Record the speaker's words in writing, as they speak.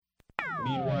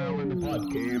Meanwhile, in the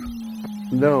pod cave.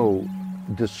 No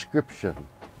description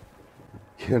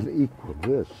can equal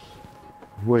this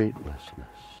weightlessness.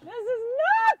 This is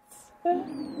nuts!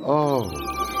 Oh,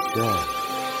 God.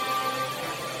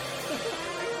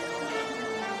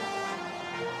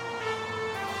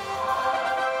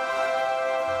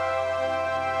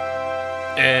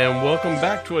 And welcome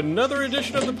back to another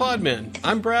edition of the Podmen.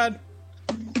 I'm Brad.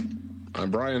 I'm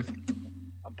Brian.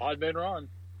 I'm Podman Ron.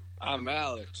 I'm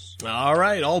Alex. All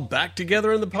right, all back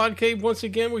together in the pod cave once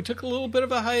again. We took a little bit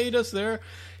of a hiatus there,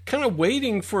 kind of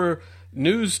waiting for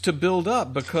news to build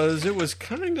up because it was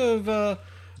kind of a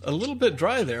little bit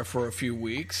dry there for a few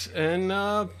weeks and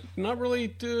not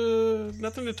really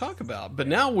nothing to talk about. But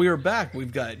now we're back.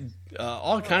 We've got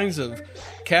all kinds of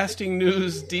casting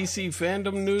news, DC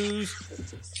Fandome news,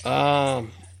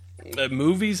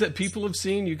 movies that people have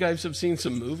seen. You guys have seen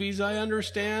some movies, I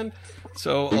understand.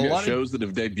 So We've a got lot shows that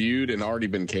have debuted and already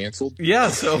been canceled. Yeah,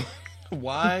 so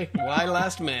why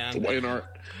Last Man? In our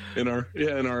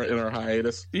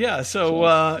hiatus. Yeah,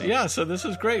 so this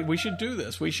is great. We should do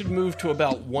this. We should move to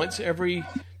about once every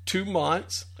 2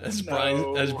 months as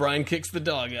Brian kicks the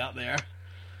dog out there.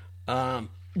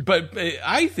 But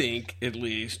I think at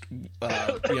least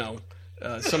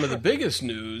some of the biggest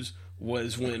news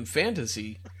was when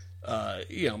fantasy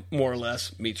more or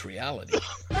less meets reality.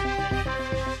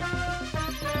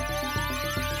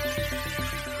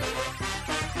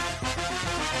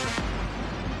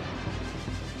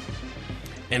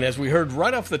 And as we heard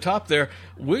right off the top there,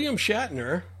 William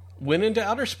Shatner went into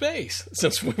outer space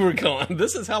since we were gone.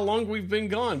 This is how long we've been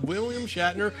gone. William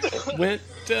Shatner went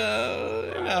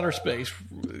in outer space,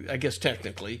 I guess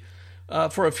technically,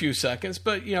 for a few seconds,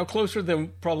 but closer than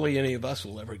probably any of us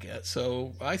will ever get.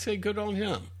 So I say good on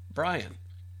him. Brian.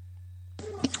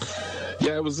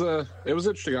 Yeah, it was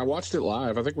interesting. I watched it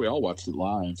live. I think we all watched it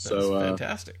live. So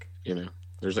fantastic.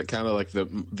 There's that kind of like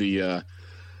the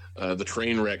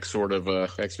train wreck sort of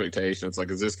expectation. It's like,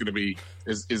 is this going to be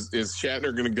is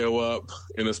Shatner going to go up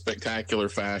in a spectacular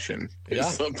fashion? Yeah.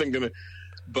 Is something going to?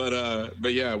 But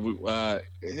yeah,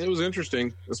 it was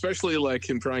interesting, especially like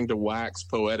him trying to wax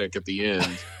poetic at the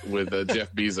end with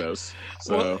Jeff Bezos.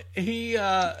 So well, he,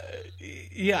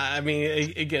 I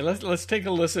mean, again, let's take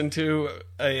a listen to.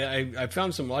 I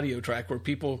found some audio track where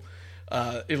people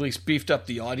at least beefed up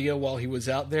the audio while he was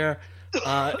out there,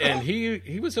 and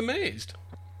he was amazed.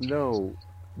 No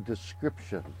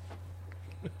description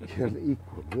can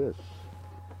equal this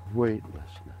weightlessness.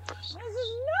 This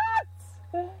is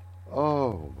nuts!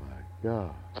 Oh, my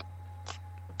God.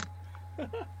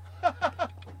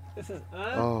 This is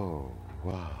Oh,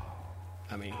 wow.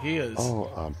 I mean, he is.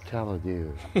 Oh, I'm telling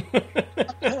you.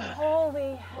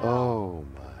 holy hell. Oh,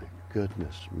 my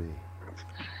goodness me.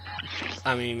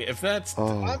 I mean, if that's.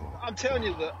 Oh. I'm telling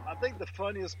you, I think the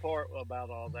funniest part about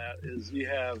all that is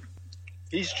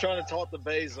he's trying to talk to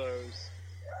Bezos,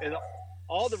 and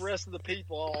all the rest of the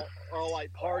people are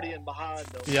like partying behind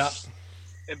him. Yeah.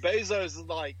 And Bezos is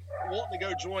like wanting to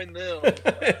go join them.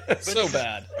 So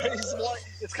bad. He's like,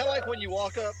 it's kind of like when you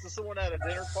walk up to someone at a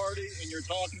dinner party and you're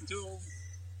talking to them,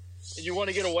 and you want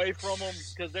to get away from them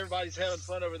because everybody's having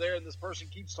fun over there, and this person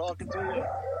keeps talking to you.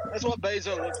 That's what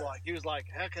Bezos looked like. He was like,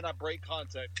 "How can I break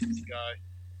contact with this guy?"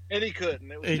 And he couldn't.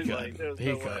 It was too late. There was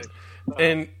no way.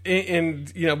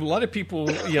 And a lot of people,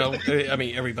 I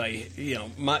mean, everybody,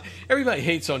 everybody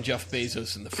hates on Jeff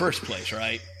Bezos in the first place,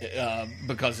 right?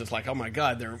 Because it's like, oh my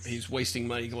God, he's wasting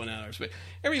money going out of space.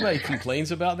 Everybody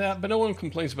complains about that, but no one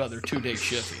complains about their 2-day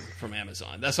shipping from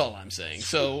Amazon. That's all I'm saying.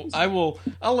 So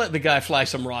I'll let the guy fly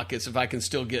some rockets if I can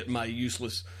still get my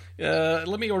useless.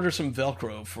 Let me order some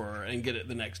Velcro and get it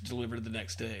delivered the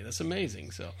next day. That's amazing.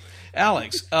 So,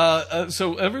 Alex,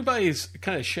 so everybody's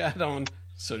kind of shat on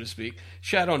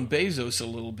Bezos a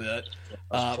little bit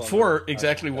for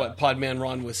exactly what Podman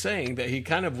Ron was saying, that he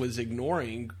kind of was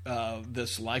ignoring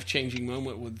this life-changing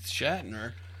moment with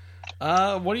Shatner.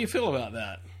 What do you feel about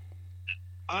that?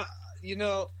 I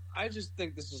just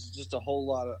think this is just a whole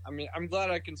lot of. I mean, I'm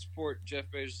glad I can support Jeff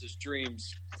Bezos'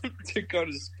 dreams to go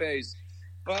to space.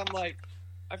 But I'm like,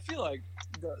 I feel like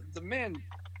the man.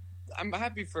 I'm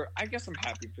happy for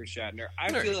Shatner.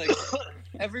 I feel like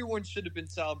everyone should have been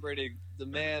celebrating the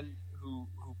man who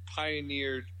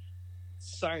pioneered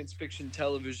science fiction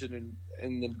television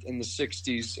in the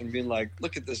 60s and being like,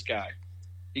 look at this guy.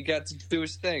 He got to do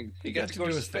his thing. He got to go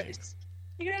to space.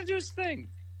 He got to do his thing.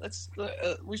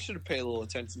 We should have paid a little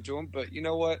attention to him. But you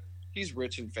know what? He's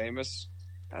rich and famous.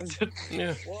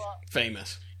 Yeah,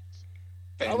 famous.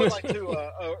 I would like to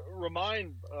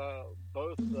remind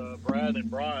both Brad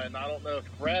and Brian. I don't know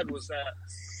if Brad was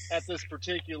at this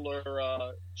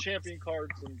particular Champion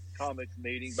Cards and Comics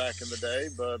meeting back in the day,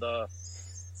 but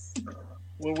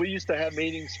when we used to have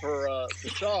meetings for the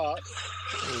shop,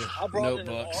 I brought in an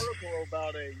article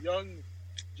about a young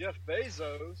Jeff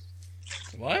Bezos.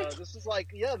 What? This was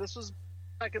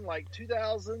back in like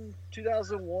 2000,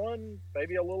 2001,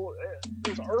 maybe a little.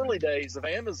 It was early days of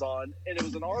Amazon, and it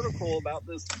was an article about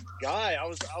this guy. I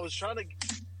was trying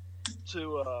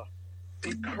to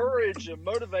encourage and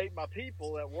motivate my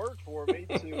people that worked for me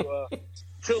to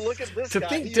look at this guy. To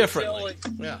think differently.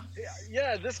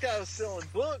 Yeah, this guy was selling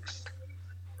books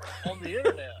on the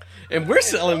internet. And we're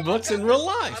selling books in real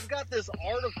life. I've got this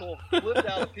article flipped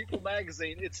out of People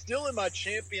magazine. It's still in my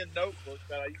Champion notebook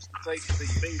that I used to take to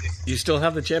these meetings. You still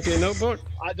have the Champion notebook?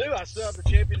 I do. I still have the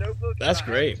Champion notebook. That's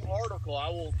great. This article. I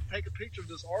will take a picture of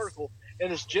this article,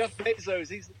 and it's Jeff Bezos.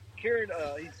 He's carrying.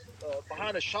 He's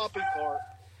behind a shopping cart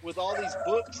with all these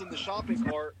books in the shopping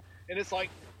cart, and it's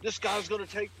like this guy's going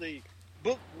to take the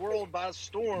book world by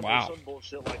storm or some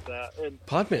bullshit like that. And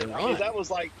Podman, right? that was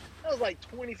like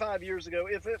 25 years ago,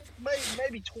 if it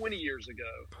maybe 20 years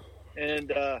ago,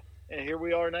 and here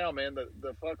we are now, man.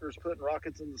 The fucker's putting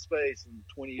rockets into space in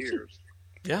 20 years.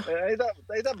 Yeah, ain't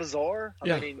that bizarre?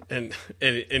 I mean, and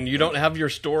you don't have your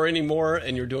store anymore,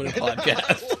 and you're doing a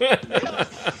podcast.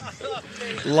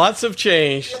 Lots of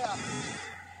change. Yeah.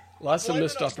 Lots of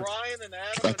missed opportunities. Brian and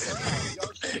Adam and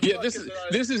Yeah,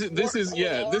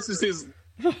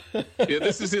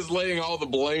 this is his laying all the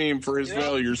blame for his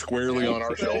failure squarely on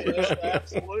our shoulders.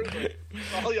 Absolutely.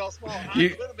 All y'all small. I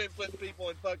would have been putting people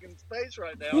in fucking space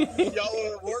right now. Y'all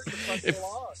would have worked the fucking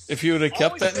lot. If you would have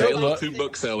kept that Halo 2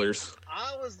 booksellers.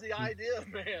 I was the idea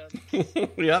man.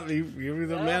 Yeah, you were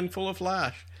the man full of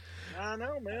flash. I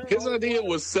know, man. His idea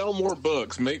was sell more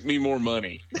books, make me more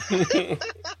money.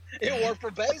 It worked for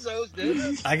Bezos,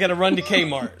 didn't it? I got to run to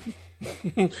Kmart.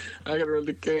 I got to run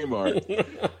to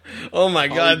Kmart. Oh my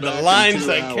God, the lines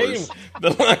at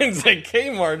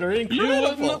Kmart are incredible. You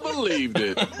wouldn't have believed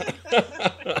it.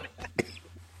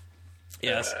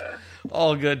 Yes,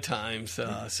 all good times.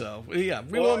 So yeah,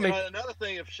 we won't make. Another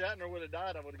thing, if Shatner would have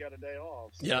died, I would have got a day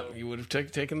off. So. Yeah, you would have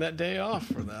taken that day off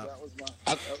for that. That was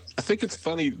I think it's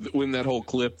funny when that whole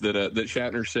clip that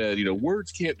Shatner said,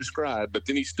 words can't describe, but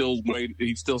then he still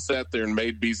sat there and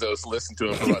made Bezos listen to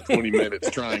him for about 20 minutes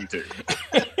trying to.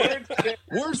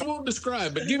 Words won't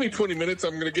describe, but give me 20 minutes.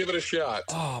 I'm going to give it a shot.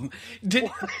 Did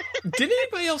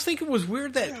anybody else think it was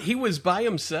weird that he was by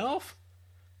himself?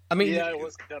 I mean, yeah, it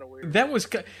was kind of weird. That was,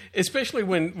 especially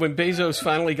when Bezos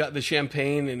finally got the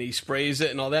champagne and he sprays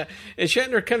it and all that. And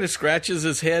Shatner kind of scratches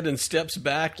his head and steps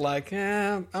back like,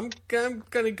 I'm going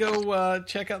to go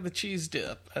check out the cheese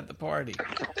dip at the party.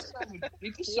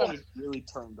 He just sounded really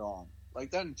turned on.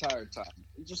 Like that entire time.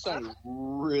 He just sounded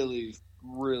really,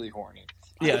 really horny.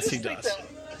 Yes, he does.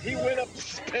 He went up to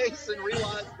space and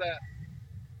realized that,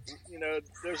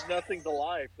 there's nothing to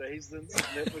life, that he's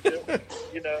insignificant,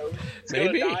 he's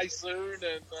going to die soon,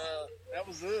 and that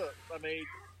was it. I mean...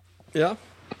 Yeah.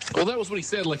 Well, that was what he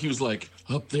said. Like, he was like,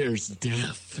 up there's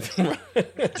death.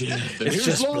 Death. It's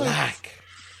just life. black.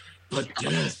 But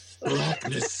death,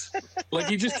 blackness. Like,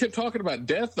 he just kept talking about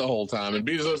death the whole time, and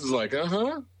Bezos is like,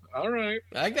 all right.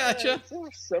 I gotcha.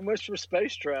 So much for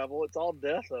space travel. It's all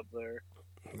death up there.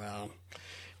 Well...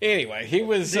 Anyway, he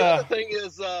was. The other thing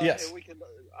is, yes.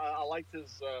 I liked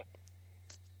his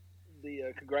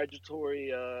the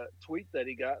congratulatory tweet that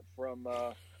he got from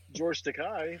George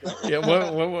Takei. Yeah,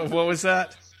 what was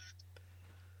that?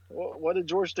 What did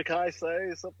George Takei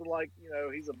say? Something like,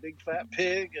 he's a big fat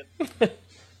pig and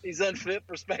he's unfit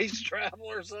for space travel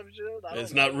or some shit.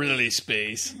 It's not really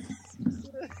space.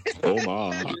 Oh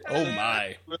my! Oh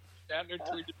my! Shatner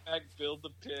tweeted back, "Build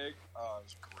the pig." Oh, it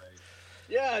was great.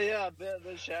 Yeah. Then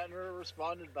Shatner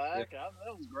responded back. Yeah.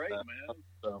 That was great, man.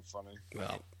 So funny.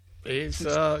 Well, he's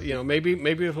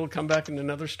maybe he'll come back in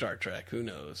another Star Trek. Who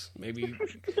knows? Maybe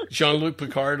Jean-Luc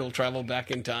Picard will travel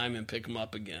back in time and pick him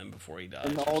up again before he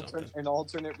dies. An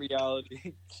alternate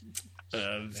reality.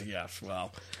 Yes.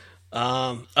 Well.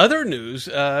 Other news.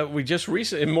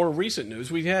 In more recent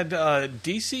news, we had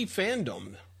DC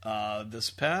Fandome this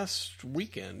past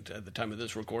weekend at the time of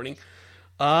this recording.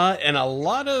 And a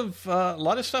lot of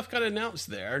stuff got announced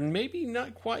there, and maybe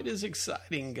not quite as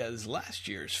exciting as last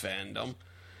year's Fandom.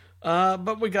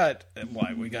 But we got a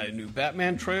new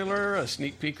Batman trailer, a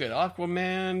sneak peek at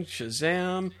Aquaman,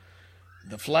 Shazam,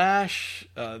 The Flash,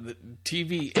 the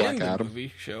TV and the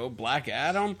movie show Black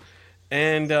Adam,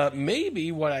 and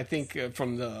maybe what I think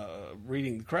from the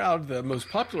reading the crowd, the most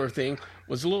popular thing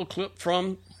was a little clip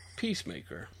from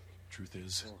Peacemaker. Truth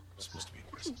is, I'm supposed to be in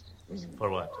prison. For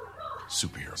what?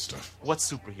 Superhero stuff. What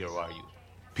superhero are you?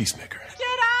 Peacemaker. Get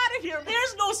out bullshit here.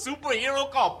 There's no superhero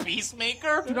called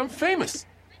Peacemaker. Dude, I'm famous.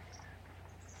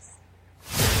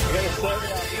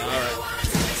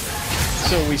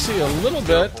 So we see a little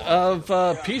bit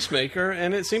of Peacemaker,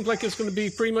 and it seems like it's going to be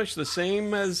pretty much the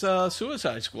same as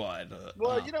Suicide Squad.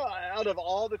 Well, out of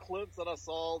all the clips that I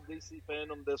saw, DC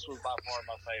Fandom, this was by far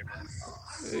my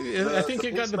favorite. I think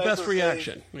it got the best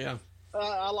reaction. Yeah.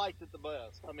 I liked it the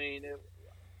best. I mean,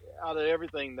 out of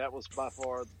everything, that was by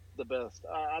far the best.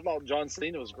 I thought John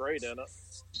Cena was great in it.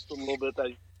 Just a little bit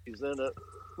that he's in it.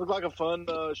 Looked like a fun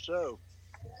show.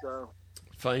 So.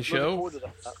 Fun show.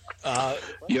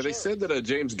 They said that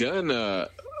James Gunn,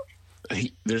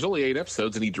 there's only 8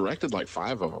 episodes, and he directed like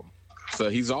 5 of them. So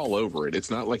he's all over it.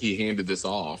 It's not like he handed this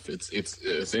off. It's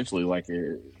essentially like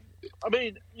a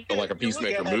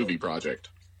Peacemaker movie project.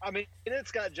 I mean,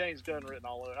 it's got James Gunn written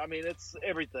all over it. I mean, it's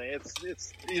everything. It's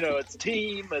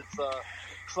team. It's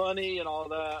funny and all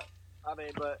that. I mean,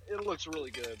 but it looks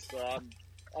really good. So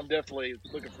I'm definitely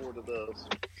looking forward to this.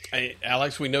 Hey,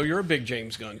 Alex, we know you're a big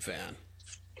James Gunn fan.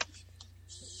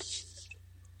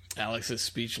 Alex is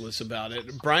speechless about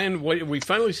it. Brian, we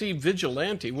finally see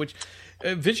Vigilante, which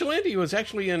Vigilante was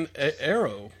actually in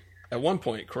Arrow at one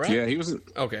point, correct? Yeah, he was.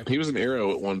 Okay, he was in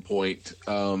Arrow at one point.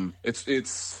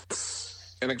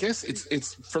 It's, and I guess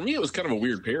it's for me. It was kind of a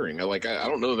weird pairing. I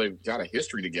don't know. They've got a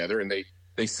history together, and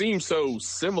they seem so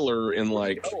similar in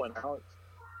like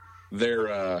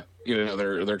their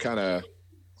they're kind of,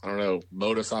 I don't know,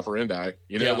 modus operandi.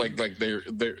 Like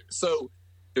they're so.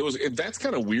 That's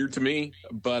kind of weird to me,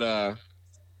 but I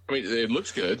mean, it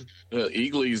looks good.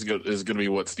 Eagly is going to be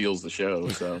what steals the show,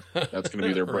 so that's going to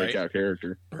be their breakout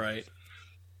character, right?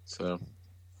 So,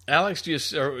 Alex, do you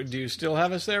still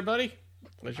have us there, buddy?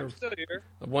 I'm still here.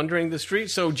 Wandering the street.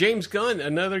 So James Gunn,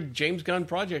 another James Gunn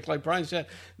project, like Brian said,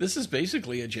 this is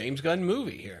basically a James Gunn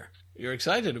movie here. You're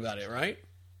excited about it, right?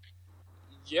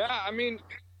 Yeah, I mean,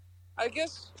 I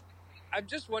guess I'm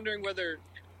just wondering whether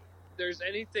there's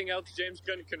anything else James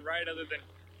Gunn can write other than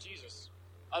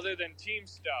team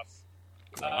stuff.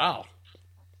 Wow.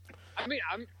 I mean,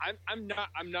 I'm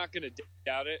not gonna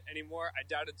doubt it anymore. I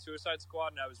doubted Suicide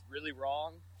Squad, and I was really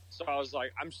wrong. So I was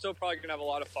like, I'm still probably gonna have a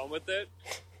lot of fun with it,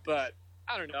 but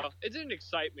I don't know. It didn't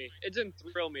excite me. It didn't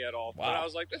thrill me at all. Wow. But I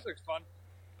was like, this looks fun.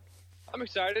 I'm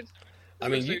excited. I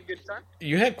mean,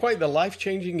 you had quite the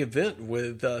life-changing event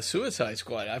with Suicide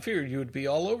Squad. I figured you would be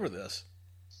all over this.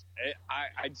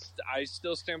 I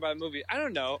still stand by the movie. I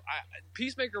don't know.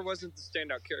 Peacemaker wasn't the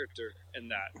standout character in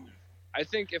that. I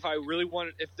think if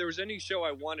there was any show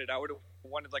I wanted, I would have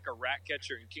wanted like a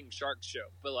Ratcatcher and King Shark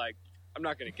show. But like, I'm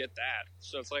not going to get that.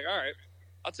 So it's like, all right,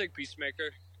 I'll take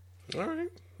Peacemaker. All right.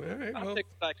 I'll take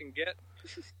what I can get.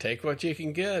 Take what you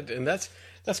can get, and that's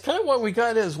kind of what we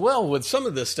got as well with some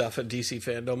of this stuff at DC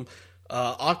Fandom.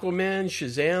 Aquaman,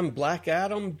 Shazam, Black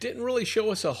Adam didn't really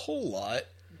show us a whole lot.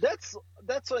 That's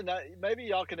maybe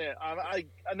y'all can. I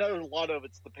know a lot of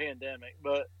it's the pandemic,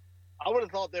 but I would have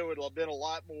thought there would have been a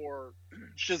lot more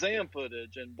Shazam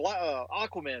footage and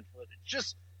Aquaman footage.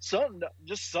 Just some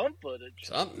footage.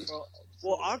 Something.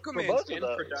 Well, Aquaman's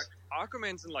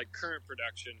in like current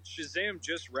production. Shazam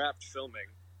just wrapped filming.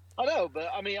 I know, but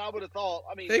I mean, I would have thought.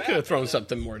 I mean, they could have thrown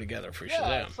something more together for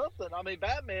Shazam. Something. I mean,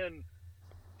 Batman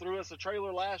threw us a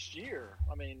trailer last year.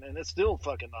 I mean, and it's still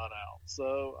fucking not out.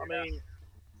 So I mean.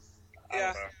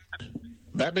 Yeah,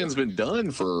 Batman's been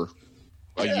done for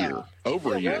a year,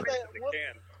 over a year.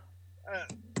 I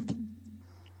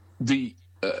mean,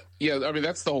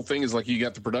 that's the whole thing. Is like you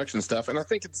got the production stuff, and I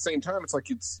think at the same time, it's like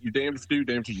you're damned if you do,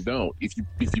 damned if you don't. If you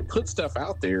put stuff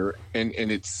out there and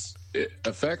it's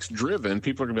effects driven,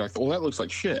 people are gonna be like, well, that looks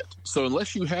like shit. So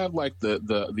unless you have like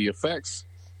the effects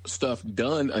stuff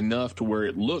done enough to where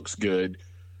it looks good,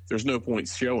 there's no point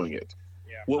showing it.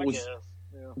 Yeah,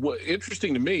 What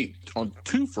interesting to me on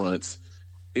two fronts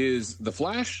is the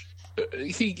Flash.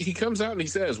 He comes out and he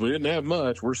says, "We didn't have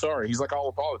much. We're sorry." He's like all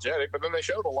apologetic, but then they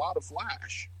showed a lot of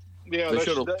Flash. Yeah, they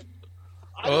showed.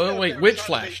 Wait, which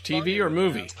Flash? TV or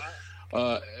movie?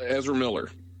 Ezra Miller.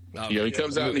 He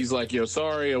comes out and he's like,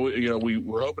 sorry,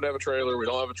 we're hoping to have a trailer. We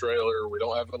don't have a trailer. We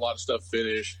don't have a lot of stuff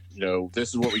finished. This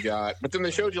is what we got. But then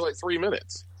they showed you like 3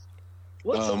 minutes.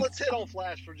 Let's hit on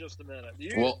Flash for just a minute.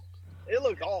 It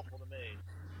looked awful to me.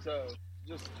 So,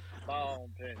 just my own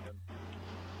opinion.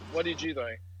 What did you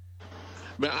think?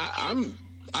 Man,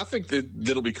 I think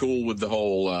that'll be cool with the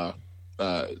whole,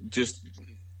 just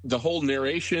the whole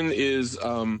narration is,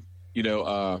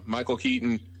 Michael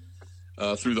Keaton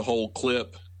through the whole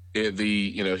clip,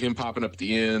 him popping up at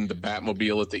the end, the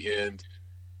Batmobile at the end.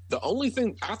 The only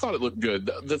thing I thought it looked good.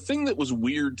 The thing that was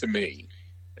weird to me,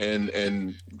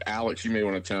 and Alex, you may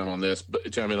want to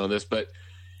chime in on this, but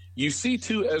you see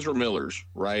two Ezra Millers,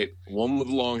 right? One with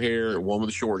the long hair, one with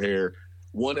the short hair.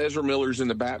 One Ezra Miller's in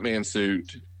the Batman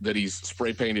suit that he's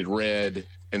spray painted red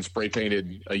and spray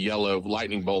painted a yellow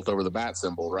lightning bolt over the bat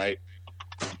symbol, right?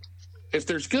 If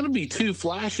there's going to be two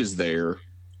Flashes there,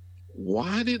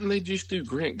 why didn't they just do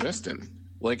Grant Gustin?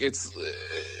 Like, it's,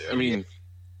 I mean,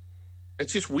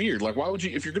 it's just weird. Like, why would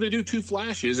you, if you're going to do two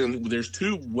Flashes and there's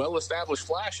two well-established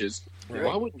Flashes,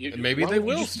 why wouldn't you? Maybe they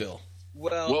will still.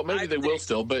 Well, maybe they will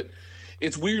still, but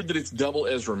it's weird that it's double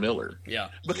Ezra Miller. Yeah.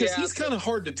 Because he's kind of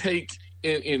hard to take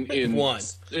in one.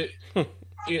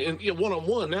 In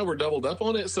one-on-one. Now we're doubled up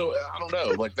on it, so I don't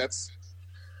know. Like, that's...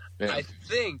 Yeah. I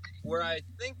think where I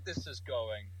think this is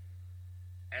going,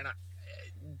 and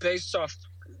based off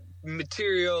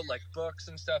material like books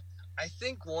and stuff, I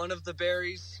think one of the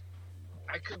berries,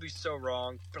 I could be so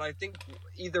wrong, but I think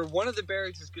either one of the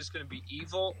berries is just going to be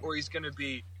evil, or he's going to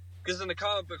be, because in the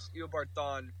comic books, Eobard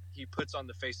Thawne, he puts on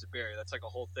the face of Barry. That's like a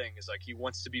whole thing. Is like he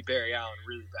wants to be Barry Allen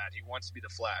really bad. He wants to be the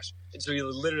Flash, and so he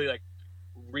literally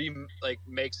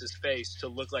makes his face to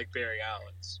look like Barry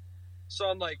Allen's. So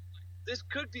I'm like, this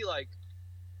could be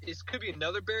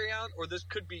another Barry Allen, or this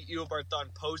could be Eobard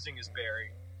Thawne posing as Barry,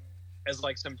 as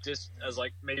like as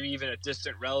like maybe even a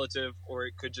distant relative, or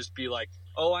it could just be like,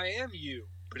 oh, I am you,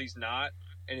 but he's not,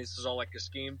 and this is all like a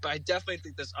scheme. But I definitely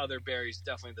think this other Barry's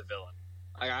definitely the villain.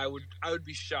 I would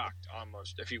be shocked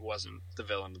almost if he wasn't the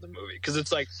villain of the movie, because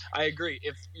it's like, I agree,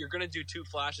 if you're gonna do two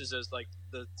Flashes as like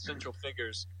the central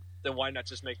figures, then why not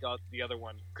just make out the other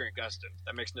one Grant Gustin?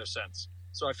 That makes no sense.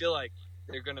 So I feel like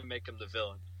they're gonna make him the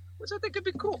villain, which I think could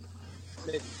be cool.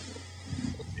 Maybe.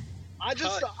 How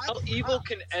evil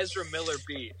can Ezra Miller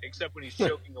be, except when he's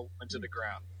choking a woman to the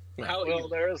ground? How evil?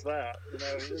 There is that.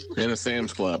 In a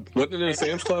Sam's Club. Wasn't it in a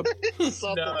Sam's Club? No, it's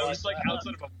like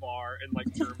outside of a bar in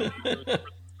like Germany.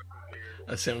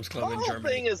 A Sam's Club in The whole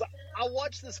Germany. thing is, I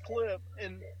watched this clip,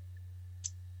 and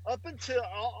up until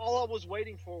all I was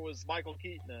waiting for was Michael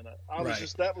Keaton in it. I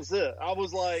was that was it. I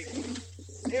was like,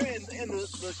 and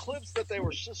the clips that they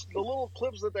were the little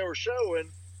clips that they were showing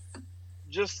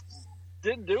just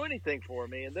didn't do anything for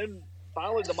me. And then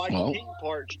finally the Michael Keaton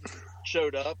part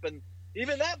showed up, and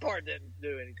even that part didn't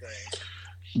do anything.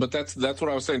 But that's what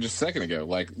I was saying just a second ago.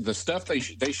 Like, the stuff they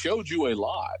showed you a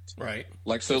lot, right?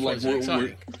 Like, so that's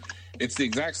like it's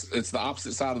the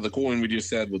opposite side of the coin we just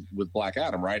said with Black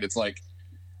Adam, right? It's like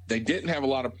they didn't have a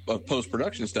lot of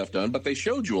post-production stuff done, but they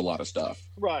showed you a lot of stuff,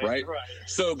 right?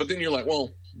 So, but then you're like,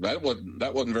 well, that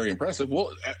wasn't very impressive.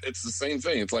 Well, it's the same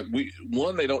thing. It's like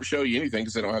they don't show you anything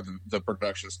because they don't have the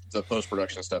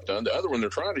post-production stuff done. The other one, they're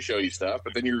trying to show you stuff,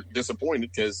 but then you're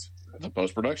disappointed because the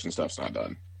post-production stuff's not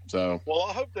done. So, well,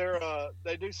 I hope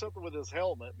they do something with his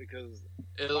helmet, because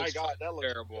that looks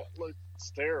terrible. It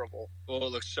looks terrible. Oh,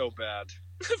 it looks so bad.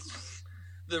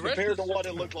 Compared to what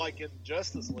it looked like in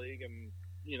Justice League and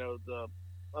the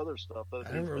other stuff. I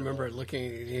don't remember it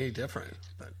looking any different,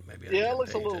 but maybe. It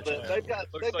looks a little bit. They've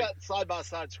got side by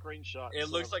side screenshots. It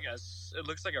looks like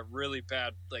a really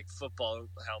bad like football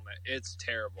helmet. It's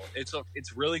terrible.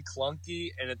 It's really clunky,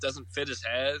 and it doesn't fit his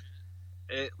head.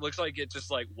 It looks like it just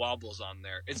like wobbles on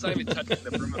there. It's not even touching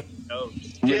the brim of his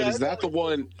nose. Yeah, is that the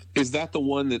one? Is that the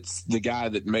one that's the guy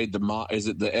that made the mock? Is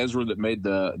it the Ezra that made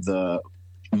the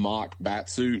mock bat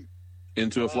suit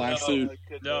into a Flash suit?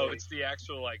 No, it's the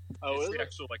actual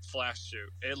Flash suit.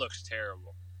 It looks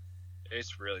terrible.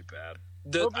 It's really bad.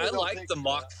 I like the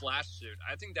mock Flash suit.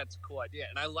 I think that's a cool idea,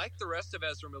 and I like the rest of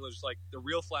Ezra Miller's, like the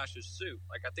real Flash's suit.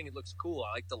 Like, I think it looks cool.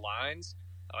 I like the lines.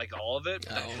 I like all of it.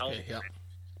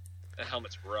 The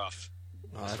helmet's rough.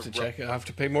 I'll have to check. I'll have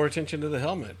to pay more attention to the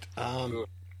helmet.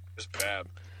 It's bad.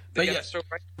 But yeah,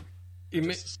 you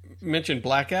mentioned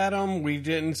Black Adam. We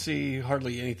didn't see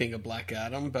hardly anything of Black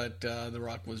Adam, but The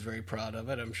Rock was very proud of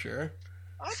it, I'm sure.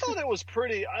 I thought it was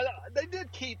pretty. They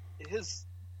did keep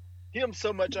him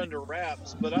so much under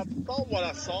wraps, but I thought what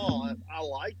I saw, I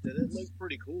liked it. It looked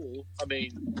pretty cool. I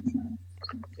mean,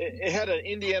 it had an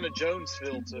Indiana Jones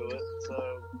feel to it,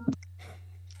 so...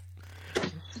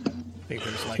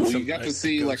 You got to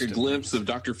see like a glimpse of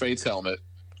Dr. Fate's helmet,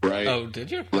 right? Oh, did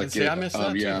you? I missed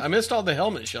that. Yeah, I missed all the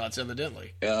helmet shots,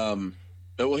 evidently. Well,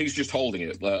 he's just holding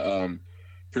it.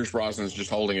 Pierce Brosnan's just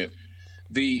holding it.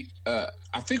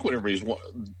 I think what everybody's,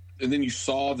 and then you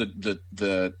saw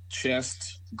the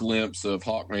chest glimpse of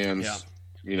Hawkman's,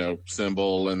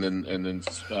 symbol, and then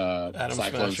Cyclone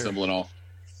Smasher symbol and all.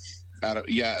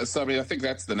 So I mean, I think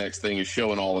that's the next thing, is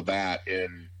showing all of that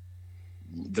in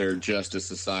their Justice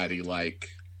Society like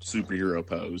superhero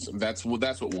pose. That's what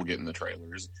we'll get in the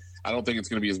trailers. I don't think it's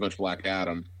going to be as much Black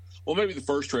Adam. Well, maybe the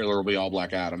first trailer will be all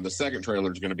Black Adam. The second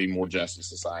trailer is going to be more Justice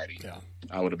Society. Yeah,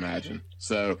 I would imagine.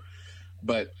 So,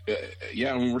 But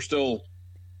yeah, I mean, we're still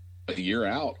a year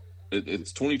out.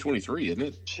 It's 2023, isn't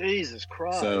it? Jesus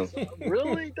Christ! So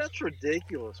Really, that's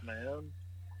ridiculous, man.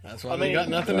 That's why they got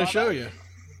nothing to show you.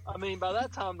 I mean, by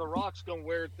that time, The Rock's gonna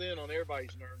wear thin on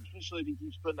everybody's nerves, especially if he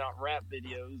keeps putting out rap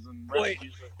videos and rap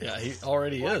music. Yeah, he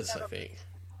already is, I think.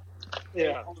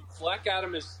 Yeah. Black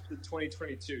Adam is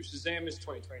 2022. Shazam is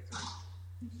 2023.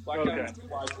 Black Adam is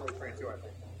July 2022, I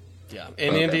think. Yeah,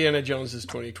 and Indiana Jones is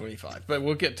 2025, but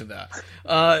we'll get to that.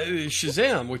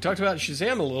 Shazam, we talked about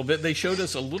Shazam a little bit. They showed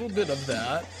us a little bit of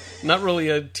that. Not really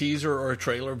a teaser or a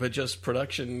trailer, but just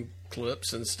production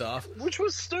clips and stuff. Which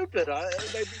was stupid.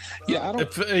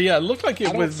 It looked like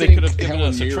it was. They Think could have given Helen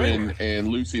us a trailer. Mirren and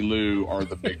Lucy Liu are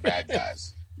the big bad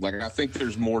guys. Like, I think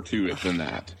there's more to it than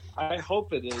that. I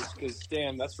hope it is, because,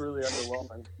 damn, that's really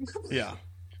underwhelming. Yeah.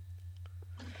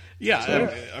 Yeah,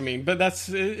 I mean, but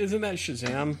isn't that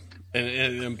Shazam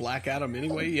and Black Adam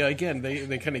anyway? Yeah, again,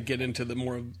 they kind of get into the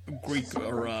more Greek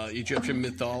or Egyptian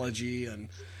mythology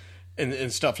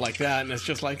and stuff like that, and it's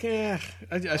just like, I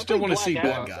still want to see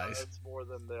bad guys. It's more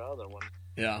than the other one.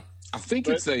 Yeah. I think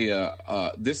it's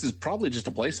this is probably just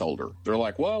a placeholder. They're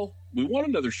like, well, we want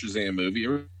another Shazam movie.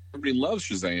 Everybody loves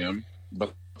Shazam,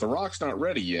 but The Rock's not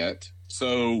ready yet.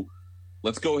 So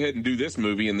let's go ahead and do this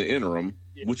movie in the interim,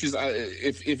 which is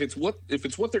if it's what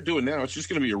they're doing now, it's just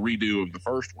going to be a redo of the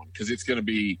first one, because it's going to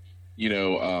be,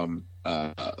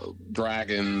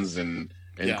 dragons and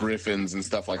griffins and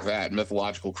stuff like that,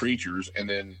 mythological creatures, and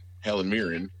then Helen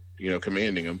Mirren,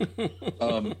 commanding them.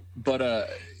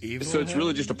 So it's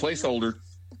really just a placeholder,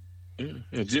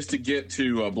 just to get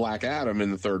to Black Adam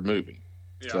in the third movie.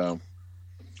 Yeah. So,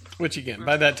 which again,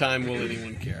 by that time, will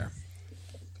anyone care?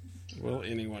 Will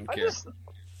anyone care?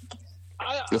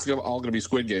 It's all going to be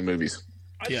Squid Game movies.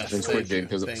 Yes, and Squid Game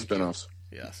because of the spinoffs.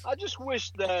 Yes. I just wish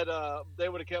that they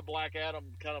would have kept Black Adam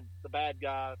kind of the bad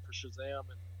guy for Shazam,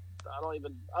 and I don't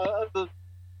even other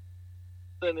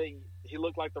than he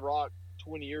looked like The Rock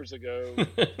 20 years ago.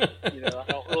 I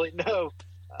don't really know.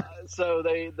 So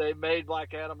they made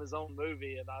Black Adam his own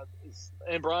movie,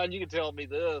 and Brian, you can tell me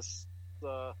this.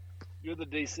 You're the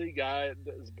DC guy.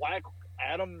 Does Black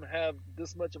Adam have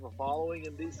this much of a following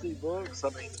in DC books? I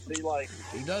mean,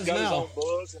 he does got now. his own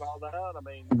books and all that? I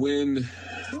mean, when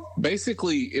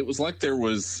basically it was like there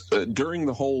was during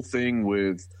the whole thing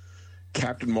with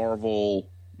Captain Marvel,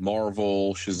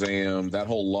 Shazam, that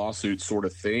whole lawsuit sort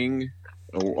of thing,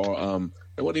 or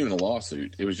it wasn't even a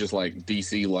lawsuit. It was just like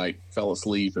DC fell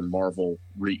asleep and Marvel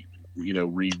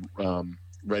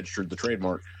registered the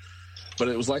trademark. But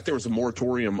it was like there was a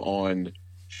moratorium on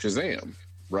Shazam,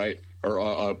 right?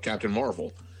 Or Captain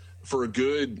Marvel. For a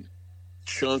good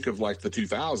chunk of the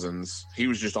 2000s, he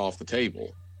was just off the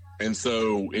table. And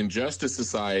so in Justice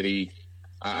Society,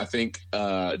 I think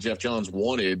Jeff Johns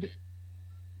wanted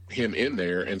him in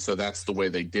there, and so that's the way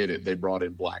they did it. They brought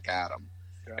in Black Adam.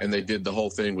 And they did the whole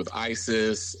thing with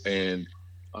ISIS and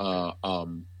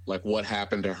what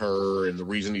happened to her and the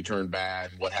reason he turned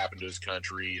bad and what happened to his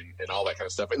country and all that kind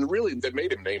of stuff. And really, they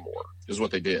made him Namor is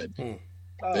what they did.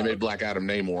 They made Black Adam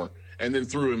Namor and then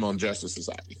threw him on Justice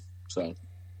Society. So,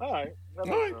 all right.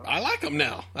 I like him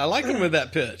now. I like him with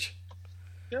that pitch.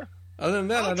 Yeah. Other than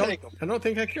that, I don't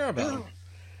think I care about him.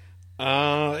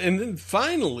 And then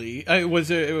finally, there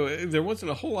wasn't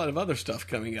a whole lot of other stuff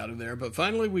coming out of there, but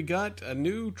finally we got a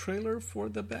new trailer for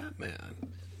the Batman.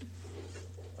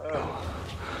 Burn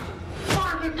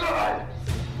to God!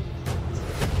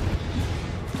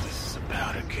 This is a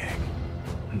powder keg,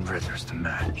 and Riddler's the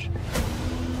match.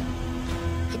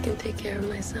 I can take care of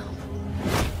myself.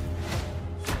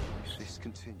 If this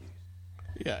continues.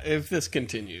 Yeah, if this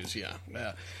continues, yeah.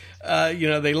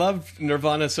 They loved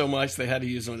Nirvana so much they had to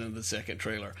use one in the second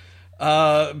trailer.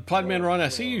 Podman Ron, I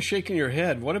see you shaking your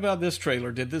head. What about this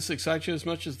trailer? Did this excite you as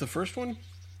much as the first one?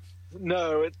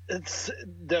 No, it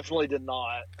definitely did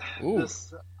not. Ooh.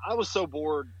 I was so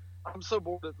bored. I'm so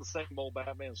bored at the same old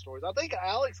Batman stories. I think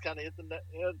Alex kind of hit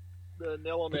the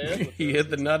nail on the head. He hit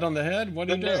the nut on the head? What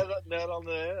did he do? Nut on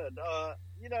the head.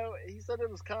 He said it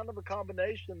was kind of a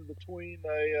combination between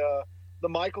the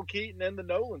Michael Keaton and the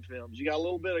Nolan films. You got a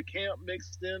little bit of camp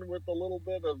mixed in with a little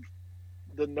bit of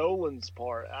the Nolan's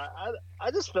part.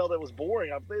 I just felt it was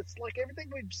boring. It's like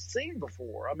everything we've seen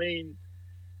before. I mean,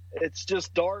 it's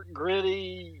just dark,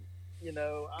 gritty.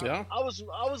 Yeah. I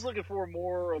was looking for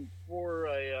more for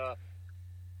a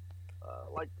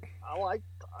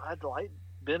I'd like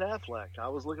Ben Affleck. I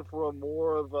was looking for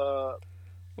more of a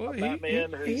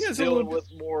Batman who's dealing with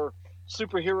more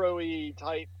superhero-y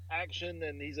type action,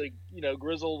 and he's a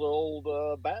grizzled old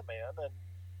Batman,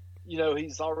 and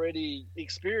he's already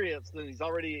experienced, and he's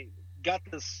already got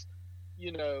this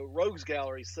Rogues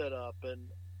Gallery set up, and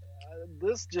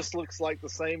this just looks like the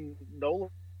same Nolan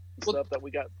stuff that we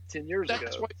got 10 years ago.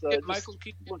 That's why So you it get Michael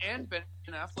Keaton and Ben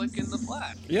Affleck in the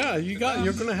Flash. Yeah, you're going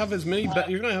to have as many.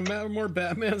 You're going to have more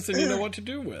Batmans than you know what to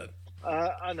do with.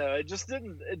 I know it just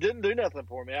didn't do nothing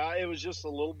for me. It was just a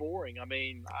little boring. I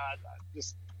mean,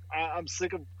 I'm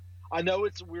sick of. I know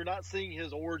we're not seeing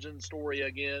his origin story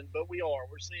again, but we are.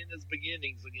 We're seeing his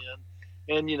beginnings again,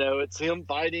 and it's him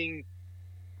fighting,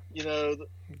 the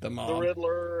mob, the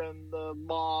Riddler, and the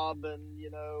mob, and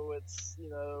it's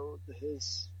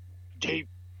his deep.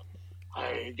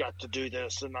 I got to do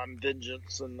this, and I'm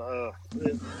vengeance, and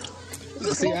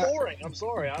it's a little boring. I'm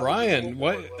sorry, Brian.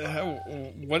 What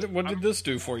did this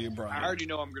do for you, Brian? I already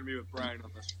know I'm going to be with Brian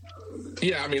on this.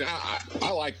 Yeah, I mean, I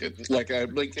liked it.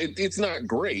 It's not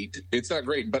great. It's not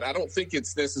great, but I don't think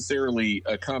it's necessarily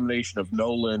a combination of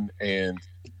Nolan and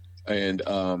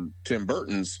Tim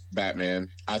Burton's Batman.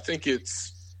 I think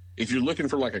it's, if you're looking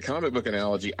for like a comic book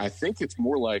analogy, I think it's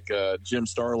more like Jim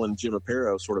Starlin, Jim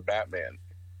Aparo sort of Batman.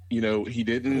 He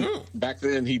didn't back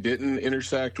then. He didn't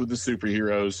intersect with the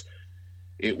superheroes.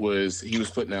 He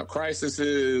was putting out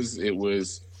crises. It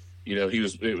was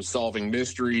solving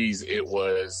mysteries. It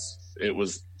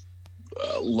was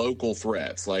local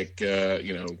threats.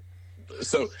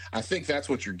 So I think that's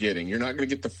what you're getting. You're not going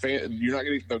to get you're not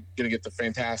going to get the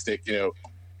fantastic.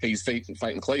 He's fighting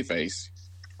Clayface,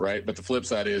 right? But the flip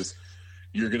side is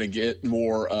you're going to get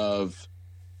more of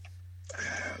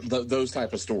those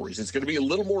type of stories. It's going to be a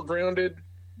little more grounded,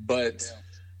 but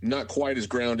not quite as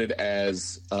grounded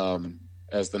as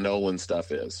the Nolan stuff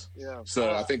is. Yeah.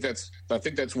 So I think that's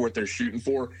what they're shooting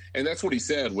for, and that's what he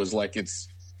said was like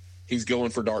he's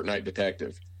going for Dark Knight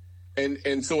Detective,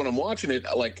 and so when I'm watching it,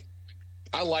 like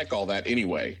I like all that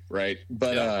anyway, right?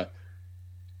 But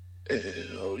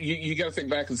you got to think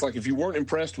back. It's like if you weren't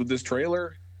impressed with this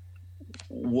trailer,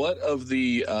 what of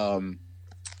the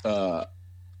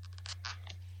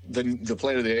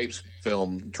Planet of the Apes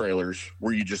film trailers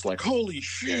were you just like, holy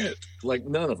shit? Like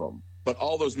none of them, but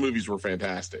all those movies were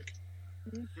fantastic.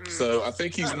 So I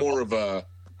think he's more of a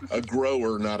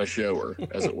grower, not a shower,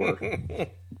 as it were.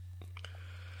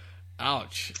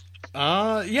 Ouch.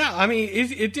 Yeah, I mean,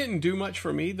 it didn't do much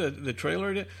for me. The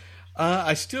trailer did.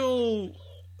 I still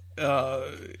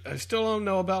don't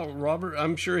know about Robert.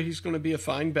 I'm sure he's going to be a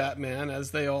fine Batman,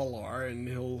 as they all are, and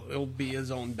he'll be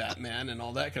his own Batman and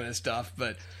all that kind of stuff.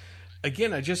 But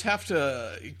again, I just have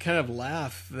to kind of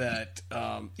laugh that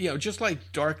just like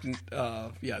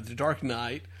the Dark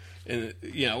Knight, and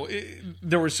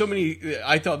there were so many.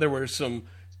 I thought there were some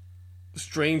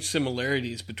strange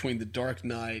similarities between the Dark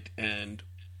Knight and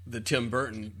the Tim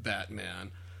Burton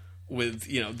Batman, with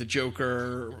the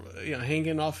Joker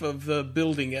hanging off of the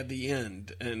building at the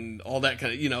end and all that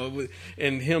kind of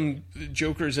and him,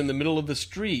 Joker's in the middle of the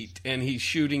street and he's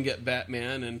shooting at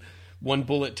Batman, and one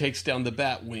bullet takes down the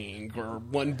Batwing, or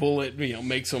one bullet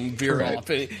makes him veer off.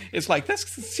 And it's like that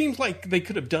seems like they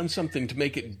could have done something to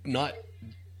make it not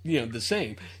the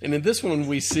same. And in this one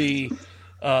we see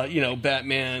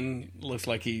Batman looks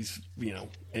like he's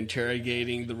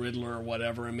interrogating the Riddler or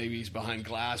whatever, and maybe he's behind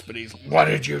glass, but he's, what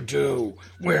did you do?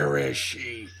 Where is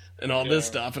she? And all this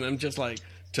stuff. And I'm just like,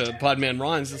 to Podman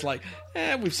Ron's, it's like,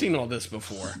 we've seen all this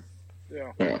before.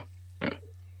 Yeah.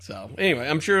 So anyway,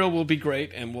 I'm sure it will be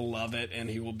great, and we'll love it, and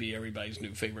he will be everybody's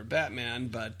new favorite Batman.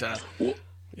 But I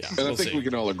think we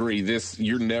can all agree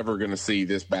you're never going to see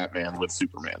this Batman with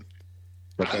Superman.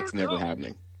 But that's never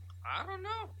happening. I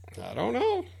don't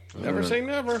know. Never say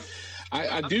never.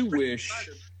 I do wish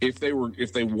if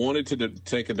they wanted to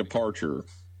take a departure,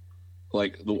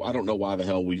 like I don't know why the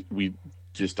hell we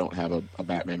just don't have a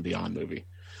Batman Beyond movie.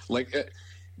 Like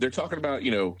they're talking about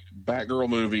Batgirl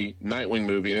movie, Nightwing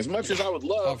movie, and as much as I would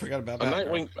love I forgot about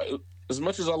Nightwing, as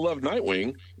much as I love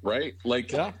Nightwing, right?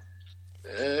 Like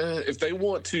if they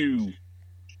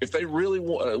really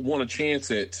want a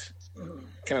chance at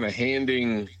kind of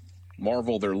handing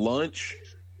Marvel their lunch,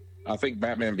 I think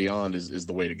Batman Beyond is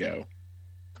the way to go.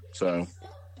 So,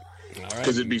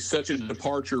 because it'd be such a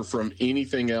departure from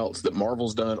anything else that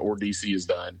Marvel's done or DC has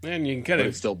done, and you can kind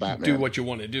of still Batman. Do what you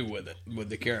want to do with it, with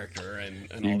the character, and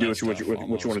you all do that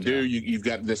what you want to do. You've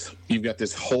got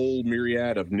this whole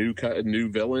myriad of new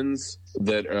villains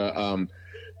that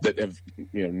have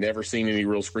never seen any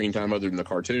real screen time other than the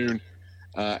cartoon.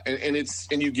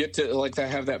 And you get to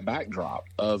have that backdrop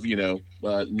of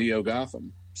Neo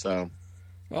Gotham. So,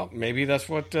 well, maybe that's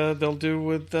what they'll do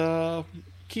with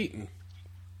Keaton.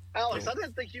 Alex, I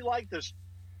didn't think you liked this.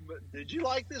 But did you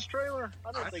like this trailer?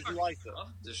 I didn't think you liked it.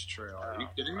 This trailer? Are you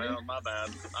kidding me? Oh, my bad.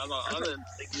 I didn't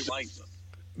think you liked it.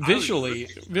 Visually,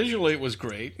 it was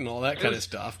great and all that kind of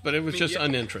stuff, but it was just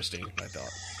uninteresting, I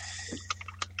thought.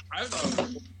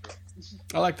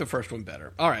 I like the first one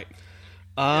better. All right.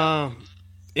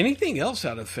 Anything else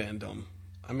out of Fandom?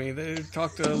 I mean, they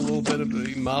talked a little bit of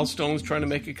the Milestones trying to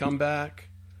make a comeback.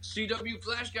 CW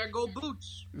Flash got gold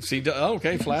boots. Flash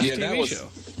TV show.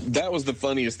 That was the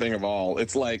funniest thing of all.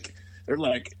 It's like, they're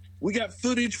like, we got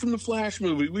footage from the Flash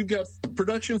movie. We've got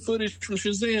production footage from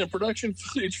Shazam, production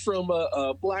footage from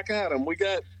Black Adam. We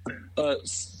got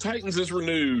Titans is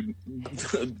renewed.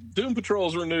 Doom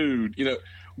Patrol's renewed. You know,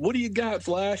 what do you got,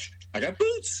 Flash? I got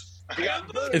boots.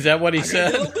 Is that what he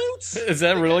said? Is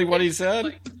that really what he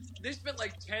said? They spent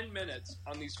like 10 minutes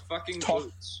on these fucking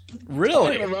boots.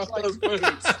 Really? That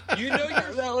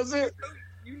was it.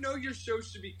 You know your show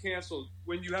should be canceled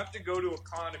when you have to go to a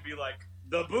con and be like,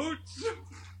 the boots.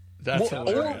 That's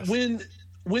hilarious. Or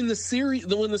when the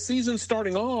season's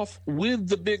starting off with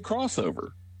the big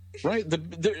crossover, right?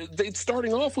 They're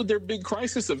starting off with their big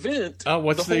crisis event.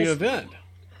 What's the event?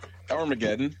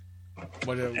 Armageddon.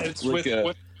 What's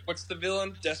the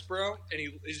villain? Despero, and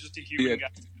he's just a human guy.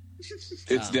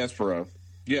 It's Despero.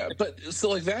 Yeah, but so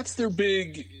like that's their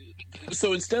big.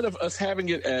 So instead of us having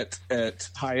it at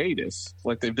hiatus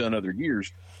like they've done other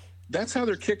years, that's how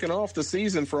they're kicking off the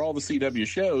season for all the CW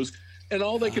shows, and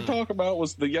all they could talk about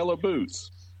was the yellow boots.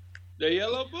 The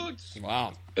yellow boots.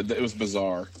 Wow, it was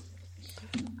bizarre.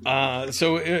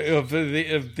 So of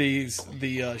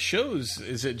the shows,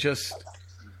 is it just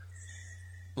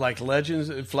like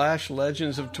Flash,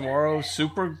 Legends of Tomorrow,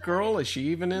 Supergirl? Is she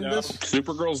even in this?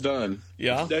 Supergirl's done.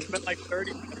 Yeah, that's been like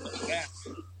 30 minutes of that.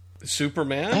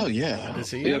 Superman? Oh yeah, is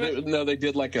he? They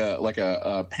did like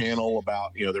a panel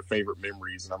about their favorite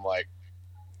memories, and I'm like,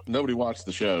 nobody watched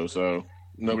the show, so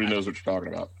nobody knows what you're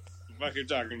talking about. What you're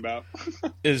talking about?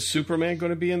 Is Superman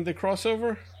going to be in the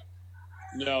crossover?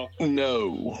 No.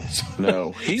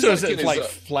 He's so is it like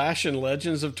Flash and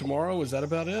Legends of Tomorrow? Is that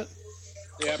about it?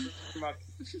 Yeah, pretty much.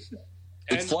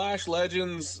 It's Flash,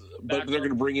 Legends, but they're going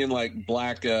to bring in like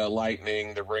Black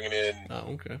Lightning. They're bringing in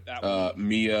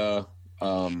Mia,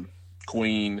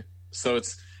 Queen. So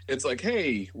it's like,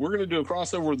 hey, we're going to do a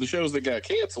crossover with the shows that got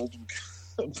canceled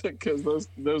because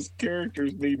those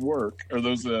characters need work, or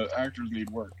those actors need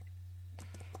work.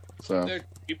 So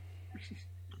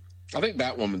I think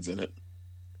Batwoman's in it.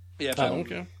 Yeah.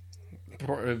 Okay.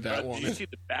 Batwoman. Did you see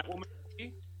the Batwoman?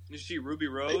 Did you see Ruby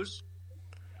Rose?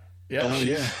 Yeah,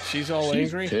 she's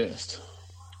angry. Pissed.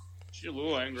 She's a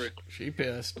little angry. She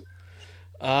pissed.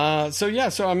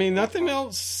 So I mean, nothing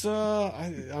else.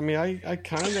 I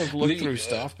kind of looked through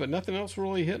stuff, but nothing else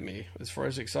really hit me as far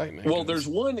as excitement. Well, there's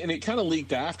one, and it kind of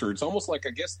leaked after. It's almost like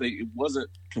I guess it wasn't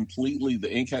completely, the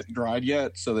ink hadn't dried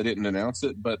yet, so they didn't announce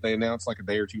it. But they announced like a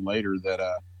day or two later that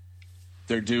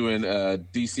they're doing a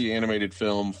DC animated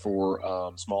film for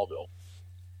Smallville.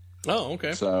 Oh,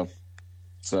 okay.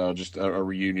 So just a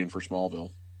reunion for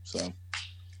Smallville. So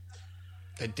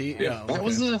that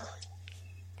was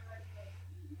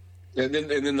and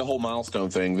then the whole Milestone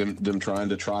thing, them trying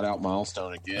to trot out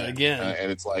Milestone again,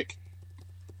 and it's like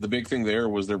the big thing there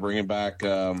was they're bringing back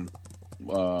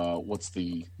what's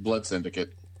the Blood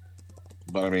Syndicate,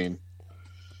 but I mean,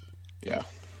 yeah,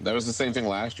 that was the same thing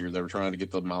last year. They were trying to get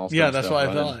the Milestone. Yeah, that's what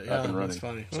I thought. Yeah, that's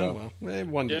funny. So,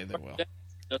 one day they will.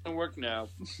 Doesn't work now.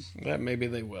 Maybe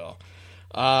they will.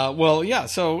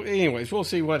 So anyways, we'll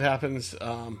see what happens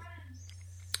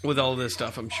with all this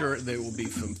stuff. I'm sure there will be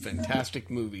some fantastic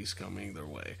movies coming their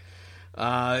way.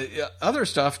 Other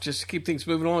stuff, just to keep things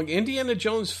moving along. Indiana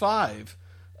Jones 5.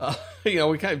 We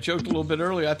kind of joked a little bit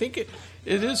earlier. I think it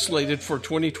is slated for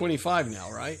 2025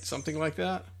 now, right? Something like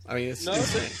that. I mean, it's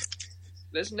insane.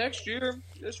 This next year,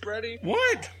 it's ready.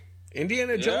 What?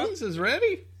 Indiana Jones is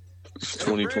ready? It's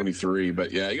 2023,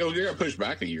 but yeah, you're going to push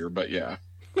back a year, but yeah.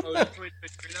 Oh, it's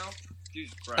 2023 now?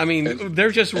 Jesus Christ. I mean,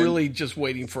 they're just just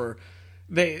waiting for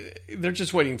they're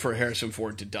just waiting for Harrison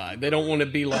Ford to die. They don't want to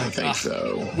be like,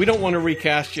 we don't want to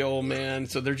recast you, old man.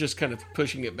 So they're just kind of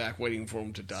pushing it back, waiting for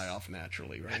him to die off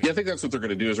naturally, right? Yeah, I think that's what they're going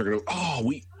to do. Is they're going to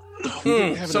we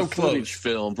didn't have enough footage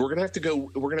filmed. We're going to have to go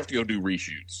do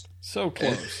reshoots. So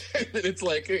close. And it's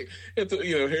like,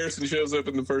 Harrison shows up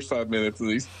in the first 5 minutes, and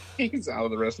he's out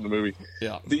of the rest of the movie.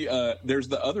 Yeah. There's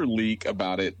the other leak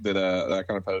about it that I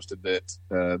kind of posted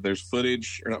that there's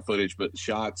footage, or not footage, but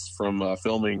shots from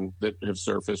filming that have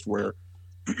surfaced where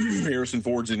Harrison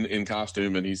Ford's in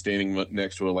costume and he's standing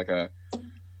next to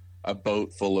a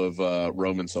boat full of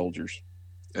Roman soldiers,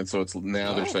 and so it's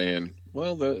now they're saying,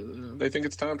 well, they think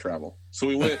it's time travel. So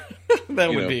we went. That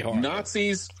would be hard.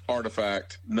 Nazis,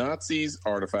 artifact,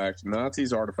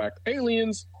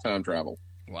 aliens, time travel.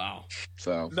 Wow.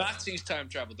 So Nazis time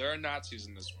travel. There are Nazis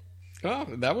in this one.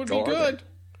 Oh, that would be Oh, are good.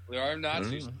 There are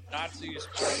Nazis. Nazis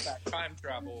time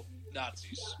travel.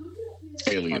 Nazis.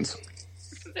 aliens.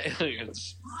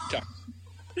 Aliens.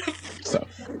 So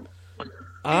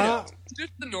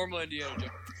Just the normal Indiana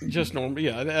Jones. Just normal.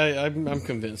 Yeah, I'm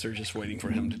convinced they're just waiting for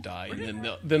him to die, and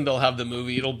then they'll have the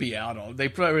movie. It'll be out. They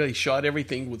probably shot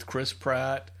everything with Chris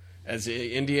Pratt as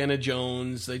Indiana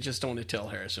Jones. They just don't want to tell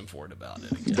Harrison Ford about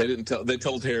it again. they didn't tell. They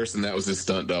told Harrison that was his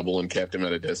stunt double and kept him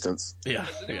at a distance. Yeah.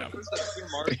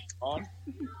 PMR is on.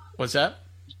 What's that?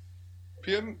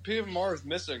 PMR is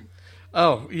missing.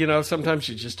 Oh, sometimes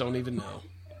you just don't even know.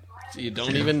 You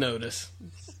don't even notice.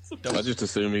 I just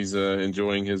assume he's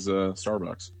enjoying his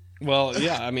Starbucks. Well,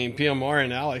 yeah, I mean, PMR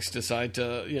and Alex decide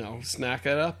to, snack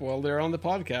it up while they're on the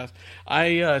podcast. I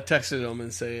texted him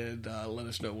and said, let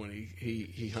us know when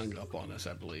he hung up on us,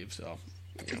 I believe. So,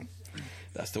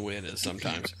 that's the way it is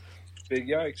sometimes. Big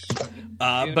yikes.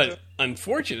 But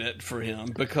unfortunate for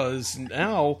him because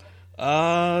now,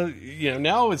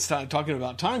 now it's talking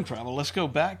about time travel. Let's go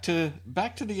back to the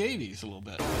 80s a little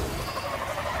bit.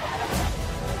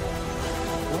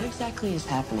 What exactly is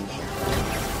happening here?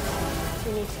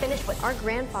 We need to finish what our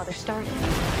grandfather started.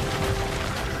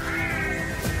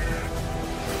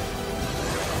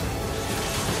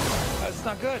 That's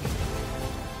not good.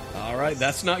 All right,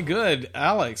 that's not good.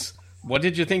 Alex, what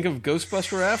did you think of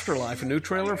Ghostbuster Afterlife? A new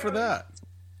trailer for that?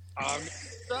 I'm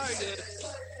excited.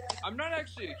 I'm not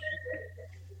actually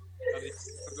a huge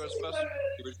Ghostbusters,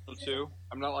 the original two.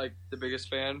 I'm not like the biggest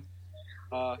fan.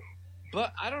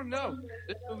 But I don't know.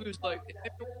 This movie was like, if I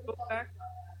could go back,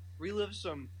 relive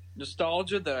some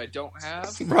nostalgia that I don't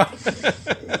have.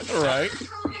 Right.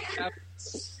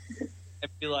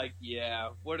 And be like, yeah,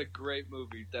 what a great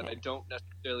movie that I don't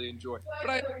necessarily enjoy.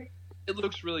 But it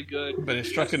looks really good. But it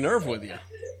struck a nerve with you.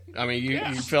 I mean, you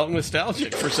felt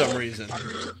nostalgic for some reason.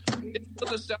 It's so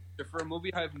nostalgia for a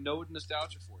movie I have no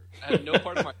nostalgia for. I have no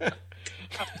part of my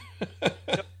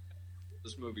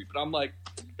this movie, but I'm like,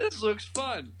 this looks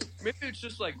fun. Maybe it's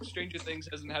just like Stranger Things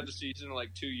hasn't had a season in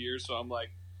like 2 years, so I'm like,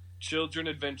 children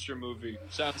adventure movie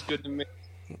sounds good to me.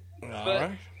 All but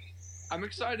right. I'm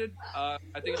excited. I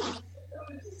think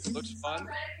it looks fun.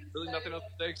 Really, nothing else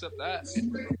to say except that.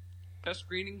 Test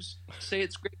screenings say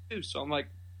it's great too, so I'm like,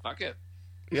 fuck it.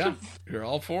 Yeah, you're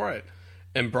all for it.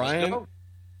 And Brian,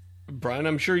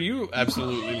 I'm sure you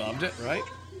absolutely loved it, right?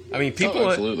 I mean, people,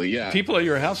 absolutely, yeah. People at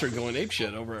your house are going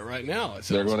apeshit over it right now.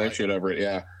 They're going apeshit over it,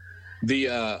 yeah. The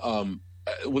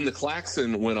when the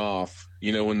klaxon went off,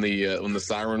 when the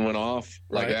siren went off,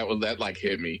 like that like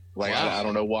hit me. Like wow. I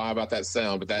don't know why about that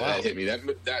sound, but that hit me. That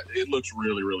it looks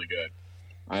really, really good.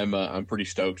 I'm pretty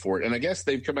stoked for it. And I guess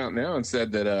they've come out now and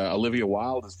said that Olivia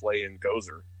Wilde is playing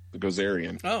Gozer, the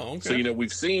Gozerian. Oh, okay. So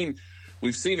we've seen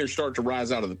her start to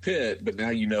rise out of the pit, but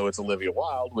now it's Olivia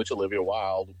Wilde, which Olivia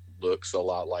Wilde looks a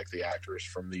lot like the actress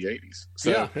from the 80s.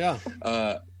 So, yeah.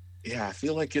 I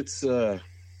feel like it's. I'm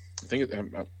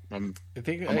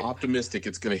optimistic.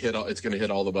 It's going to hit. It's going to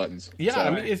hit all the buttons. Yeah, so, I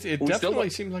mean, it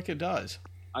definitely seems like it does.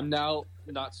 I'm now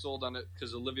not sold on it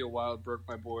because Olivia Wilde broke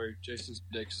my boy Jason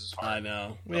Sudeikis' heart. I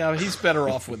know. Yeah, he's better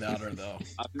off without her, though.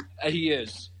 He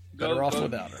is better off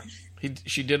without her.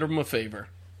 She did him a favor.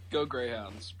 Go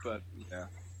Greyhounds, but yeah.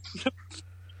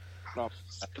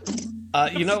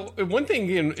 One thing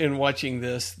in watching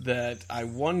this that I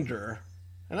wonder,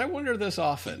 and I wonder this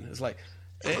often, is like,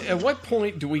 at what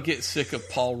point do we get sick of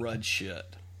Paul Rudd shit?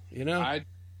 I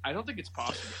don't think it's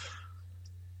possible.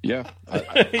 Yeah,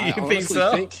 you think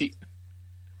so? Think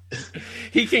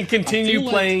he can continue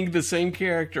playing the same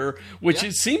character, which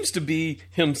it seems to be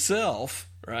himself,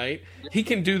 right? Yeah. He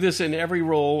can do this in every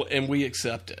role, and we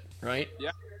accept it, right?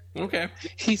 Yeah. Okay.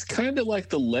 He's kind of like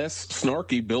the less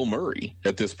snarky Bill Murray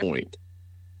at this point.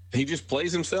 He just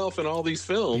plays himself in all these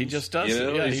films. He just does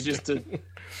it. Yeah, he's just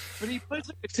but he plays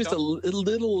like it's just a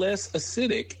little less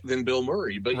acidic than Bill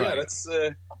Murray. But yeah, that's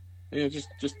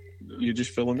just you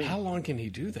just fill him in. How long can he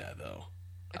do that though?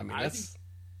 I mean, that's the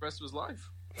rest of his life.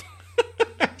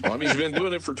 Well, I mean, he's been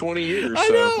doing it for 20 years.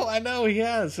 I know he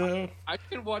has. So I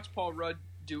can watch Paul Rudd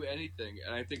do anything,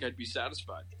 and I think I'd be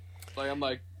satisfied. Like I'm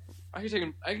like, I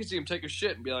can see him take a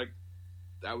shit and be like,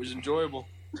 that was enjoyable.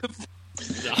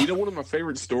 One of my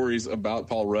favorite stories about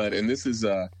Paul Rudd, and this is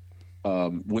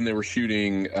when they were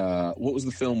shooting. What was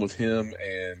the film with him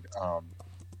and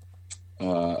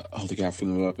the guy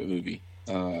from the Muppet movie?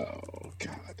 Oh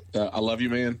God, I Love You,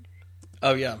 Man.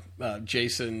 Oh yeah,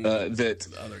 Jason.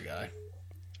 The other guy,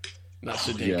 not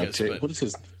Sudeikis, but what is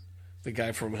his? The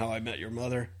guy from How I Met Your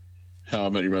Mother. How I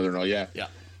Met Your Mother and all, yeah. Yeah.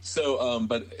 So,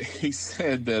 but he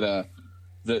said that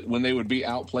that when they would be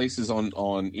out places on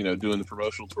doing the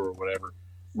promotional tour or whatever,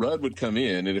 Rudd would come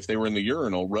in, and if they were in the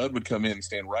urinal, Rudd would come in and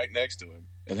stand right next to him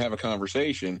and have a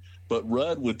conversation. But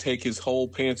Rudd would take his whole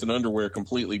pants and underwear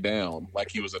completely down,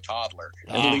 like he was a toddler,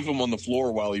 and leave them on the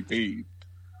floor while he peed.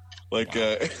 Like,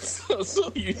 so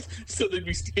they'd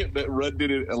be standing. That Rudd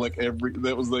did it like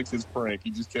that was like his prank.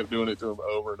 He just kept doing it to him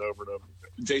over and over and over.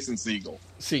 Jason Segel.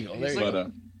 There you go.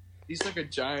 He's like a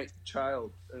giant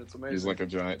child, and it's amazing. He's like a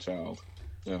giant child.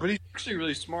 Yeah. But he's actually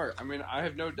really smart. I mean, I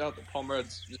have no doubt that Paul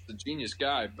Rudd's just a genius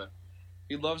guy, but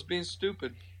he loves being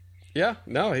stupid. Yeah,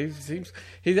 no, he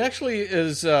actually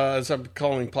is, as I'm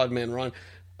calling Podman Ron,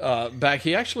 back.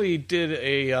 He actually did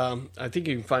I think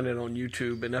you can find it on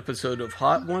YouTube, an episode of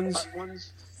Hot Ones.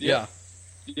 Yeah.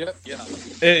 Yep. Yeah.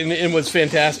 And it was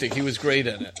fantastic. He was great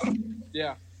in it.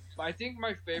 Yeah. But I think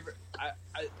my favorite,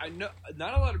 I know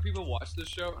not a lot of people watch this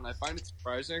show, and I find it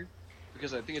surprising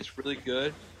because I think it's really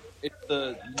good. It's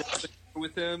the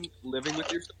with him, Living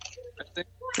with Yourself, I think.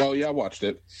 Oh, yeah, I watched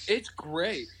it. It's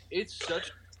great. It's such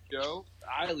a show.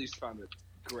 I at least found it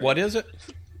great. What is it?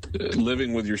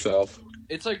 Living with Yourself.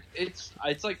 It's like 8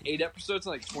 episodes,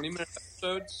 like 20-minute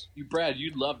episodes. You'd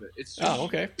love it. It's just,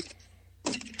 okay.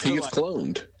 He gets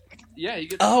cloned. Yeah, he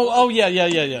gets.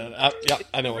 Yeah.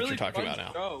 I know what you're talking about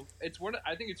now. Show. It's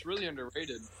I think it's really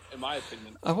underrated, in my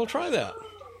opinion. I will try that.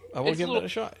 I will give that a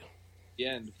shot. The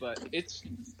end, but it's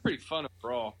pretty fun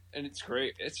overall, and it's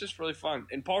great. It's just really fun,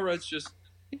 and Paul Rudd's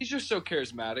he's just so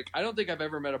charismatic. I don't think I've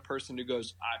ever met a person who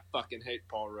goes, "I fucking hate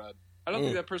Paul Rudd." I don't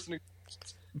think that person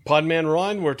exists. Podman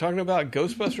Ron, we're talking about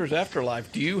Ghostbusters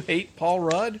Afterlife. Do you hate Paul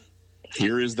Rudd?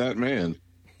 Here is that man.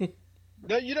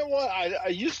 No, you know what? I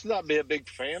used to not be a big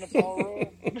fan of Paul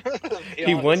Rudd.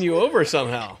 He won you over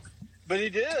somehow. But he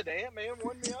did. Ant-Man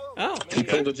won me over. Oh, he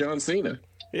pulled a John Cena.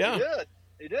 Yeah,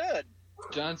 he did.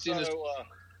 John Cena's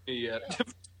yet.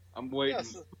 I'm waiting. Yeah,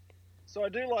 so I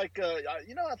do like.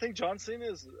 I think John Cena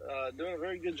is doing a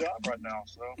very good job right now.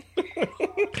 So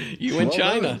you and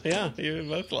China, yeah, you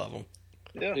both love him.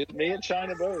 Yeah, me and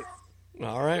China both.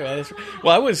 All right.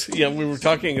 Well, I was, we were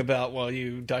talking about, while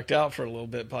you ducked out for a little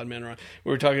bit, Podman Ron,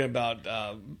 we were talking about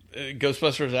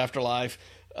Ghostbusters Afterlife.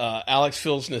 Alex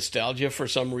feels nostalgia for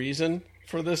some reason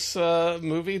for this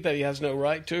movie that he has no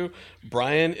right to.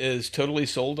 Brian is totally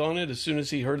sold on it as soon as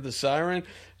he heard the siren.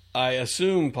 I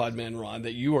assume, Podman Ron,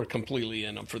 that you are completely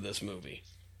in for this movie.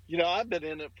 I've been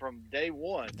in it from day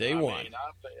one.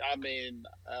 I mean,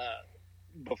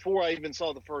 before I even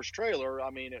saw the first trailer,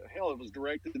 it was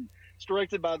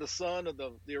directed by the son of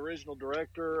the original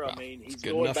director. I mean, he's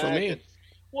good going enough back.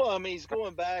 For me. He's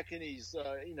going back and he's,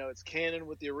 it's canon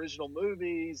with the original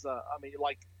movies.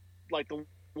 Like the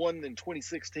one in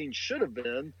 2016 should have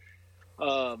been.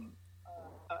 I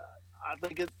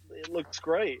think it looks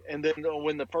great. And then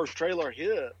when the first trailer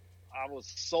hit, I was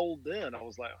sold in. I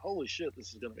was like, holy shit, this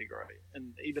is going to be great.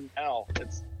 And even now,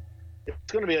 it's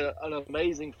going to be an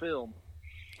amazing film.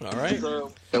 All right.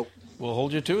 So, we'll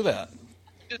hold you to that.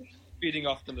 Just feeding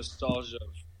off the nostalgia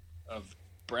of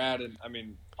Brad, and I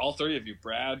mean, all three of you,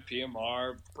 Brad,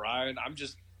 PMR, Brian,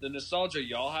 the nostalgia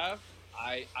y'all have,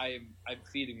 I'm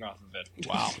feeding off of it.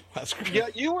 Wow, that's great. Yeah,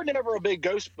 you were never a big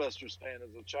Ghostbusters fan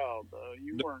as a child, though.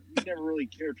 You never really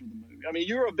cared for the movie. I mean,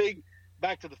 you were a big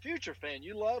Back to the Future fan.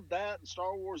 You loved that and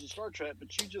Star Wars and Star Trek,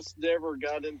 but you just never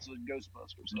got into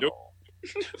Ghostbusters at all.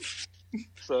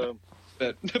 So,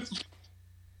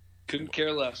 couldn't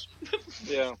care less.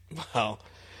 Yeah. Wow.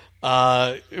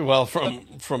 Well,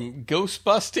 from ghost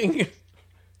busting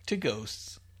to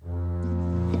ghosts.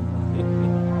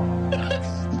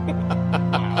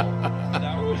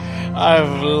 I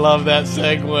love that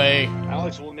segue.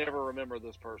 Alex will never remember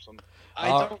this person.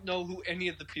 I don't know who any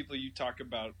of the people you talk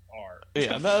about are.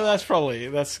 Yeah, that's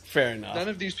fair enough. None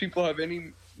of these people have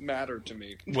any matter to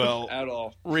me. Well, at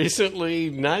all. Recently,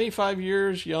 95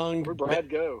 years young. Where'd Brad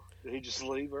go? Did he just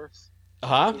leave us?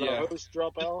 Huh? Did the host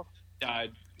drop out?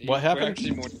 Died. What happened?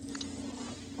 He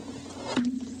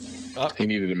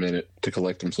needed a minute to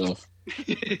collect himself.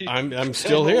 I'm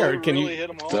still here. Can really you?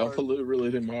 hit him hard. Delpaloo really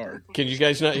hit him hard. Can you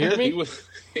guys not hear me?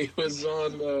 He was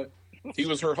on. She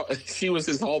was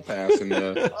his hall pass in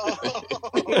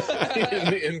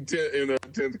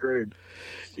 10th grade.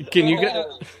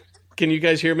 Can you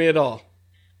guys hear me at all?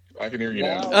 I can hear you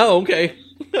now. Oh, okay.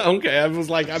 Okay, I was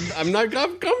like, I'm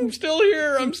still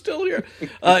here. I'm still here.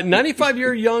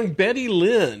 95-year young Betty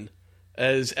Lynn,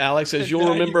 as Alex, as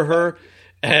you'll remember her,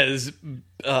 as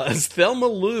Thelma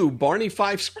Lou, Barney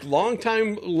Fife's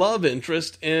longtime love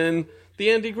interest in the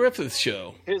Andy Griffith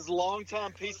Show. His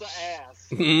longtime piece of ass.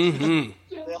 Mm-hmm.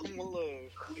 Thelma Lou.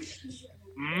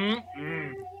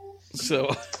 Mm-hmm.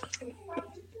 So,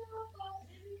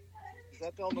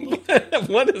 that Thelma Lou?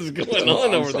 What is going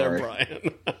on over there, sorry.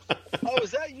 Brian? Oh,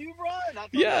 is that you, Brian? I thought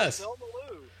Yes. that was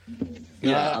Thelma Lou.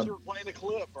 Yeah. You were playing a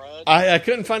clip, Brian. I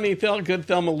couldn't find any good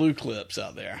Thelma Lou clips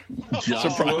out there. Surprise.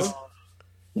 Joshua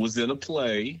was in a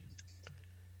play.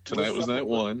 Tonight was night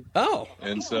one. Oh.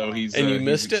 And so he's And you he's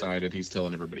missed it? excited. He's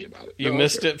telling everybody about it. You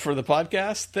missed it for the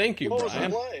podcast? Thank you, What was the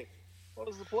Brian. play? What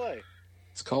was the play?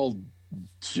 It's called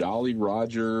Jolly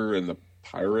Roger and the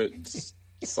Pirates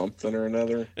something or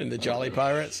another. And the Jolly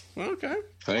Pirates? Okay.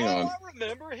 Hang on. I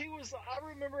remember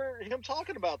him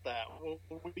talking about that when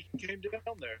we came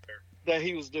down there. That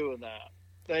he was doing that.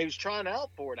 That he was trying out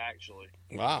for it, actually.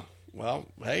 Wow. Well,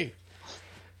 hey.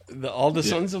 All the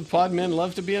sons of Podmen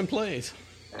love to be in plays.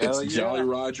 It's Jolly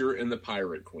Roger and the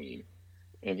Pirate Queen.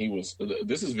 And he was,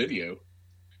 this is video.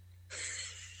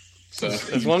 So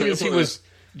As long as he was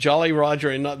Jolly Roger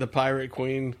and not the Pirate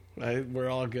Queen, we're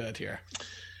all good here.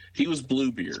 He was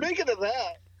Bluebeard. Speaking of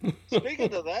that,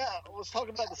 let's talk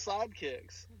about the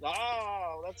sidekicks.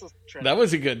 Oh, that's a trend. That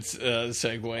was a good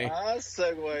segue. Nice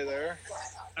segue there.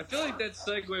 I feel like that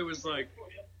segue was like,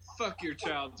 fuck your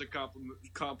child's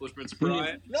accomplishments,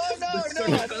 Brian. No.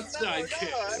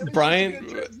 Brian,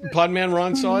 Podman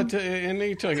Ron saw it and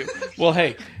he took it. Well,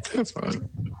 hey. That's fine.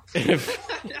 No, I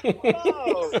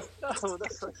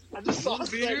just saw a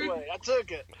segue. I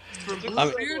took it. From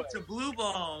Bluebeard to Blue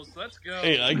Balls. Let's go.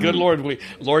 Hey, good Lord,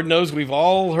 Lord knows we've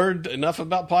all heard enough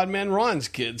about Podman Ron's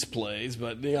kids' plays,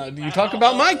 but you talk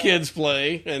about my kids'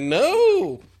 play, and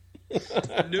no.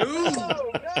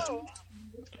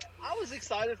 I was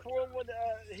excited for him when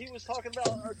he was talking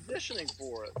about auditioning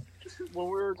for it when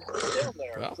we were down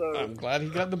there. Well, So I'm glad he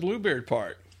got the Bluebeard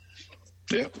part.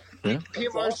 Yeah.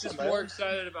 PMR's just more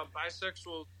excited about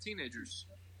bisexual teenagers.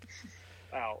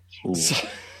 ouch.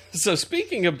 So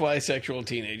speaking of bisexual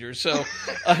teenagers, so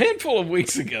a handful of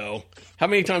weeks ago, how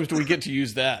many times do we get to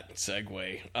use that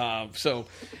segue? A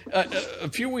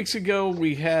few weeks ago,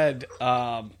 we had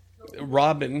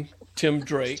Tim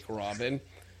Drake,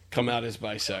 come out as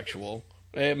bisexual,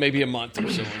 maybe a month or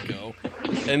so ago.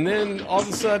 And then all of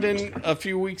a sudden, a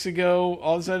few weeks ago,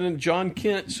 John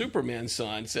Kent, Superman's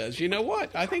son, says, you know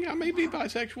what? I think I may be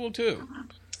bisexual too.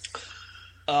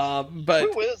 But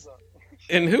Who isn't?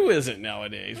 And who isn't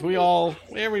nowadays?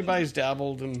 Everybody's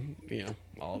dabbled in,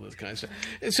 all this kind of stuff.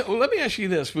 And so let me ask you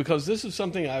this, because this is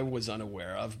something I was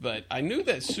unaware of, but I knew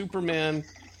that Superman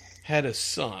had a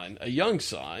son, a young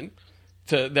son,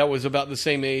 that was about the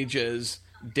same age as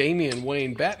Damian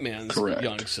Wayne, Batman's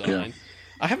young son. Yeah.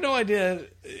 I have no idea.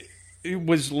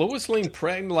 Was Lois Lane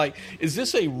pregnant? Is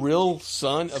this a real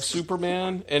son of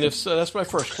Superman? And if so, that's my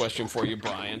first question for you,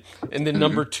 Brian. And then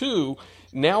number two,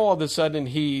 now all of a sudden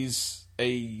he's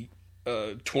a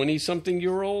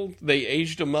 20-something-year-old. They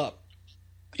aged him up.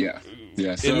 Yeah.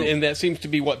 So, and that seems to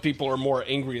be what people are more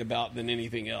angry about than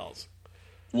anything else.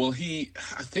 Well, I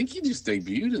think he just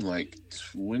debuted in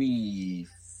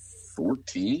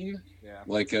 2014. Yeah.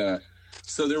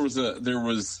 So there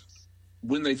was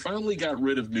when they finally got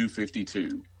rid of New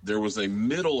 52, there was a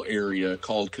middle area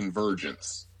called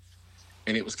Convergence.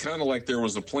 And it was kind of like there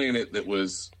was a planet that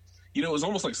was, it was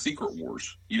almost like Secret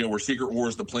Wars, where Secret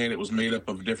Wars, the planet was made up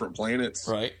of different planets.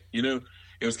 Right.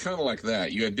 It was kind of like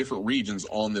that. You had different regions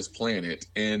on this planet,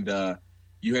 and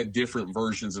you had different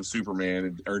versions of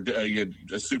Superman. You had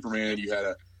a Superman, you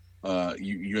had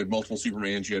you had multiple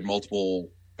Supermans, you had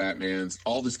multiple Batmans,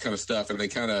 all this kind of stuff, and they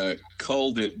kind of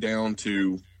culled it down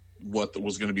to what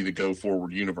was going to be the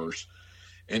go-forward universe.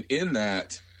 And in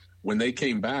that, when they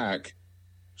came back,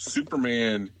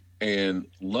 Superman and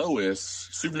Lois,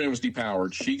 Superman was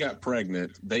depowered. She got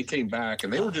pregnant. They came back,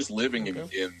 and they were just living in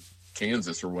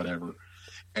Kansas or whatever.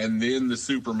 And then the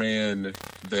Superman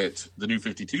the New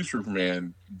 52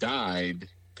 Superman died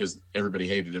because everybody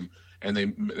hated him, and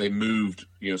they moved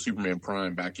Superman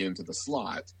Prime back into the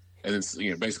slot. And then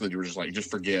basically they were just like,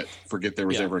 just forget there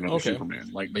was ever another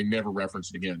Superman. They never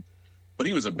referenced it again. But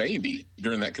he was a baby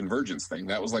during that Convergence thing.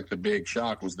 That was the big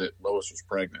shock, was that Lois was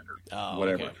pregnant or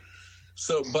whatever. Okay.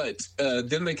 So, but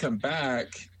then they come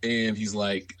back and he's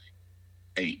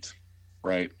 8,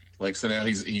 right? So now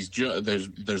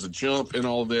there's a jump in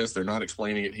all of this. They're not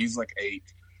explaining it. He's 8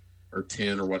 or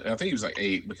 10 or what? I think he was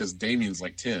 8 because Damian's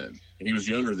 10, and he was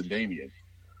younger than Damian.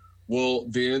 Well,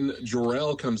 then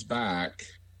Jor-El comes back.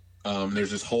 There's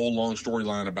this whole long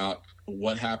storyline about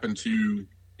what happened to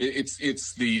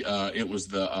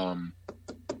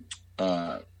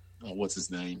what's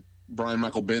his name? Brian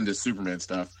Michael Bendis Superman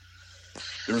stuff.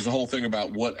 there was a whole thing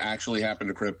about what actually happened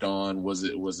to Krypton. Was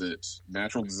it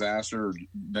natural disaster?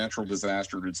 Natural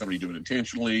disaster? Did somebody do it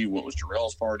intentionally? What was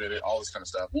Jor-El's part in it? All this kind of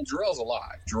stuff. Well, Jor-El's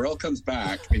alive. Jor-El comes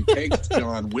back and takes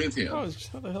John with him. Oh,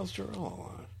 how the hell's Jor-El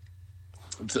alive?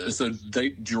 So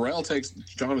Jor-El takes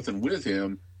Jonathan with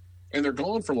him, and they're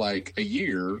gone for like a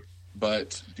year.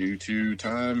 But due to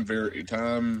time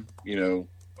variation,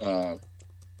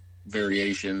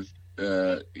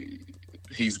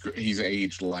 he's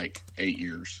aged like 8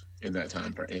 years in that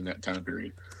time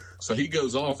period. So he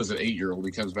goes off as an 8-year-old.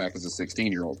 He comes back as a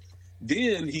 16-year-old.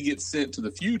 Then he gets sent to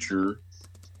the future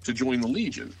to join the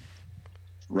Legion.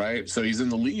 Right, so he's in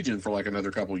the Legion for like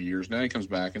another couple of years. Now he comes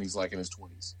back and he's like in his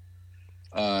 20s.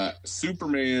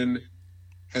 Superman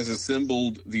has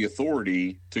assembled the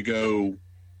Authority to go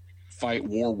fight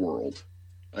Warworld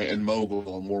and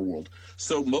Mogul on Warworld.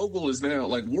 So Mogul is now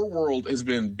like Warworld has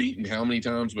been beaten how many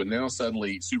times, but now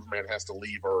suddenly Superman has to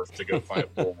leave Earth to go fight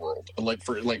Warworld.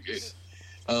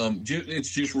 It's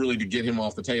just really to get him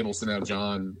off the table. So now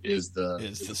John is the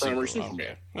primary Superman.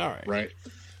 Okay. All right. Right.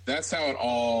 That's how it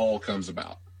all comes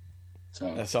about.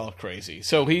 So. That's all crazy.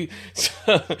 So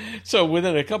so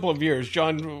within a couple of years,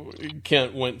 John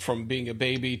Kent went from being a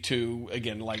baby to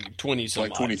again like 20 some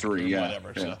like 23, yeah,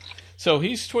 whatever. Yeah. So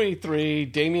he's 23.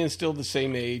 Damien's still the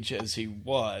same age as he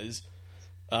was.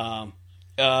 But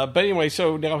anyway,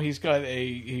 so now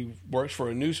he works for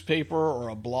a newspaper or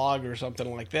a blog or something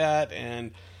like that,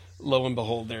 and lo and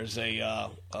behold, there's a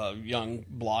young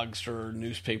blogster,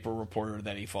 newspaper reporter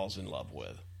that he falls in love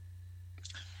with.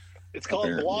 It's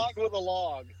called Blog with a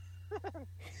Log.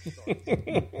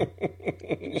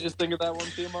 Did you just think of that one,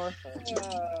 PMR?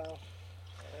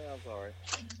 I'm sorry.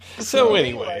 So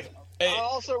anyway, I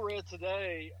also read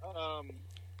today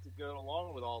to go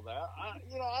along with all that. I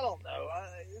don't know.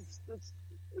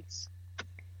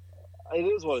 It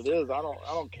is what it is. I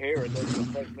don't care. It doesn't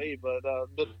affect me. But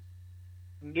the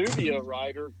Nubia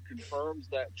writer confirms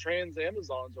that trans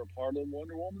Amazons are part of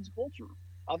Wonder Woman's culture.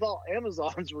 I thought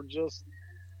Amazons were just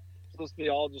supposed to be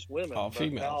all just women. All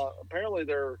female. Apparently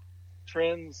they're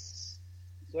transsexual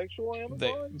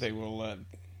Amazons. They will let,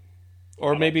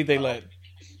 or maybe they let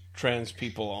trans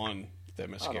people on the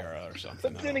mascara or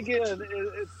something. But then again,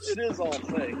 it is all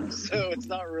fake, so it's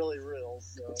not really real.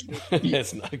 So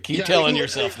it's not. Keep telling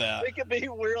yourself that. It could be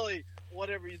really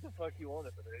whatever the fuck you want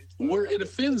it to be. Where it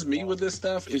offends me with this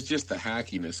stuff is just the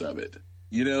hackiness of it.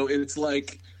 It's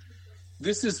like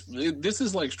this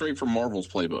is like straight from Marvel's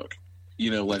playbook.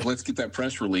 Like let's get that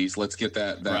press release, let's get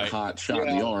that right. Hot shot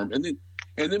in the arm, and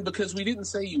then because we didn't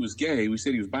say he was gay, we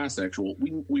said he was bisexual.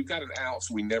 We've got it out,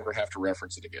 so we never have to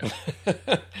reference it again.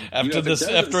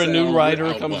 after a new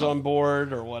writer comes on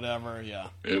board or whatever,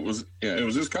 it was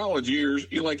his college years.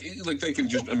 Like they can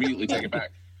just immediately take it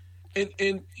back.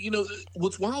 And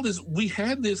what's wild is we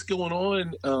had this going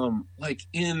on like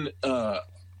in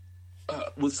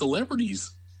with celebrities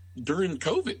during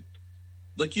COVID.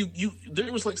 Like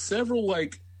there was like several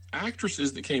like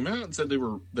actresses that came out and said they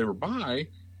were bi,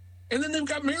 and then they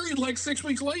got married like 6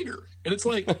 weeks later. And it's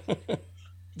like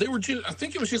they were just. I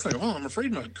think it was just like, oh, I'm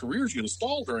afraid my career's going to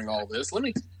stall during all this. Let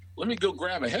me go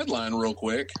grab a headline real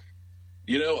quick,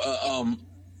 to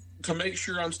make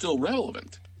sure I'm still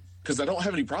relevant because I don't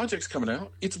have any projects coming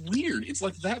out. It's weird. It's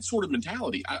like that sort of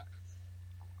mentality. But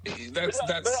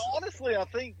honestly, I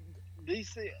think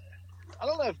DC. I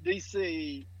don't know if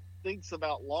DC thinks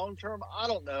about long term. I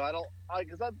don't know. I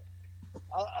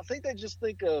think they just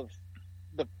think of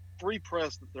the free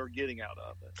press that they're getting out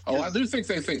of it. Oh, I do think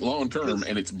they think long term,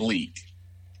 and it's bleak,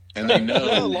 and they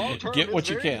know long-term get what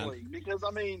you can. Bleak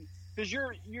because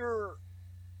your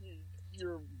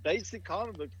basic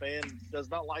comic book fan does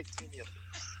not like any of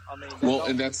this.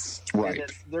 And that's right.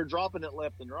 They're dropping it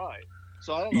left and right.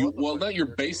 So I don't know. Well, not your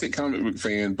basic comic book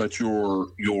fan, but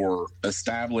your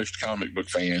established comic book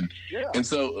fan. Yeah. And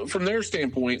so, from their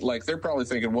standpoint, like they're probably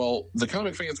thinking, well, the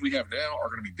comic fans we have now are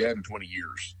going to be dead in 20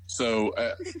 years. So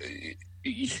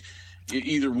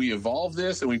either we evolve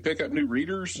this and we pick up new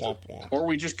readers, or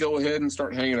we just go ahead and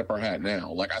start hanging up our hat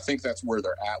now. Like I think that's where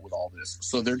they're at with all this.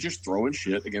 So they're just throwing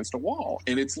shit against a wall,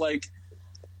 and it's like,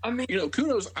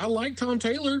 kudos. I like Tom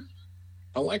Taylor.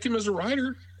 I like him as a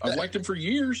writer. I've liked him for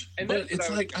years, but it's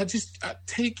like I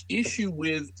take issue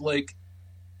with like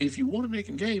if you want to make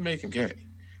him gay, make him gay.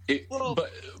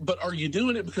 But are you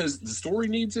doing it because the story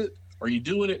needs it? Are you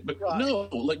doing it? But no,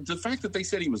 like the fact that they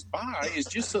said he was bi is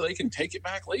just so they can take it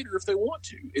back later if they want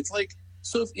to. It's like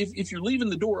so if you're leaving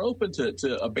the door open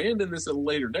to abandon this at a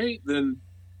later date, then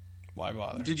why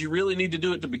bother? Did you really need to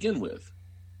do it to begin with?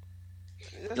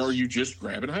 Or are you just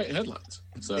grabbing headlines?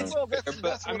 So that's how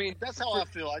I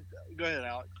feel. Go ahead,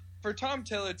 Alex. for Tom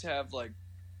Taylor to have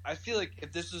I feel like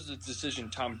if this is a decision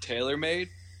Tom Taylor made,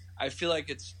 I feel like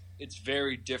it's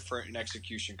very different in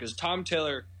execution because Tom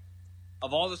Taylor,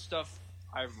 of all the stuff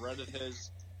I've read of his,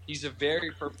 he's a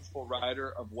very purposeful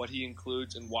writer of what he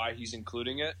includes and why he's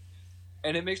including it,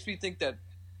 and it makes me think that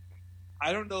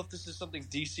I don't know if this is something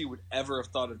DC would ever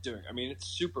have thought of doing. I mean, it's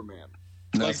Superman.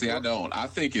 No, I don't. I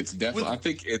think it's definitely. I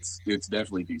think it's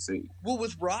definitely DC. Well,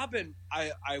 with Robin,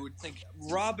 I would think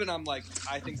Robin.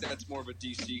 I think that's more of a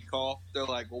DC call. They're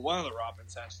like, well, one of the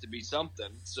Robins has to be something,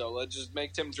 so let's just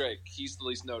make Tim Drake. He's the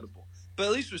least notable. But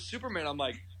at least with Superman, I'm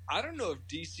like, I don't know if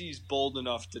DC's bold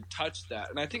enough to touch that.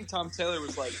 And I think Tom Taylor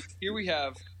was like, here we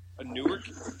have a newer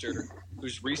character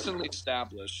who's recently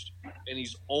established, and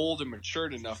he's old and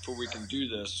matured enough where we can do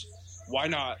this. Why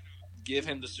not give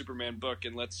him the Superman book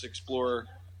and let's explore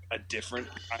a different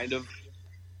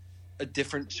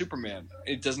Superman.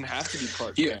 It doesn't have to be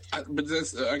Clark Kent. Yeah, but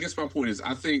I guess my point is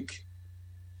I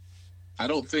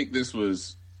don't think this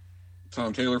was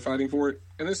Tom Taylor fighting for it,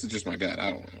 and this is just my gut.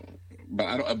 I don't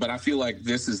know, but I feel like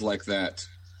this is like that.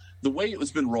 The way it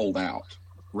was been rolled out,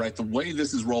 right? The way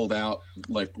this is rolled out,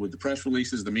 like with the press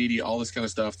releases, the media, all this kind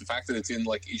of stuff. The fact that it's in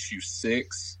like issue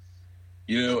 6,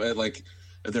 like.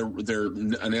 They're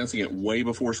announcing it way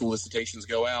before solicitations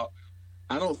go out.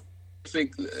 I don't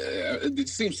think it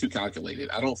seems too calculated.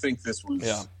 I don't think this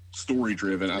was story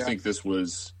driven. I think this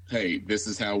was, hey, this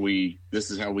is how we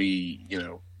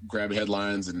grab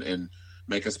headlines and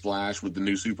make a splash with the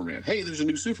new Superman. Hey, there's a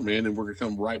new Superman, and we're gonna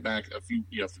come right back a few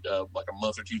like a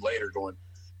month or two later, going,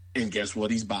 and guess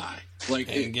what? He's bi.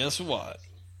 Guess what?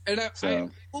 And I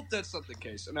hope that's not the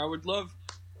case. And I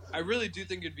really do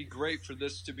think it'd be great for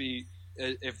this to be.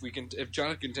 If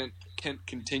Jonathan Kent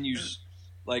continues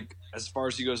like as far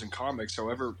as he goes in comics,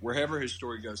 wherever his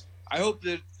story goes, I hope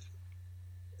that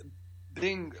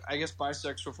being, I guess,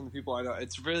 bisexual from the people I know,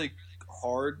 it's really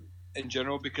hard in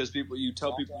general because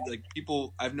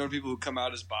I've known people who come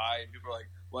out as bi and people are like,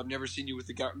 well, I've never seen you with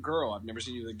the girl, I've never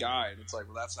seen you with a guy, and it's like,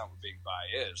 well, that's not what being bi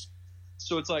is.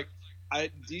 So it's like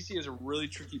DC has a really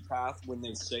tricky path when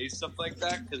they say stuff like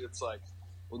that because it's like,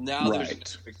 well, now there's an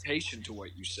expectation to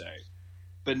what you say.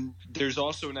 But there's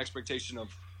also an expectation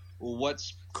of, well,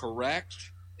 what's correct?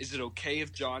 Is it okay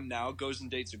if John now goes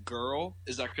and dates a girl?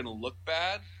 Is that going to look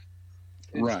bad?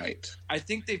 I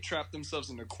think they've trapped themselves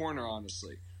in a corner,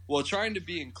 honestly. Well, trying to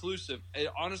be inclusive, it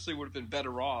honestly would have been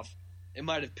better off. It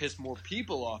might have pissed more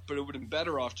people off, but it would have been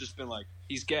better off just been like,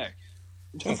 he's gay.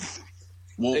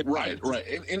 Well, right.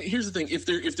 And here's the thing. If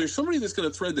there's somebody that's going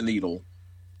to thread the needle,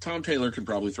 Tom Taylor can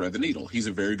probably thread the needle. He's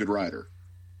a very good writer.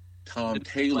 Tom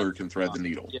Taylor can thread the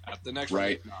needle. Yeah, the next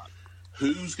right. One not.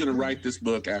 Who's going to write this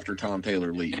book after Tom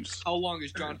Taylor leaves? How long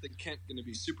is Jonathan Kent going to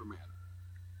be Superman?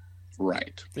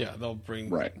 Right. Yeah, they'll bring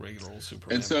regular old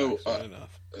Superman. And so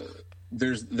enough.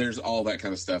 There's all that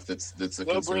kind of stuff that's a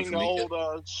they'll concern bring for the me.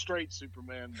 old straight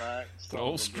Superman back.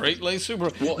 Straight laced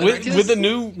Superman Well, with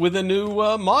a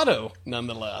new motto,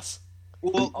 nonetheless.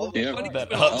 Well, that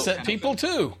upset people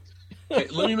too. Hey,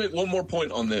 let me make one more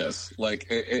point on this. Like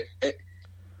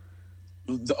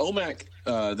the OMAC,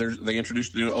 they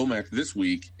introduced the new OMAC this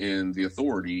week in the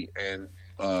Authority, and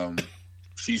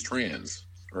she's trans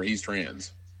or he's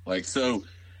trans. Like so,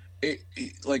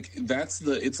 it's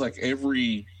like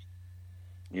every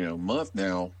month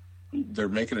now they're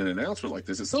making an announcement like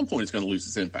this. At some point, it's going to lose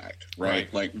its impact,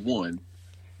 right? Like one,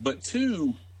 but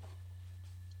two.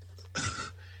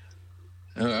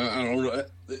 I don't know.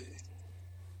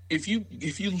 If you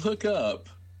look up,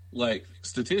 like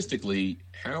statistically,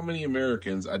 how many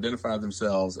Americans identify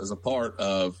themselves as a part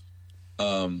of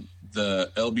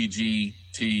the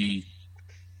LGBTQ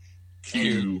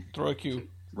throw a Q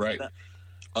right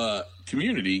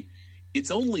community,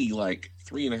 it's only like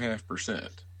 3.5%,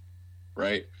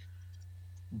 right?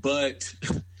 But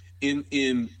in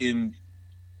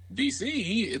DC,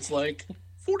 it's like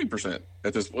 40%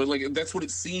 at this point. Like that's what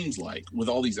it seems like with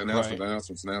all these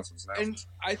announcements. And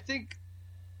I think,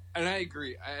 and I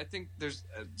agree. I think there's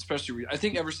I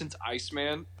think ever since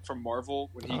Iceman from Marvel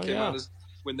when he came out,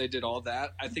 when they did all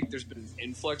that, I think there's been an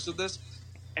influx of this.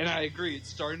 And I agree, it's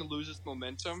starting to lose its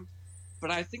momentum.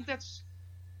 But I think that's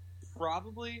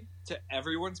probably to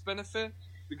everyone's benefit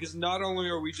because not only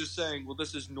are we just saying, well,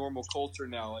 this is normal culture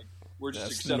now, like we're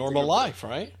just accepting normal life,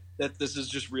 right? That this is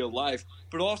just real life,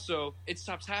 but also it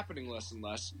stops happening less and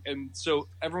less, and so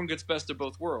everyone gets best of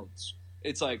both worlds.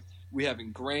 It's like we have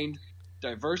ingrained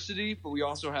diversity, but we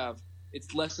also have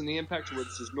it's less in the impact to where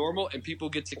this is normal, and people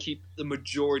get to keep the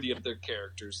majority of their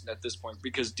characters at this point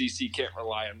because DC can't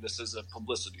rely on this as a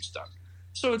publicity stunt.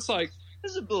 So it's like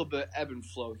there's a little bit ebb and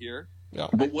flow here, Yeah.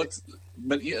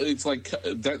 But yeah, it's like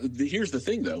that. Here's the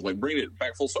thing, though. Like, bringing it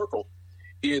back full circle,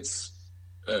 it's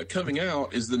coming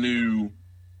out is the new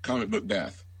comic book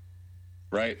death,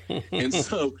 right? And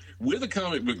so, with a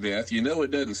comic book death, you know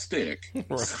it doesn't stick.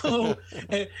 Right. So,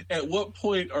 at what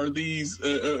point are these?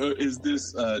 Is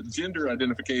this gender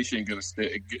identification going to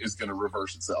stick? Is going to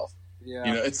reverse itself? Yeah.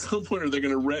 You know, at some point, are they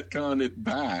going to retcon it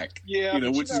back? Yeah, you know,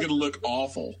 which is going to look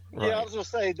awful. Yeah, right. I was going to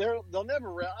say they'll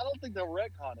never. I don't think they'll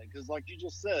retcon it because, like you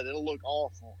just said, it'll look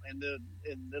awful, and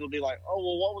it'll be like, oh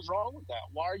well, what was wrong with that?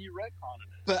 Why are you retconning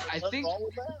it? But I think wrong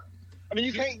with that. I mean,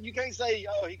 you can't say,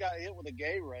 oh, he got hit with a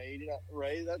gay raid.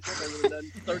 Ray, that's what they would have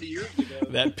done 30 years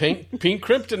ago. That pink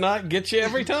kryptonite gets you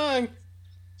every time.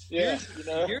 Yeah,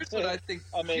 here's what I think.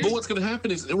 I mean, but what's going to happen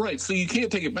is right. So you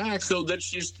can't take it back. So that's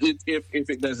just if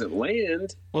it doesn't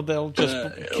land. Well, they'll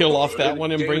just kill off that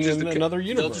one and bring in another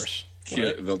universe.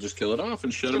 They'll just kill it off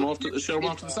and shut them off to the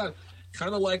side.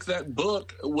 Kind of like that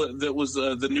book that was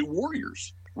the New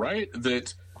Warriors, right?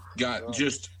 That got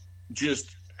just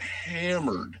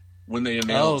hammered when they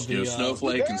announced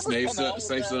Snowflake and Safe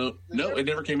Zone. No, it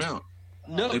never came out.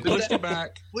 No, they pushed it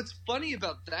back. What's funny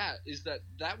about that is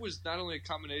that was not only a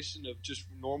combination of just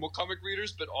normal comic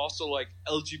readers, but also like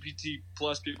LGBT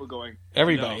plus people going.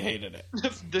 Everybody hated it.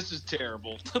 This is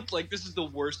terrible. Like this is the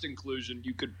worst inclusion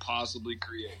you could possibly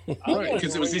create. Right,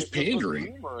 because it was just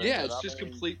pandering. Yeah, it's just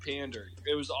complete pandering.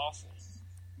 It was awful.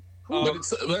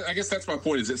 But I guess that's my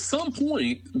point. Is at some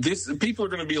point, people are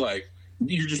going to be like,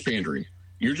 "You're just pandering.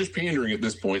 You're just pandering at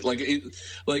this point." Like,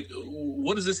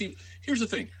 what does this even? Here's the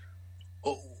thing.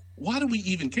 Why do we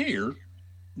even care?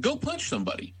 Go punch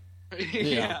somebody.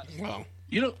 Yeah. Well,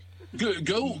 you know,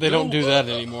 go. They don't do that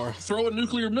anymore. Throw a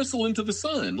nuclear missile into the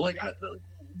sun. Like,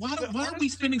 why are we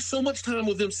spending so much time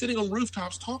with them sitting on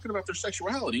rooftops talking about their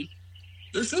sexuality?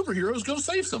 They're superheroes. Go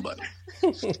save somebody.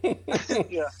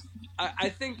 Yeah. I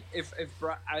think if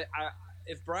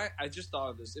Brian, I just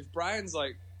thought of this. If Brian's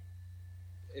like,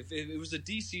 if it was a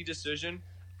DC decision,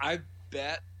 I'd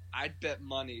bet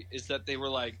money is that they were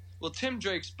like, well, Tim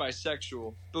Drake's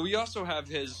bisexual, but we also have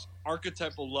his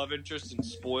archetypal love interest in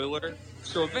Spoiler.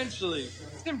 So eventually,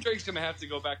 Tim Drake's going to have to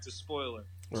go back to Spoiler.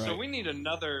 Right. So we need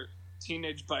another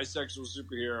teenage bisexual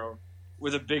superhero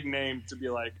with a big name to be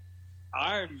like,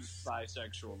 I'm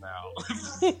bisexual now.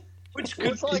 Which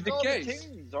could it's like be the case.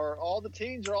 All the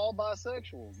teens are all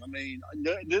bisexuals. I mean,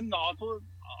 didn't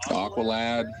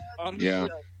Aqualad? Yeah.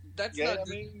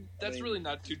 That's really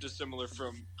not too dissimilar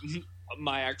from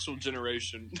my actual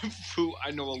generation, who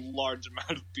I know a large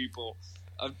amount of people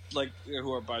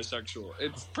who are bisexual.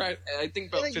 It's I think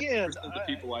about 50% of the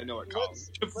people I know at college.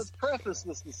 Let's preface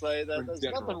this to say that there's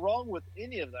nothing wrong with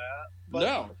any of that. But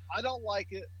no. I don't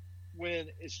like it when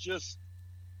it's just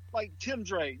like Tim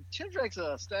Drake. Tim Drake's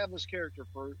an established character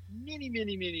for many,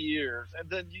 many, many years, and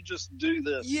then you just do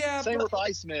this. Yeah, same with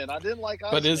Iceman. I didn't like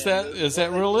Iceman. But is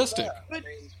that realistic?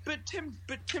 But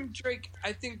Tim Drake,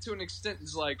 I think to an extent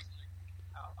is like,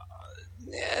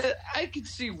 I could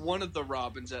see one of the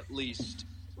Robins at least.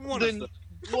 Well,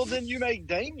 then you make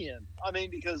Damian. I mean,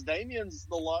 because Damian's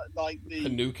the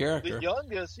new character, the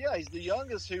youngest. Yeah, he's the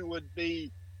youngest who would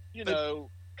be,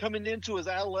 coming into his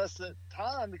adolescent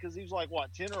time because he was like,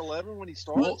 10 or 11 when he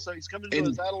started. Well, so he's coming into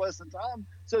his adolescent time.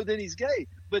 So then he's gay.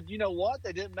 But you know what?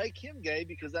 They didn't make him gay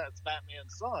because that's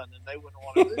Batman's son, and they wouldn't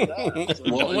want to do that. So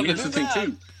well, here's the thing,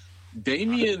 too.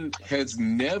 Damian has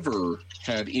never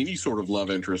had any sort of love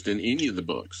interest in any of the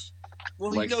books.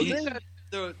 Well, he had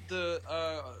the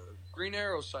Green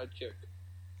Arrow sidekick.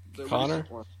 Connor?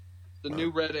 The new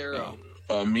Red Arrow.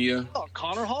 Mia? Oh,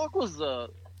 Connor Hawk was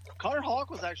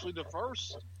actually the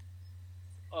first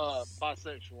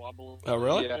bisexual, I believe. Oh,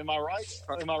 really? Yeah. Am I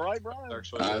right,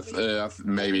 Brian?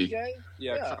 Maybe.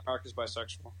 Yeah, Connor Hawk is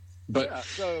bisexual. But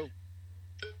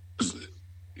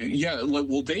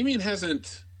Damian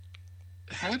hasn't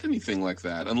had anything like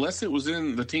that unless it was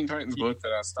in the Teen Titans book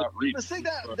that I stopped reading. But see,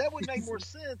 that would make more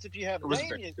sense if you have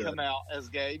Damian come out as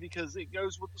gay because it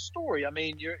goes with the story. I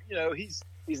mean, he's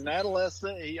an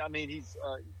adolescent. He's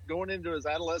going into his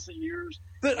adolescent years.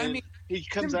 But I mean, he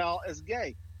comes out as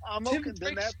gay. Tim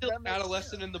Drake's still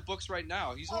adolescent in the books right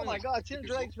now. Oh my God, Tim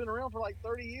Drake's been around for like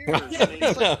 30 years.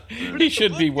 He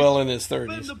should be well in his 30s.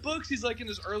 But in the books, he's like in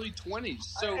his early 20s.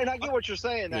 So, and I get what you're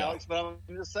saying, Alex, but I'm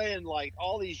just saying, like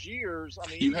all these years. I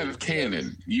mean, you have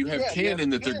canon. You have canon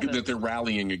that they're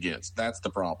rallying against. That's the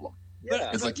problem.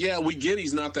 Yeah. It's like, we get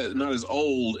he's not as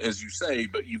old as you say,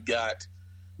 but you've got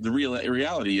the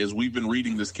reality is we've been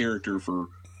reading this character for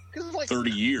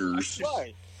 30 years.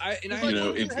 Right.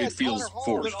 It feels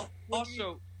forced. But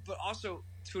also,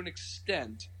 to an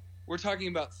extent, we're talking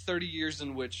about 30 years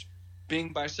in which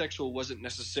being bisexual wasn't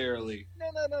necessarily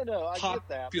No. I get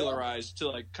that. popularized to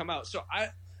like come out. So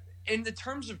in the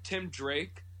terms of Tim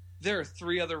Drake, there are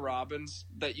 3 other Robins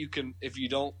that you can, if you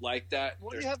don't like that.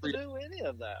 What do you have to do any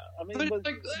of that? I mean, But,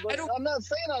 like, I don't- I'm not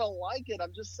saying I don't like it.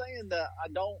 I'm just saying that I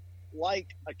don't like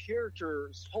a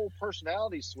character's whole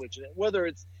personality switching it, whether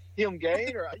it's him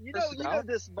gay or you know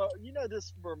this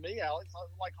for me, Alex.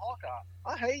 Like Hawkeye,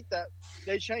 I hate that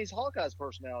they change Hawkeye's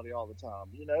personality all the time.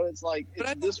 You know, it's like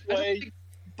it's this way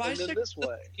and then this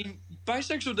way.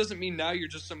 Bisexual doesn't mean now you're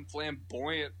just some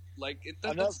flamboyant. Like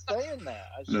I'm not saying that.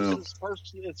 It's just this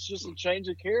person. It's just a change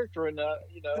of character, and I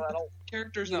don't.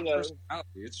 Character's not personality.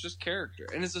 It's just character,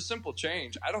 and it's a simple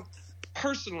change. I don't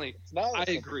personally. I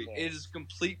agree. It is a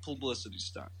complete publicity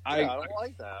stunt. I don't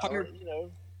like that.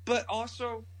 But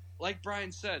also, like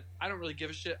Brian said, I don't really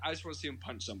give a shit. I just want to see him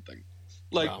punch something.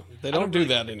 Like they don't do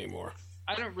that anymore.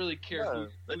 I don't really care. No,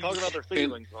 they talk about their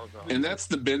feelings all the time. And that's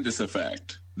the Bendis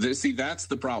effect. See, that's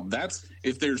the problem. That's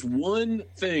if there's one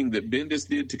thing that Bendis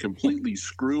did to completely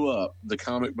screw up the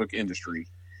comic book industry,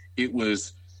 it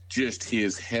was just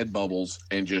his head bubbles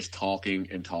and just talking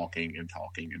and talking and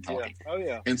talking and talking. Yeah. Oh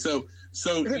yeah. And so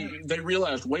they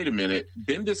realized, wait a minute,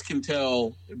 Bendis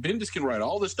can write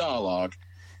all this dialogue.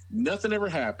 Nothing ever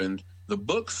happened. The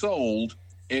book sold,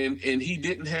 and he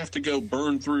didn't have to go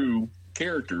burn through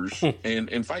characters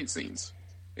and fight scenes.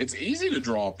 It's easy to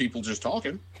draw people just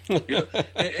talking.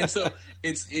 And so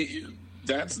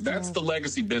that's the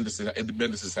legacy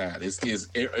Bendis has had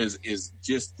is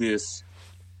just this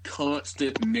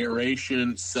constant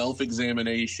narration,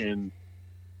 self-examination,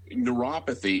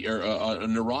 neuropathy or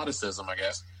neuroticism, I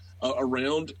guess,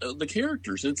 around the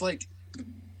characters. And it's like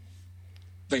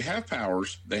they have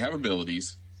powers, they have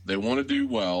abilities, they want to do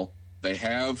well, they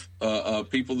have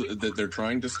people that they're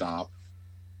trying to stop.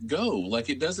 Go.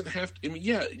 Like, it doesn't have to. I mean,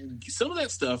 yeah, some of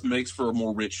that stuff makes for a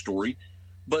more rich story,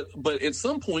 but at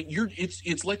some point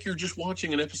it's like you're just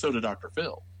watching an episode of Dr.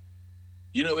 Phil.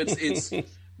 You know, it's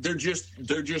they're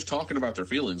just talking about their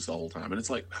feelings the whole time, and it's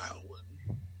like, oh.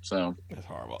 So that's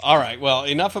horrible. All right, well,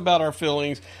 enough about our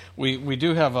feelings. We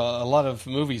do have a lot of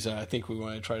movies that I think we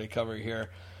want to try to cover here.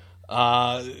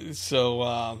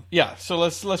 So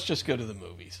let's just go to the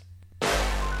movies.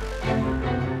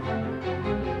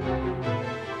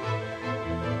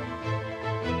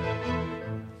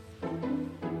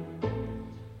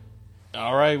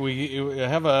 All right, we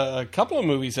have a couple of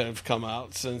movies that have come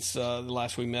out since the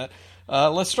last we met.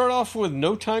 Let's start off with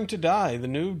No Time to Die, the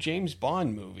new James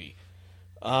Bond movie.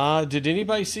 Did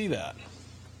anybody see that?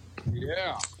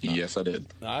 Yeah. Yes, I did.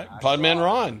 All right. Podman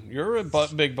Ron, you're a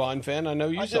big Bond fan. I know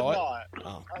you saw it.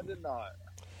 I did not.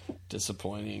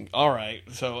 Disappointing. All right.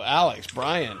 So, Alex,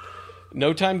 Brian,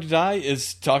 No Time to Die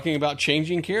is talking about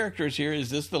changing characters here.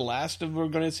 Is this the last we're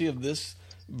going to see of this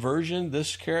version,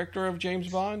 this character of James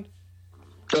Bond?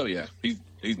 Oh, yeah.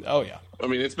 Oh, yeah. I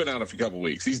mean, it's been out a couple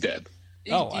weeks. He's dead.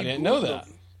 I didn't know that.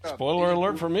 Spoiler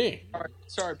alert for me.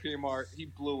 Sorry, PMR. He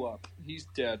blew up. He's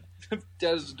dead.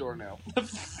 Dead as a doornail.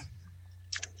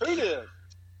 Who did?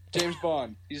 James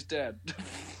Bond. He's dead.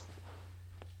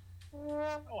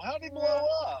 Oh, how'd he blow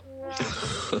up?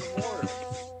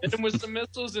 Hit him with some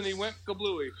missiles and he went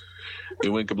kablooey. It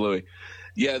went kablooey.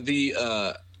 Yeah,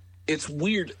 it's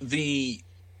weird.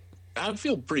 I'd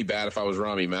feel pretty bad if I was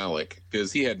Rami Malek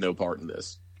because he had no part in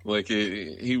this. Like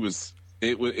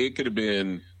it could have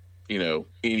been,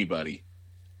 anybody.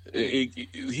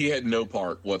 He had no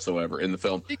part whatsoever in the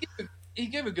film. He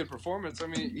gave a good performance. I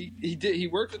mean, he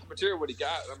worked with the material what he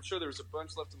got. I'm sure there was a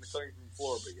bunch left in the cutting room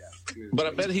floor, but yeah. But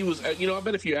I bet he was. I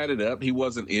bet if you added up, he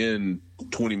wasn't in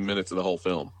 20 minutes of the whole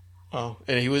film. Oh,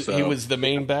 and he was the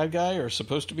main bad guy, or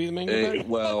supposed to be the main bad guy.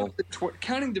 Well,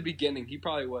 counting the beginning, he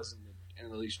probably was in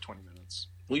at least 20 minutes.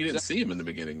 Well, you didn't see him in the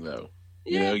beginning, though.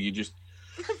 Yeah. You just,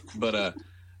 but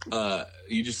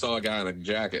you just saw a guy in a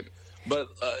jacket. But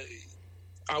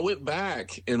I went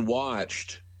back and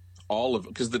watched all of it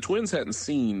because the twins hadn't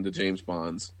seen the James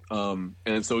Bonds,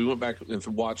 and so we went back and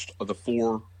watched the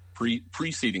 4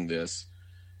 preceding this.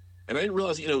 And I didn't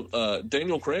realize,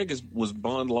 Daniel Craig was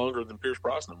Bond longer than Pierce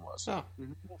Brosnan was. Oh,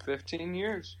 15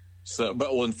 years. So,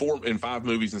 but in 5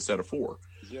 movies instead of 4.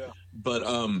 Yeah. But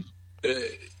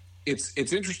it's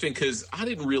interesting because I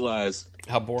didn't realize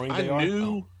how boring they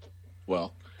are.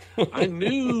 Well, I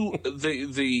knew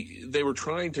they were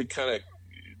trying to kind of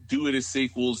do it as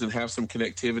sequels and have some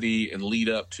connectivity and lead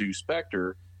up to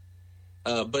Spectre.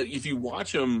 But if you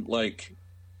watch them like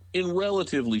in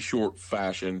relatively short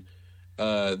fashion,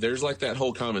 there's like that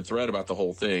whole common thread about the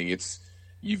whole thing.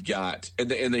 You've got, and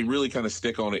they really kind of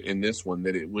stick on it in this one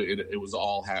that it was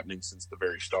all happening since the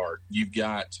very start. You've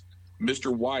got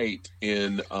Mr. White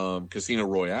in Casino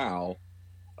Royale,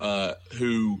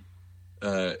 who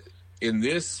in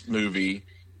this movie,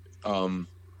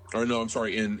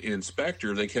 in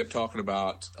Spectre, they kept talking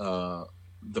about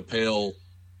the pale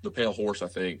horse, I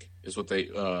think is what they,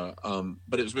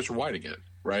 but it was Mr. White again,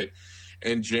 right?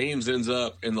 And James ends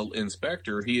up in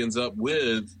Spectre, he ends up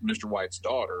with Mr. White's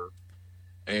daughter,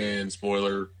 and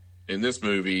spoiler, in this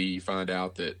movie, you find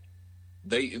out that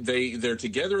they're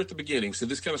together at the beginning. So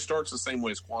this kind of starts the same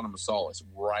way as Quantum of Solace,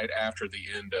 right after the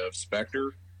end of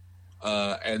Spectre.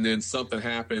 And then something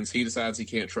happens. He decides he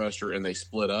can't trust her, and they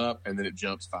split up. And then it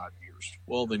jumps 5 years.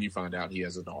 Well, then you find out he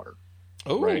has a daughter.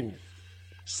 Oh, right.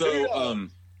 So,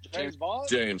 James Bond?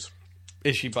 James,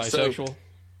 is she bisexual?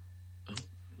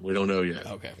 We don't know yet.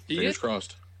 Okay, fingers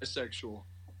crossed. Bisexual.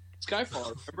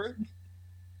 Skyfall, remember?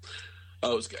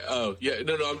 Oh, yeah.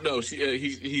 No.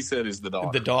 He said is the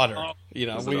daughter. The daughter.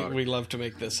 We love to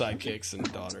make the sidekicks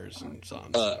and daughters and so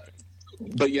on.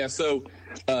 But yeah, so,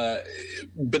 but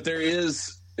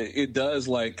it does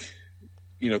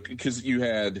because you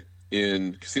had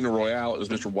in Casino Royale, it was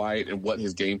Mr. White and what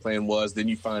his game plan was. Then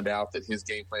you find out that his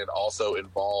game plan also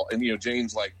involved, and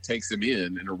James takes him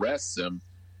in and arrests him,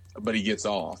 but he gets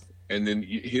off. And then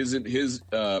his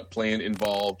plan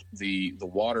involved the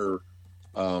water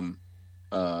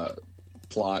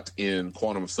plot in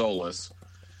Quantum of Solace.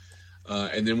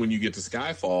 And then when you get to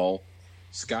Skyfall,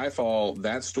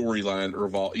 that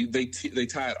storyline they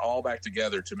tie it all back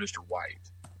together to Mr. White.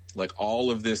 Like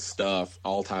all of this stuff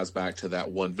all ties back to that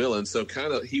one villain. So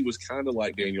he was kind of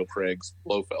like Daniel Craig's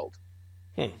Blofeld.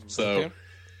 So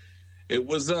it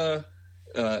was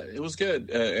good.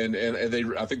 And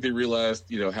I think they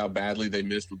realized, how badly they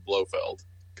missed with Blofeld,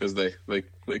 because they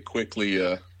quickly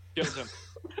killed him.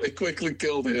 They quickly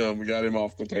killed him and got him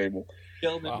off the table.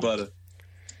 Killed him.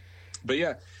 But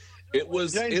yeah,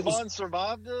 James Bond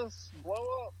survived this blow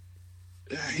up?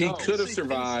 He could have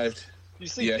survived. You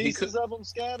see pieces of them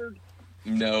scattered?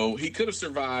 No, he could have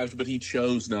survived, but he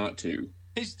chose not to.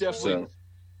 He's definitely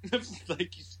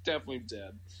he's definitely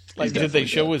dead. Did they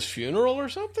show his funeral or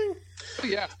something? Oh,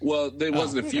 yeah. Well, there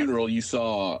wasn't a funeral. You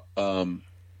saw M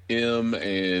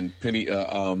and Penny,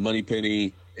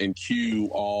 Moneypenny, and Q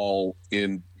all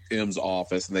in M's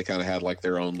office, and they kind of had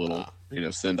their own little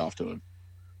send off to him.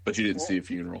 But you didn't see a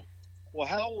funeral. Well,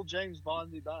 how will James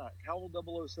Bond be back? How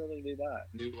will 007 be back?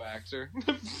 New actor.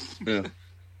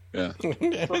 Yeah. So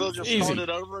they'll just start it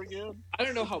over again? I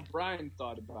don't know how Brian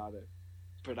thought about it,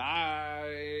 but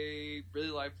I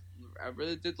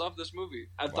really did love this movie.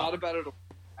 I thought about it,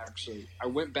 actually. I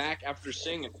went back after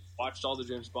seeing it, watched all the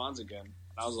James Bonds again.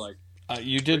 And I was like...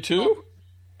 you did too?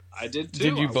 I did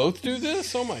too. Did you both do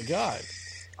this? Oh my God.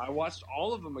 I watched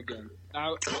all of them again.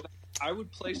 Now, I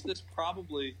would place this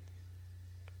probably...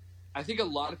 I think a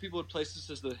lot of people would place this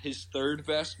as his third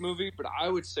best movie, but I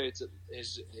would say it's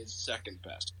his second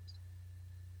best.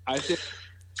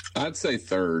 I'd say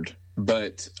third,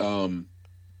 but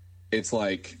it's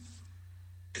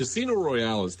Casino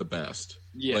Royale is the best.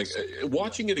 Yes.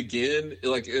 Watching it again,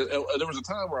 there was a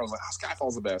time where I was like,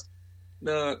 Skyfall's the best.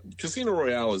 No, Casino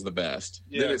Royale is the best.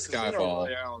 Yeah, then it's Casino Skyfall.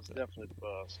 Royale is definitely the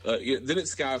best. Then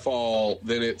it's Skyfall.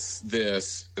 Then it's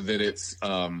this. Then it's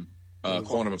Quantum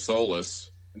of Solace.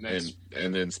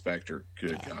 And then Spectre.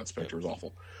 Good God, Spectre was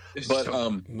awful. But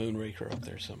Moonraker up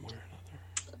there somewhere.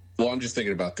 Well, I'm just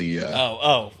thinking about the.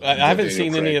 I haven't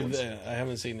seen any of I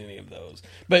haven't seen any of those.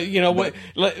 But what?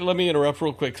 Let me interrupt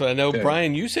real quick. So I know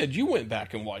Brian, you said you went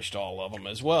back and watched all of them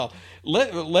as well.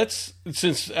 Let's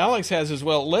since Alex has as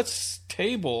well. Let's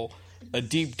table a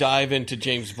deep dive into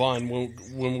James Bond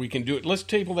when we can do it. Let's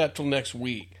table that till next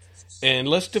week, and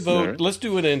let's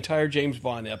do an entire James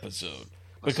Bond episode.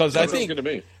 Because I think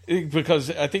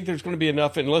there's going to be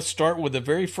enough, and let's start with the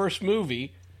very first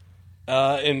movie.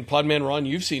 And Podman Ron,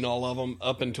 you've seen all of them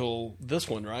up until this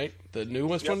one, right? The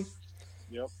newest one.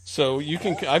 Yep. So you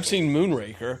can. I've seen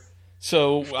Moonraker,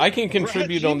 so I can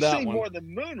contribute on that one. You've seen more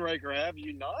than Moonraker, have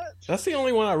you not? That's the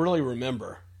only one I really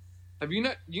remember. Have you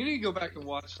not? You need to go back and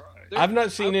watch. I've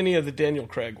not seen any of the Daniel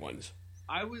Craig ones.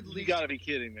 I would. You got to be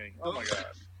kidding me! Oh my God.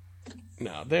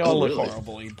 No, they all look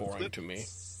horribly boring to me.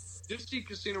 Just see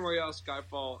Casino Royale,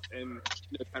 Skyfall, and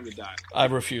No Time to Die. I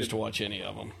refuse to watch any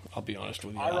of them. I'll be honest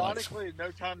with you, Ironically, Alex.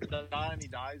 No Time to Die, and he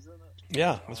dies in it.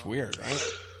 Yeah, that's weird, right?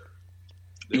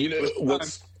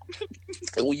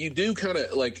 Well, you do kind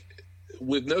of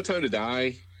with No Time to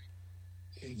Die.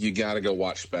 You got to go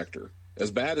watch Spectre.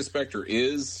 As bad as Spectre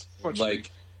is,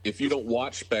 if you don't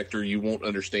watch Spectre, you won't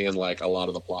understand like a lot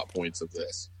of the plot points of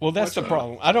this. Well, that's the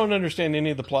problem. I don't understand any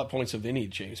of the plot points of any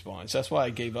James Bonds. That's why I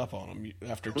gave up on them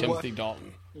after Timothy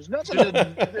Dalton. There's nothing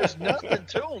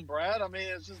to them, Brad. I mean,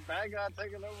 it's just bad guy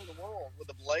taking over the world with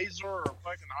a laser or a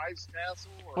fucking ice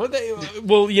castle.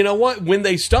 Well, you know what? When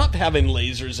they stopped having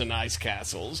lasers and ice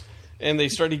castles, and they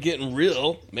started getting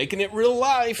real, making it real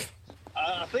life.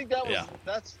 I think that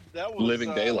was that was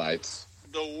Living Daylights.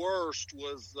 The worst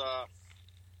was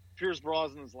Pierce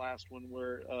Brosnan's last one,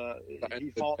 where he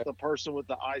fought the person with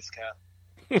the ice cap.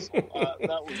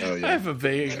 That was, I have a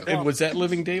vague. Was that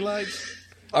Living Daylights?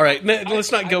 All right,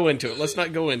 let's not go into it. Let's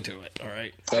not go into it. All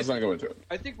right, let's not go into it.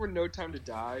 I think where No Time to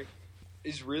Die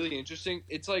is really interesting.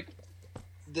 It's like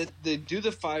they do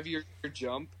the 5-year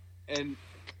jump, and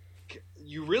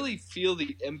you really feel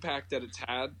the impact that it's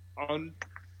had on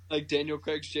like Daniel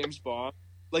Craig's James Bond.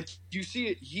 Like you see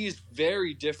it, he is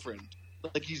very different.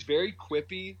 Like he's very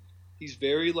quippy. He's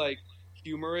very like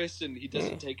humorous, and he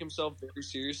doesn't take himself very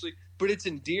seriously. But it's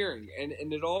endearing, and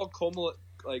it all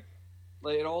like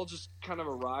it all just kind of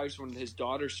arrives when his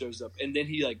daughter shows up, and then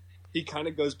he kind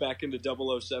of goes back into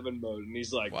 007 mode, and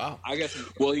he's like, "Wow, I got some."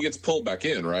 Well, he gets pulled back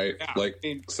in, right? Yeah, like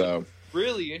so.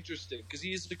 Really interesting because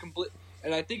he's the complete,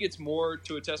 and I think it's more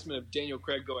to a testament of Daniel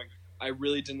Craig going, "I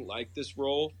really didn't like this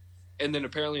role." And then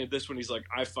apparently in this one, he's like,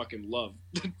 I fucking love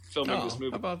filming this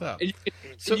movie. How about that? And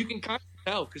you can kind of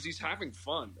tell because he's having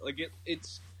fun. Like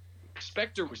it's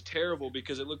Spectre was terrible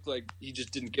because it looked like he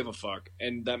just didn't give a fuck,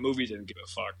 and that movie didn't give a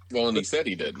fuck. Well, and he said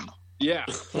he didn't. Yeah,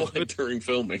 during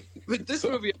filming. But this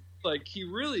movie, like he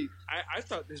really, I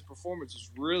thought his performance was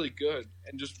really good,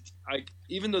 and just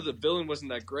even though the villain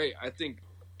wasn't that great, I think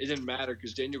it didn't matter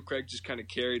because Daniel Craig just kind of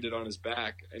carried it on his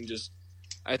back, and just.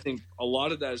 I think a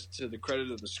lot of that is to the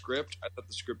credit of the script. I thought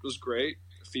the script was great.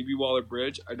 Phoebe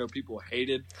Waller-Bridge, I know people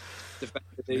hated the fact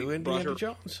that they brought her.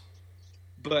 Jones.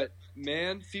 But,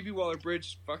 man, Phoebe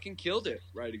Waller-Bridge fucking killed it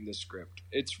writing this script.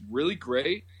 It's really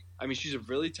great. I mean, she's a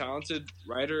really talented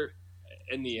writer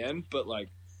in the end, but, like,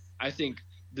 I think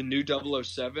the new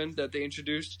 007 that they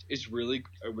introduced it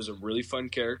was a really fun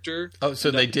character. Oh,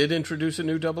 so they did introduce a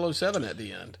new 007 at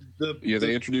the end.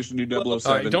 They introduced a new 007.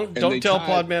 All right, don't tell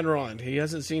Podman Ron. He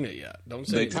hasn't seen it yet. Don't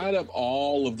say they tied up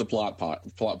all of the plot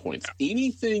points.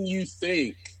 Anything you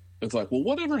think, it's like, well,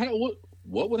 what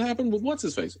would happen with what's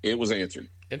his face? It was answered.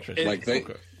 Interesting. Like they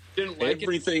didn't like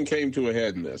everything came to a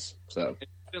head in this. So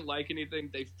didn't like anything,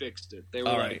 they fixed it. They were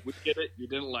all like, right. We get it, you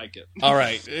didn't like it. All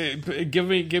right. Give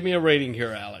me a rating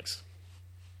here, Alex.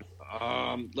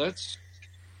 What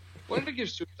did I give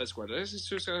Suicide Squad? Did I say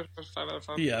Suicide Squad 5 out of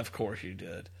 5? Yeah, of course you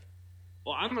did.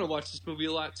 Well, I'm going to watch this movie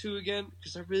a lot, too, again,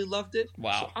 because I really loved it.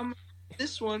 Wow. So I'm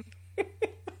this one.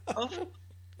 God,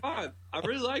 I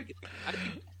really like it. I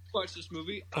think you watch this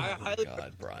movie.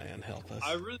 God, Brian, help us.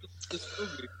 I really like this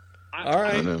movie. All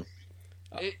right.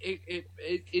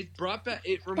 It brought back.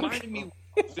 It reminded me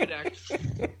of good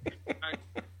action.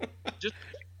 Just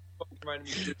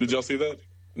reminded me. Did y'all see that?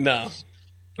 No.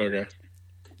 Okay.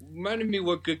 Reminded me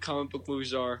what good comic book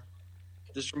movies are.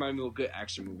 This reminded me of good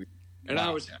action movies, and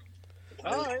I was happy.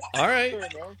 All right.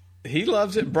 He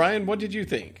loves it. Brian, what did you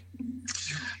think?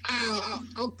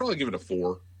 I'll probably give it a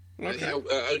 4. Okay.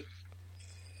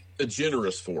 A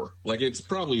generous 4. Like it's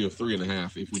probably a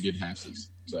 3.5 if we did halfsies.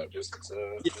 So just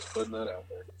putting that out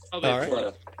there. All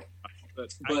right.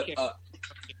 But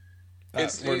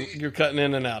you're cutting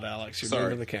in and out, Alex. You're Sorry.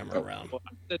 moving the camera around. Well,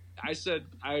 I said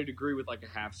I'd agree with like a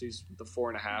halfsies, the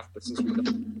 4.5. But since we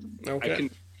okay,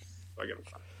 I give it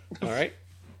 5. All right.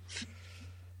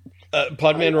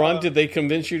 Podman Ron, did they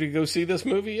convince you to go see this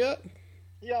movie yet?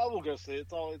 Yeah, I will go see it.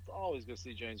 It's always go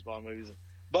see James Bond movies.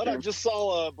 But I just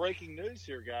saw breaking news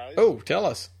here, guys. Oh, tell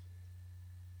us.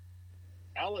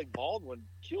 Alec Baldwin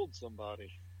killed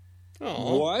somebody.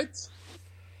 Oh, what?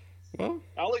 Well,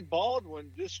 Alec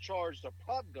Baldwin discharged a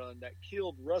prop gun that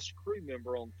killed Rush crew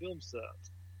member on film set.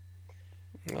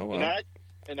 Oh well.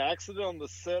 An accident on the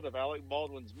set of Alec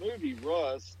Baldwin's movie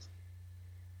Rust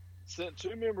sent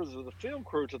 2 members of the film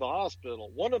crew to the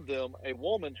hospital. One of them, a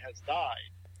woman, has died.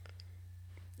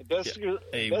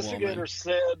 Investigators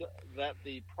said that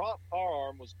the prop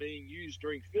firearm was being used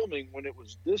during filming when it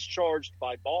was discharged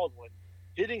by Baldwin,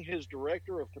 hitting his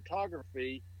director of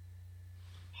photography,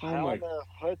 Halma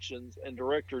Hutchins, and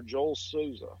director Joel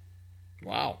Souza.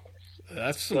 Wow,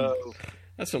 that's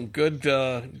some good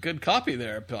copy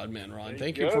there, Podman Ron.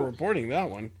 Thank you for reporting that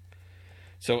one.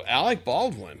 So Alec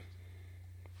Baldwin.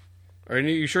 Are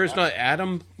you sure it's not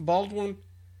Adam Baldwin,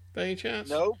 by any chance?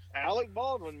 No, Alec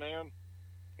Baldwin, man.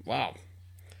 Wow.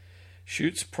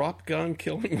 Shoots prop gun,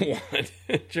 killing one,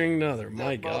 injuring another.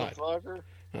 My God. All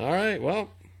right,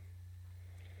 well.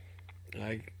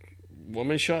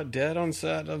 Woman shot dead on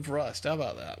set of Rust. How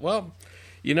about that? Well,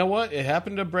 you know what? It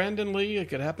happened to Brandon Lee. It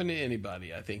could happen to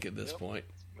anybody, I think, at this point.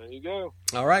 There you go.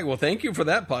 All right. Well, thank you for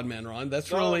that, Podman Ron.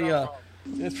 That's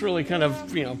really kind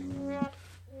of,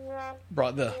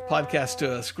 brought the podcast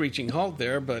to a screeching halt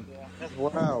there, but...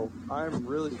 Wow.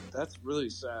 That's really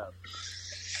sad.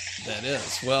 That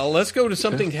is. Well, let's go to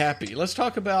something happy. Let's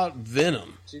talk about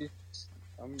Venom.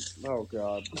 Oh,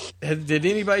 God. Did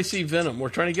anybody see Venom? We're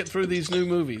trying to get through these new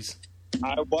movies.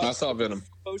 I saw Venom.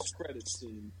 Post-credit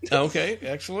scene. Okay,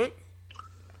 excellent.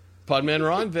 Podman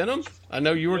Ron, Venom? I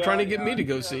know you were trying to get me to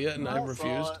go see it, and I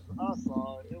refused. I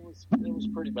saw it. It was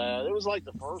pretty bad. It was like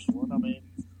the first one. I mean...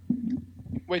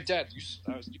 Wait, Dad, you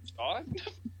saw it?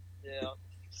 Yeah,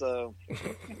 so...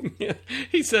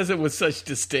 He says it with such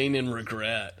disdain and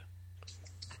regret.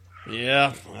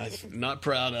 Yeah, I'm not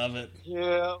proud of it.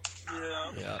 Yeah.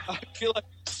 I feel like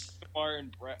Omar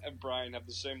and Brian have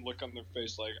the same look on their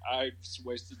face, like, I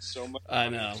wasted so much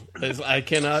time. I know. I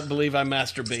cannot believe I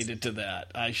masturbated to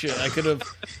that. I should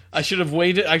have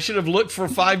waited. I should have looked for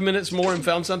 5 minutes more and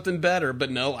found something better, but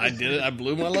no, I did it. I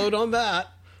blew my load on that,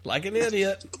 like an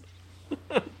idiot.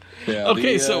 Yeah,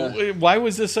 okay, so why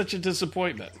was this such a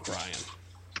disappointment, Brian?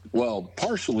 Well,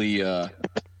 partially, man,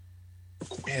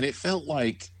 it felt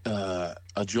like a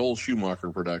Joel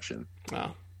Schumacher production.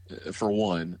 Wow. For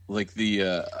one, like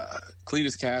the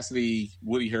Cletus Cassidy,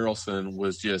 Woody Harrelson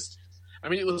was just, I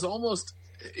mean, it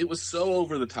was so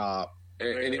over the top,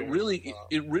 and it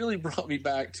really brought me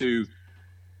back to,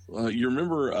 you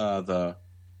remember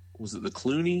was it the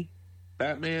Clooney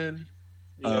Batman?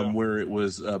 Yeah. Where it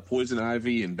was Poison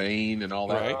Ivy and Bane and all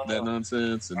that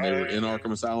nonsense, and they were in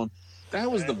Arkham Asylum.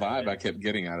 That was the vibe I kept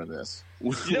getting out of this.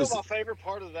 You know, my favorite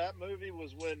part of that movie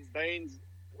was when Bane's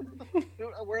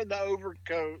wearing the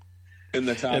overcoat and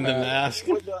the top and the mask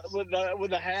with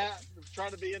the hat, trying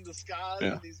to be in disguise,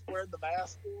 and he's wearing the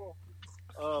mask.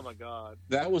 Oh my God!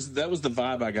 That was the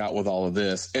vibe I got with all of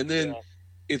this, and then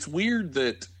it's weird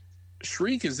that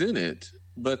Shriek is in it,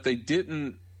 but they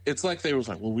didn't. It's like they was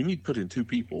like, well, we need to put in two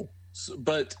people,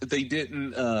 but they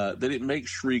didn't. They didn't make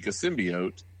Shriek a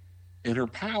symbiote, and her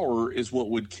power is what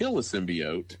would kill a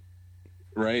symbiote,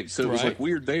 right? So it was like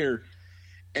weird there.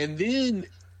 And then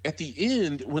at the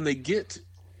end, when they get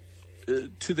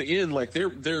to the end, like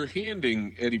they're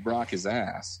handing Eddie Brock his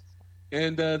ass,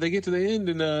 and they get to the end,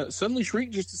 and suddenly Shriek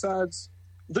just decides.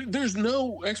 There's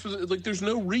no there's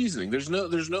no reasoning. There's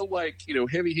no like,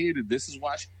 heavy-handed. This is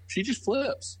why she just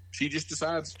flips. She just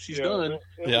decides she's done.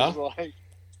 And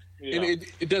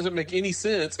it doesn't make any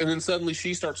sense. And then suddenly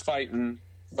she starts fighting.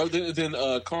 Oh, then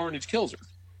Carnage kills her,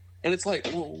 and it's like,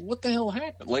 well, what the hell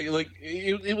happened? Like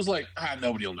it was like,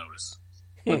 nobody will notice.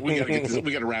 Like, we gotta get this.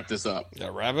 We gotta wrap this up. Yeah,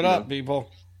 wrap it up,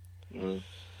 people. So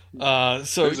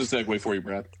there's a segue for you,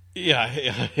 Brad.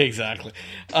 Yeah, exactly.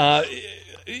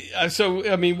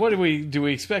 So, I mean, what do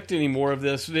we expect any more of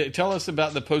this? Tell us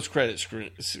about the post-credit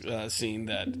scene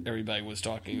that everybody was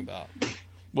talking about.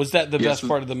 Was that the best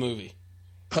part of the movie?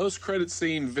 Post-credit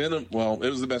scene, Venom. Well, it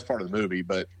was the best part of the movie,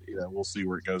 but we'll see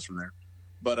where it goes from there.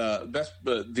 But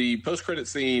the post-credit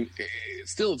scene,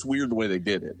 it's weird the way they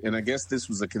did it, and I guess this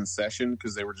was a concession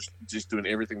because they were just doing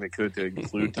everything they could to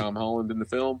include Tom Holland in the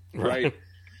film, right?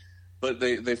 But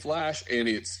they flash, and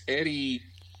it's Eddie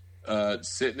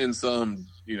sitting in some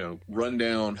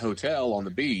rundown hotel on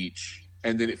the beach,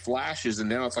 and then it flashes, and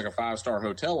now it's like a 5-star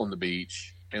hotel on the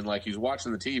beach, and like he's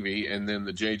watching the TV, and then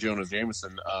the J. Jonah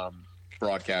Jameson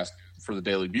broadcast for the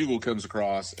Daily Bugle comes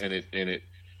across, and it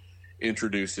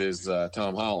introduces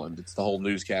Tom Holland. It's the whole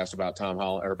newscast about Tom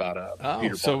Holland, or about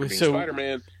Peter Parker being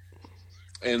Spider-Man,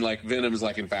 and like Venom is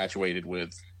like infatuated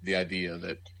with the idea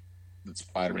that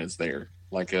Spider-Man's there,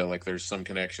 like there's some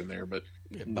connection there, but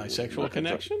bisexual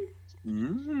connection.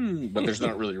 But there's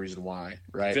not really a reason why,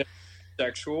 right?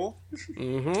 Sexual.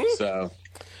 Mm-hmm.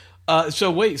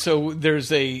 So wait. So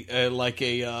there's a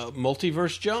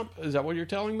multiverse jump. Is that what you're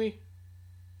telling me?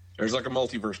 There's like a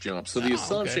multiverse jump. So the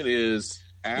assumption is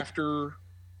after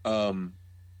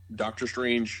Doctor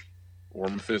Strange or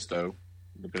Mephisto,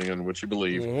 depending on what you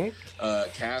believe,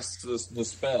 casts the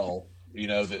spell,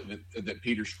 that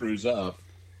Peter screws up.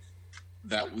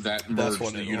 That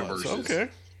merged the universes. Okay.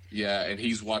 Yeah, and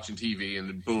he's watching TV, and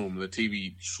then boom, the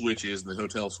TV switches, and the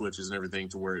hotel switches, and everything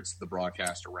to where it's the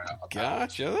broadcast around.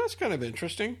 Gotcha. That's kind of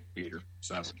interesting, Peter.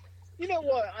 So, you know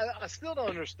what? I still don't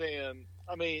understand.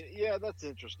 I mean, yeah, that's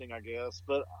interesting, I guess,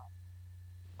 but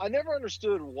I never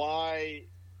understood why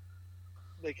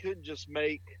they couldn't just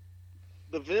make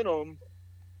the Venom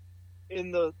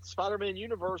in the Spider-Man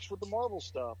universe with the Marvel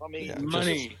stuff. I mean,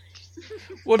 money.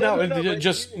 Well, no,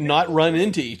 just not run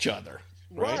into each other.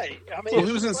 Right. I mean, Well,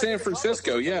 he was in San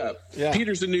Francisco. Yeah.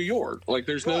 Peter's in New York. Like,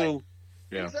 there's no.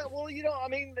 Yeah. Well, I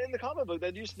mean, in the comic book,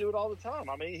 they used to do it all the time.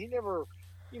 I mean, he never,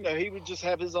 he would just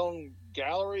have his own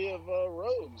gallery of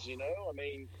rogues. I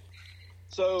mean,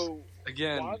 so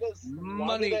again, why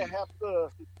money. do they have to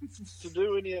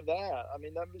do any of that? I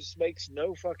mean, that just makes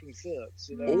no fucking sense.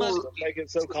 Make it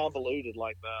so convoluted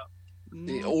like that.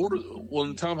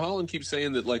 Well, Tom Holland keeps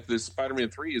saying that like this Spider-Man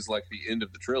 3 is like the end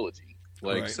of the trilogy.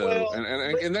 Like, right. so, Well,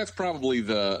 and that's probably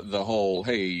the whole,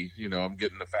 hey, I'm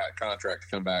getting a fat contract to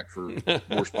come back for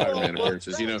more Spider-Man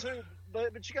appearances, Too,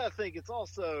 but you got to think, it's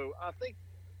also, I think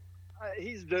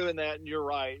he's doing that, and you're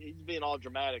right, he's being all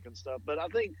dramatic and stuff, but I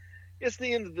think it's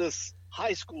the end of this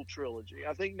high school trilogy.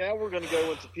 I think now we're going to go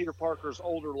into Peter Parker's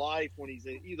older life when he's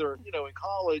either, in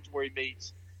college where he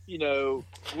meets,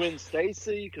 Gwen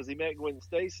Stacy, because he met Gwen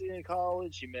Stacy in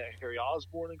college, he met Harry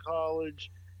Osborn in college,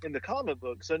 in the comic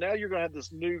book. So now you're going to have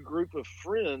this new group of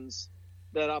friends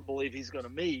that I believe he's going to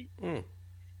meet. And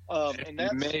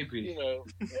that's, maybe.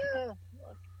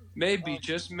 Maybe,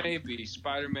 just maybe,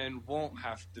 Spider-Man won't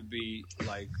have to be,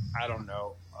 like, I don't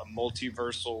know, a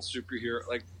multiversal superhero.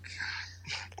 Like,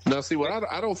 now, see, what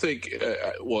I don't think,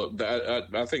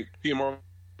 I think PMR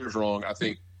is wrong. I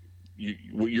think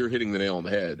you're hitting the nail on the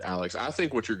head, Alex. I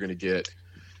think what you're going to get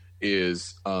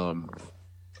is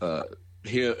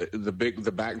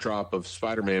the backdrop of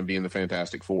Spider-Man being the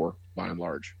Fantastic Four, by and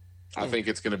large. I think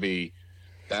it's going to be,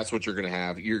 that's what you're going to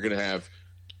have. You're going to have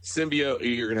symbiote.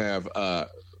 You're going to have,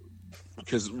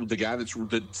 because the guy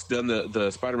that's done the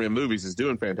Spider-Man movies is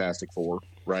doing Fantastic Four,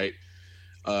 right?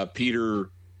 Peter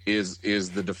is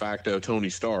the de facto Tony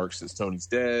Stark since Tony's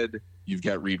dead. You've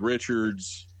got Reed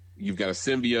Richards. You've got a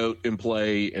symbiote in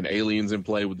play and aliens in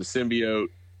play with the symbiote.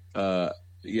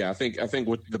 I think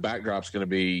what the backdrop's going to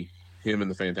be him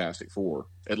and the Fantastic Four,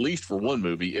 at least for one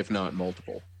movie, if not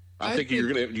multiple. I think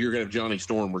you're gonna have Johnny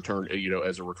Storm return,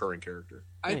 as a recurring character.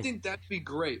 I think that'd be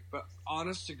great, but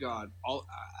honest to God,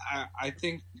 I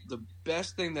think the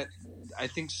best thing that I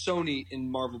think Sony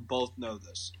and Marvel both know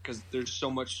this because there's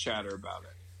so much chatter about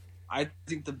it. I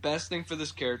think the best thing for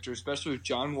this character, especially with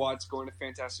John Watts going to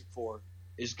Fantastic Four,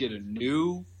 is get a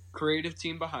new creative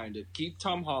team behind it. Keep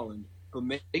Tom Holland, but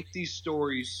make these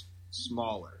stories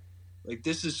smaller. Like,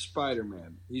 this is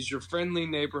Spider-Man. He's your friendly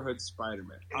neighborhood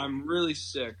Spider-Man. I'm really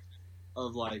sick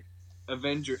of, like,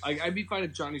 Avengers. Like, I'd be fine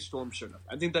if Johnny Storm showed up.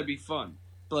 I think that'd be fun.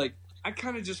 But, like, I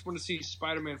kind of just want to see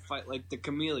Spider-Man fight, like, the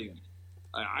Chameleon.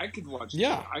 I could watch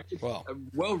that.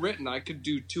 Well written. I could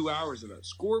do 2 hours of it.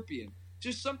 Scorpion.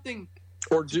 Just something.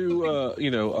 Or do,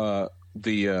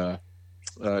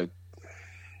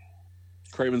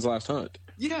 Kraven's Last Hunt.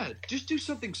 Yeah, just do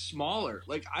something smaller.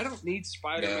 Like, I don't need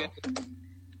Spider-Man. Yeah.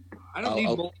 I don't need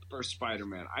multiverse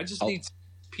Spider-Man. I just need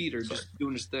Peter just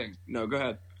doing his thing. No, go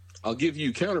ahead. I'll give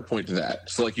you counterpoint to that.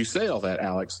 So, like, you say all that,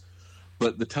 Alex,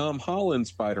 but the Tom Holland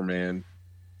Spider-Man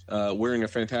wearing a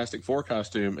Fantastic Four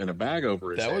costume and a bag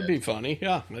over his head. That would be funny.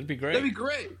 Yeah, that'd be great. That'd be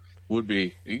great. Would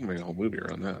be. You can make a whole movie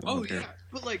around that. Oh, yeah.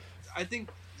 But, like, I think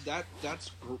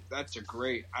that's a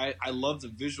great. I love the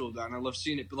visual of that, and I love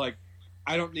seeing it. But, like,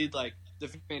 I don't need, like, the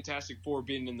Fantastic Four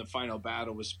being in the final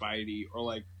battle with Spidey or,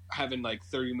 like, having, like,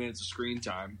 30 minutes of screen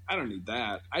time. I don't need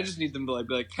that. I just need them to, like,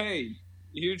 be like, hey,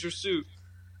 here's your suit.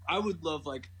 I would love,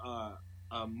 like,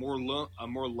 a more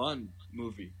Lund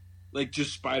movie. Like,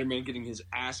 just Spider-Man getting his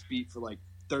ass beat for, like,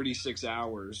 36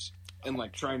 hours and,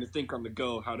 like, trying to think on the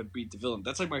go how to beat the villain.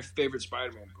 That's, like, my favorite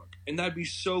Spider-Man book. And that'd be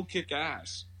so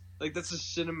kick-ass. Like, that's a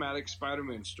cinematic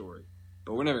Spider-Man story.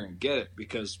 But we're never going to get it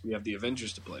because we have the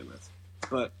Avengers to play with.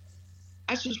 But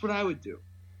that's just what I would do.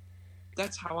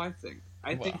 That's how I think.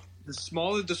 I think the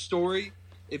smaller the story,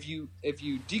 if you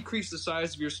decrease the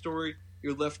size of your story,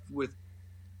 you're left with,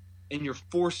 and you're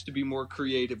forced to be more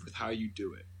creative with how you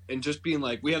do it. And just being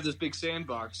like, we have this big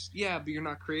sandbox, yeah, but you're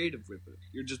not creative with it.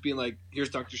 You're just being like, here's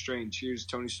Doctor Strange, here's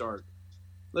Tony Stark.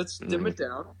 Let's dim it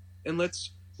down, and let's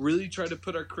really try to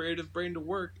put our creative brain to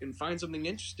work and find something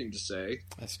interesting to say.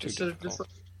 That's too difficult.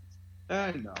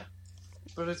 I know,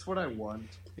 but it's what I want.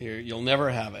 You'll never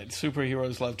have it.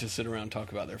 Superheroes love to sit around and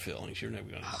talk about their feelings. You're never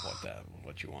going to have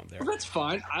what you want there. Well, that's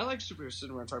fine. I like superheroes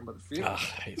sitting around talking about their feelings.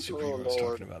 I hate superheroes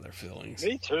talking about their feelings.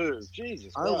 Me too.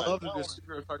 Jesus. I love a good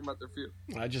superhero talking about their feelings.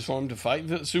 I just want them to fight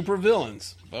the super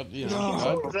villains. But, you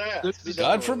know,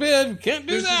 God forbid. Can't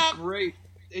do that. This is great.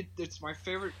 It's my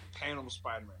favorite panel of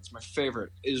Spider-Man. It's my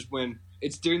favorite is when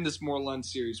it's during this Lund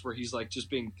series where he's like just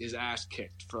being his ass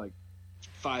kicked for like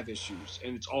 5 issues,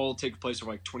 and it's all takes place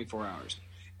over like 24 hours.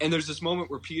 And there's this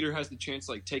moment where Peter has the chance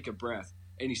to like take a breath,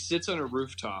 and he sits on a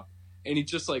rooftop, and he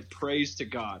just like prays to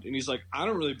God, and he's like, I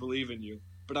don't really believe in you,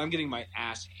 but I'm getting my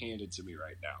ass handed to me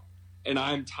right now. And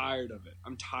I'm tired of it.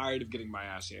 I'm tired of getting my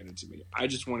ass handed to me. I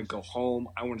just want to go home.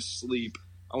 I want to sleep.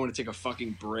 I want to take a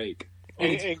fucking break.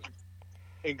 And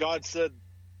God said,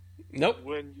 nope.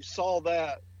 When you saw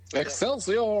that,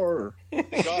 Excelsior!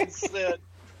 God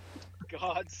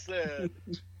said,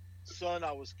 son,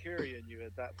 I was carrying you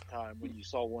at that time when you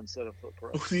saw one set of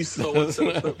footprints. You saw one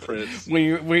set of footprints.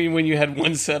 when you had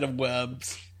one set of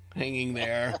webs hanging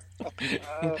there.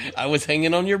 I was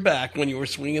hanging on your back when you were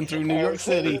swinging through New York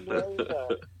City.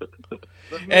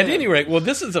 At any rate, well,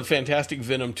 this is a fantastic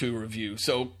Venom 2 review.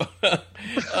 So,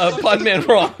 Podman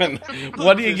Ron,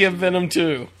 what do you give Venom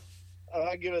 2?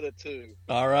 I give it a 2.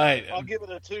 All right. I'll give it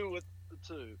a 2 with the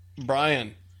 2.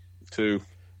 Brian. 2.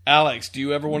 Alex, do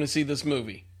you ever want to see this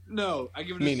movie? No, I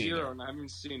give it a 0, and I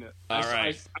haven't seen it. All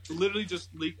right. I literally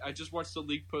just leaked. I just watched the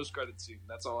leaked post-credit scene.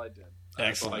 That's all I did.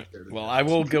 Excellent. Well, I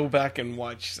will go back and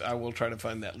watch. I will try to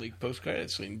find that leaked post-credit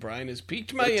scene. Brian has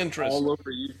piqued my interest. All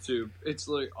over YouTube. It's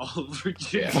like all over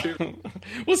YouTube.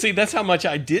 Well, see, that's how much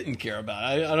I didn't care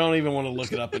about it. I don't even want to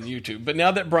look it up on YouTube. But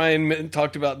now that Brian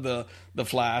talked about the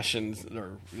Flash and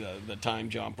or the time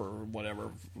jump or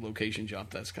whatever location jump,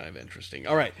 that's kind of interesting.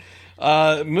 All right,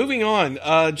 moving on.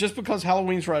 Just because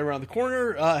Halloween's right around the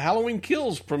corner, Halloween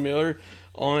Kills premiere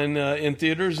on in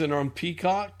theaters and on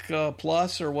Peacock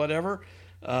Plus or whatever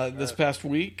this past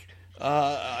week.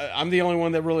 I'm the only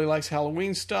one that really likes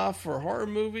Halloween stuff or horror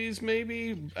movies.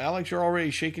 Maybe Alex, you're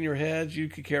already shaking your head. You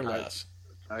could care less.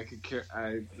 I could care.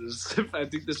 I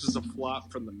think this was a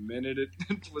flop from the minute it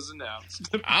was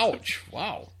announced. Ouch!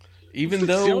 Wow. Even See, I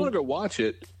though want to go watch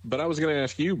it, but I was going to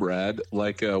ask you, Brad,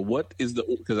 like, what is the?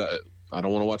 Because I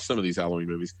don't want to watch some of these Halloween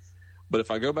movies, but if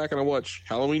I go back and I watch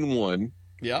Halloween 1.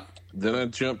 Yeah. Then I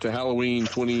jumped to Halloween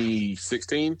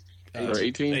 2016 or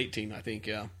 18? 18, I think,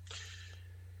 yeah.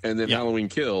 And then Halloween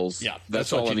Kills. Yeah.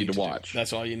 That's all I need to watch.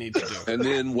 That's all you need to do. And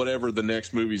then whatever the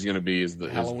next movie is going to be is the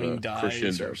Halloween the Dies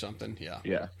crescendo. or something. Yeah.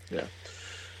 Yeah.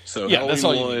 So yeah, Halloween that's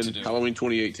all you 1, need to do. Halloween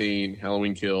 2018,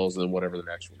 Halloween Kills, and then whatever the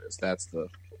next one is. That's the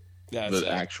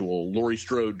actual Laurie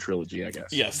Strode trilogy, I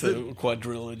guess. Yes, the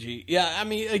quadrilogy. Yeah, I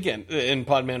mean, again, in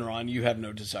Podman Ron, you have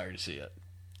no desire to see it.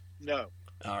 No.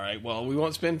 All right. Well, we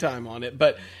won't spend time on it,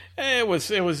 but it was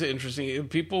interesting.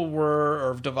 People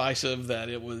were divisive that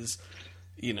it was,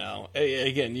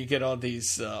 again, you get all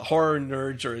these horror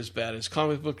nerds are as bad as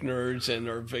comic book nerds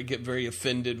and get very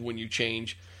offended when you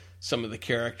change some of the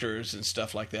characters and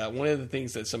stuff like that. One of the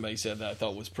things that somebody said that I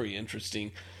thought was pretty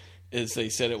interesting is they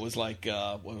said it was like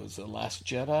what was the Last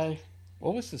Jedi?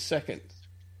 What was the second?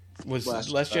 Was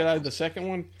Last Jedi the second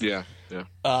one? Yeah.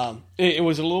 It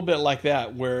was a little bit like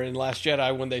that, where in Last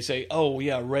Jedi, when they say, "Oh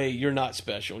yeah, Rey, you're not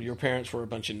special. Your parents were a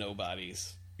bunch of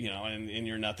nobodies, and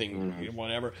you're nothing,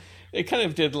 whatever." They kind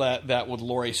of did that with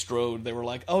Laurie Strode. They were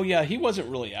like, "Oh yeah, he wasn't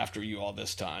really after you all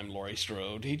this time, Laurie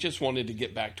Strode. He just wanted to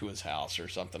get back to his house or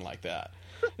something like that."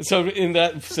 So in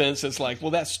that sense, it's like,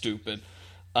 well, that's stupid.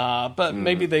 But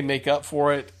maybe they make up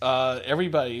for it.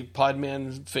 Everybody,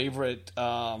 Podman's favorite.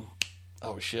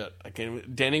 Oh shit!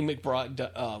 Danny McBride.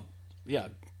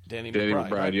 Danny McBride.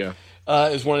 Right? Yeah,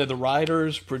 is one of the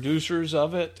writers, producers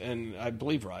of it, and I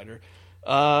believe writer.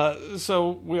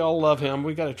 So we all love him.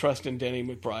 We got to trust in Danny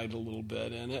McBride a little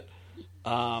bit in it.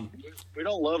 We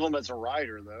don't love him as a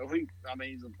writer, though.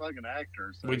 He's a fucking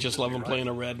actor. So we just love him playing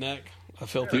a redneck, a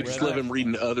filthy. We just love him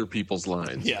reading other people's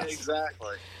lines. Yes,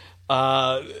 exactly.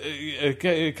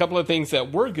 A couple of things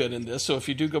that were good in this. So if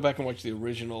you do go back and watch the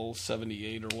original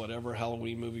 78 or whatever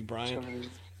Halloween movie, Brian,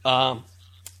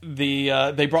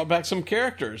 they brought back some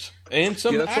characters and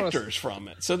some actors from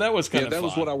it. So that was kind of that fun.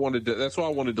 was what I wanted to. That's why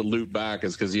I wanted to loop back,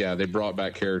 is because they brought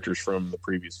back characters from the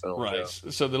previous film. Right.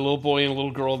 Yeah. So the little boy and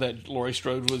little girl that Laurie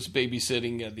Strode was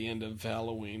babysitting at the end of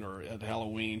Halloween or at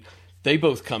Halloween, they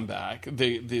both come back.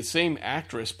 The same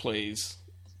actress plays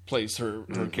her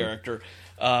character.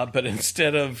 But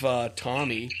instead of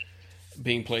Tommy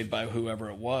being played by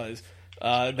whoever it was,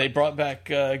 they brought back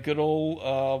good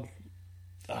old.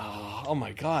 Oh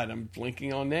my God, I'm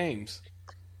blinking on names.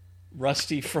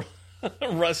 Rusty from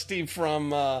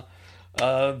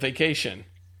Vacation.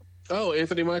 Oh,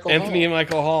 Anthony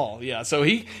Michael Hall. Yeah, so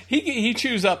he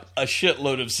chews up a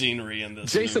shitload of scenery in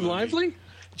this. Jason Lively.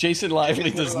 Jason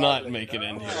Lively does not make it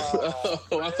in here.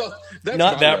 Oh, I thought that's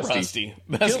not that Rusty.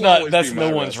 That's not. That's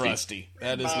no one's Rusty.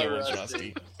 That is no one's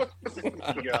Rusty.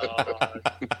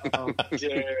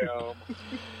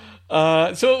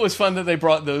 So it was fun that they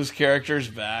brought those characters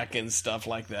back and stuff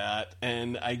like that.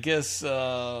 And I guess,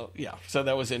 so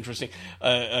that was interesting.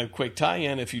 A quick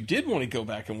tie-in, if you did want to go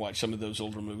back and watch some of those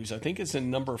older movies, I think it's in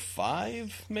number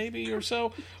 5, maybe, or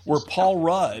so, where Paul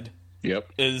Rudd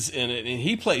Yep. is in it, and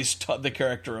he plays the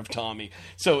character of Tommy.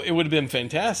 So it would have been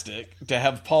fantastic to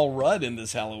have Paul Rudd in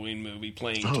this Halloween movie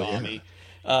playing Tommy.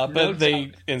 Yeah. But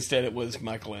instead it was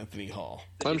Michael Anthony Hall.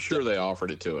 I'm sure they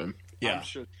offered it to him. Yeah. I'm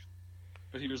sure.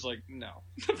 But he was like, no.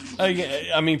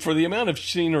 I mean, for the amount of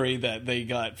scenery that they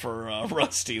got for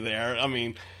Rusty there, I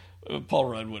mean, Paul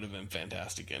Rudd would have been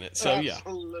fantastic in it. So,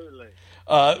 Absolutely.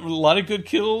 A lot of good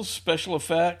kills, special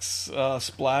effects,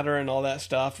 splatter and all that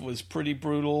stuff was pretty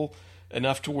brutal,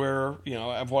 enough to where,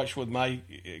 I've watched with my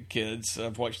kids.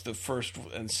 I've watched the first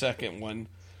and second one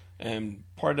and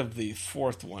part of the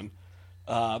fourth one.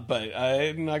 But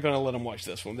I'm not going to let them watch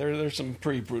this one. There's some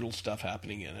pretty brutal stuff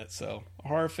happening in it. So,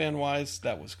 horror fan-wise,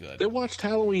 that was good. They watched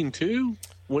Halloween 2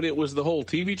 when it was the whole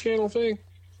TV channannel thing?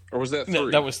 Or was that 3? No,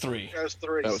 that was 3. That was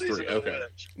 3. That was 3, Season of the okay.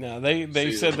 Witch. Now,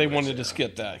 they said they wanted to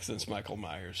skip that since Michael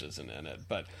Myers isn't in it.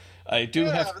 But I do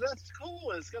have... Yeah, that's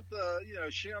cool. It's got the,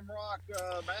 Shamrock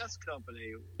Mask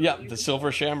Company. Yeah, the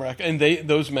Silver Shamrock. And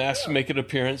those masks make an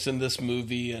appearance in this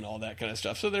movie and all that kind of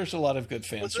stuff. So there's a lot of good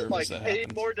fan service that happens.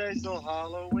 8 more days till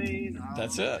Halloween.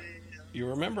 That's it. You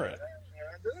remember it. Yeah,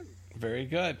 I do. Very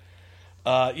good.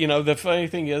 The funny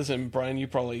thing is, and Brian, you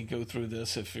probably go through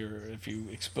this if you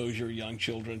expose your young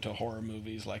children to horror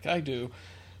movies like I do.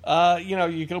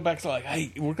 You go back to like,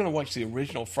 hey, we're going to watch the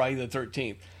original Friday the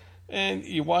 13th, and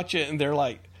you watch it, and they're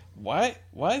like, why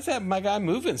is that my guy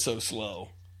moving so slow?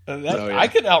 I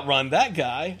could outrun that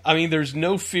guy. I mean, there's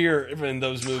no fear in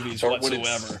those movies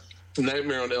whatsoever.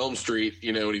 Nightmare on Elm Street,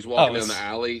 and he's walking down the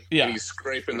alley, and he's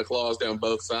scraping the claws down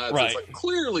both sides. Right. It's like,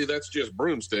 clearly that's just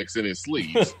broomsticks in his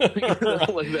sleeves. Like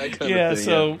that kind of thing.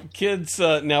 So kids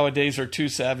nowadays are too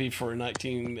savvy for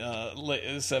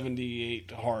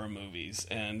 1978 horror movies,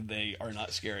 and they are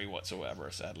not scary whatsoever,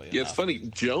 sadly enough. It's funny.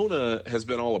 Jonah has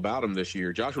been all about him this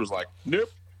year. Josh was like, nope.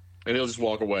 And he'll just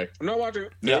walk away. I'm not watching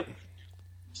it. Nope. Yep.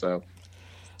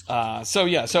 So I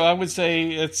would say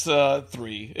it's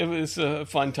 3. It was a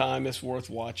fun time. It's worth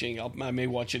watching. I may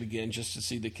watch it again just to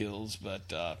see the kills, but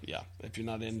if you're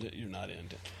not into it, you're not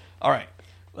into it. All right,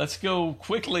 let's go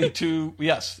quickly to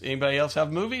yes. Anybody else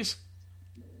have movies?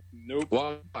 Nope.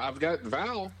 Well, I've got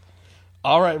Val.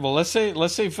 All right. Well, let's say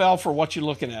Val for what you're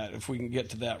looking at. If we can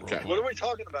get to that real quick. What are we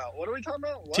talking about? What?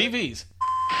 TVs.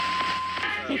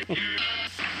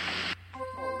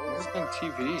 What's on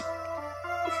TV?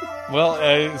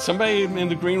 Well, somebody in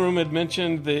the green room had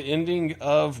mentioned the ending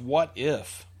of What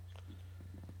If,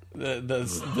 the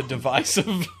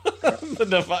divisive the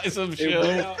divisive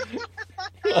show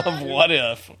of What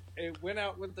If. It went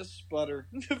out with a sputter.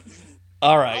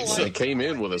 All right, so it came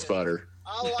in with a sputter.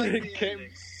 I like the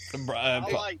ending. I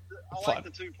like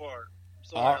the 2-part.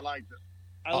 Sorry, I liked it.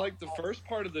 I liked the first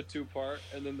part of the 2-part,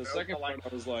 and then the second part I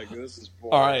was like, "This is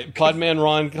boring." All right, Podman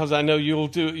Ron, because I know you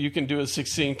can do it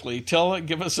succinctly.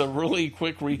 Give us a really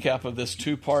quick recap of this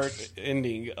 2-part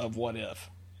ending of What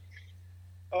If.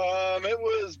 It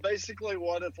was basically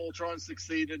what if Ultron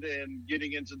succeeded in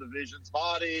getting into the Vision's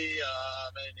body,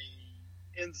 and he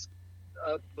ends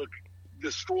up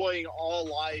destroying all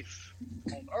life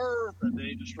on Earth, and then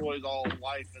he destroys all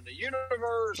life in the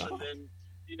universe, and then.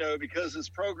 Because his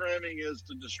programming is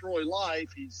to destroy life,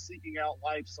 he's seeking out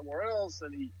life somewhere else,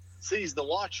 and he sees the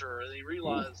Watcher, and he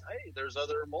realizes, hey, there's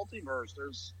other multiverse,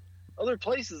 there's other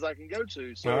places I can go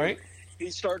to. So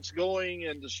he starts going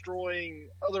and destroying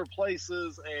other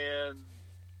places, and,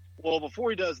 well, before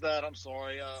he does that,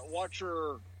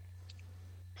 Watcher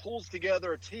pulls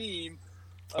together a team.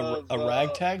 A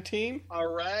ragtag team? A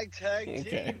ragtag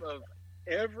team of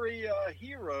every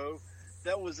hero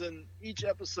that was in each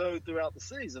episode throughout the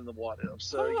season of What If.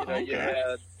 So you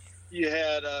had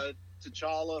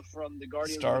T'Challa from the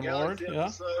Guardians of the Galaxy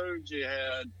episode. You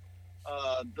had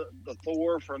the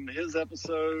Thor from his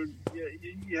episode.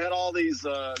 You had all these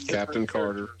Captain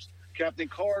Carter. Captain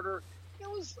Carter. It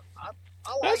was.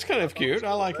 That's kind of cute.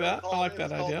 I like that. I like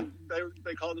that idea.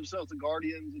 They called themselves the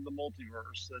Guardians of the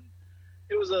Multiverse, and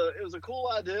it was a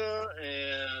cool idea,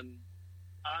 and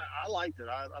I liked it.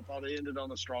 I thought it ended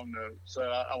on a strong note, so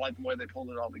I liked the way they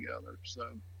pulled it all together. So,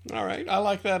 all right, I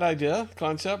like that idea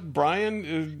concept.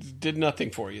 Brian did nothing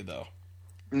for you though.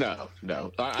 No.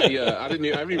 I didn't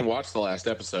even watch the last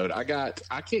episode. I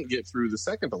can't get through the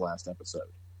second to last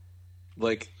episode.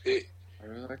 I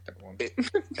really like that one.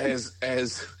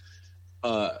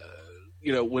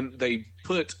 When they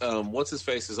put what's his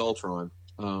face as Ultron.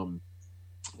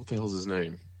 What the hell's his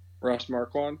name? Ross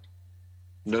Marquand.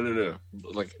 No.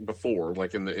 Like before,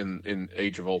 like in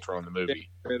Age of Ultron, the movie. James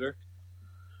Spader.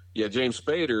 Yeah, James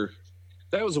Spader.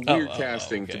 That was a weird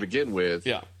casting to begin with.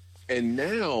 Yeah. And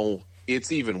now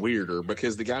it's even weirder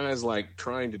because the guy's like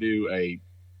trying to do a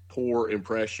poor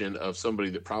impression of somebody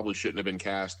that probably shouldn't have been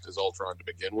cast as Ultron to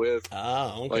begin with.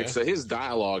 Oh, okay. Like, so his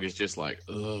dialogue is just like,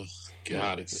 oh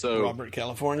God, it's so Robert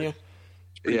California.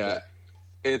 Yeah,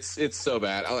 it's so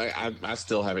bad. I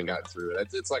still haven't gotten through it.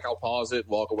 It's like I'll pause it,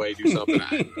 walk away, do something.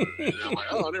 And I'm like,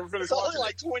 oh, I never finished It's only watching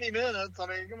like 20 minutes. I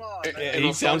mean, come on. And he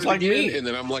I'll sounds start it like again, me. and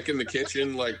then I'm like in the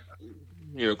kitchen, like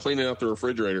cleaning out the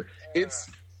refrigerator.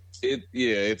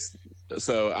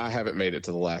 So I haven't made it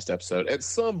to the last episode. At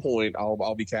some point,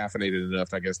 I'll be caffeinated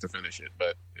enough, I guess, to finish it,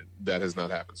 but that has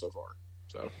not happened so far.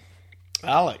 So,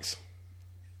 Alex.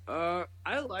 I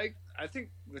think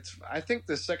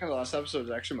the second to last episode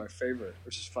is actually my favorite,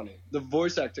 which is funny. The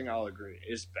voice acting, I'll agree,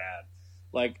 is bad.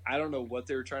 Like, I don't know what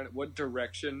they were what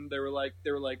direction they were like.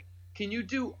 They were like, can you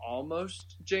do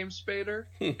almost James Spader?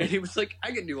 And he was like,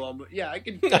 I can do almost. Yeah, I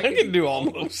can do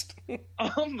almost.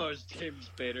 Almost James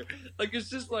Spader. Like, it's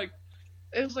just like,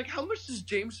 it was like, how much does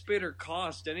James Spader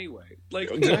cost anyway?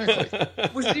 Like, exactly.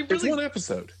 Was he really? It's one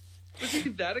episode. Was he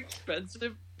that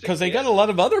expensive? Because they got a lot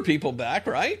of other people back,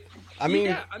 right? I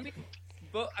mean,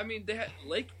 they had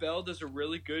Lake Bell does a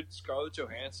really good Scarlett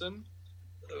Johansson.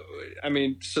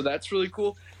 So that's really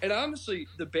cool. And honestly,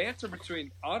 the banter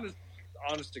between honest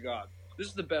to God, this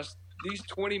is the best. These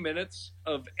 20 minutes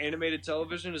of animated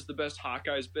television is the best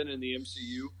Hawkeye's been in the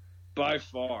MCU by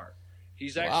far.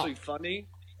 He's actually funny,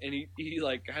 and he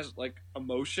like has like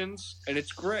emotions, and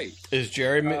it's great. Is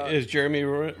Jeremy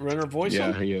Renner voice?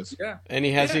 Yeah, he is. Yeah, and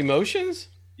he has emotions.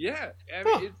 Yeah, I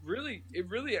mean, it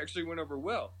really actually went over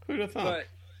well. Who'd have thought?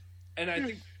 And I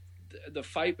think the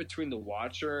fight between the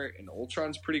Watcher and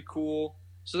Ultron's pretty cool.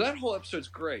 So that whole episode's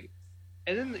great.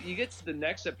 And then you get to the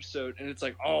next episode, and it's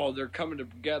like, oh, they're coming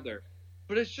together.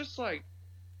 But it's just like,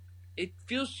 it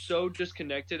feels so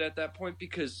disconnected at that point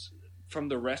because from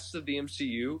the rest of the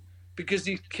MCU, because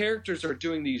these characters are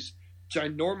doing these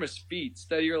ginormous feats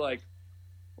that you're like,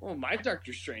 oh, my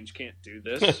Doctor Strange can't do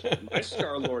this. My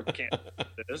Star-Lord can't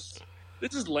do this.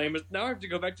 This is lame. Now I have to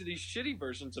go back to these shitty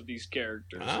versions of these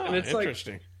characters. And it's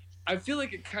interesting. Like, I feel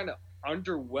like it kind of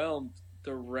underwhelmed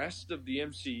the rest of the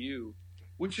MCU,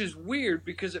 which is weird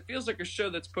because it feels like a show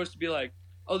that's supposed to be like,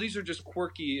 oh, these are just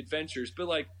quirky adventures. But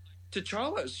like,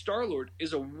 T'Challa as Star-Lord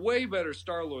is a way better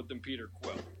Star-Lord than Peter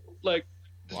Quill. Like,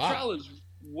 T'Challa is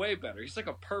way better. He's like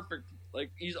a perfect,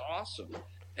 like, he's awesome.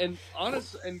 And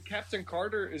and Captain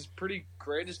Carter is pretty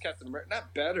great as Captain America.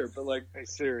 Not better, but like, hey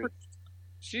Siri,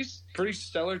 she's pretty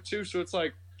stellar too. So it's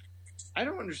like, I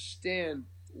don't understand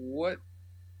what,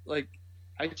 like,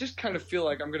 I just kind of feel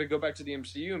like I'm going to go back to the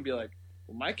MCU and be like,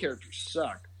 well, my characters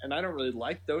suck, and I don't really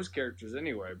like those characters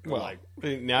anyway. But well, like,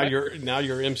 now your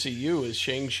MCU is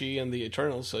Shang-Chi and the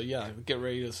Eternals, so yeah, get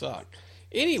ready to suck.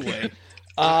 Anyway,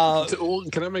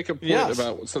 can I make a point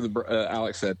about something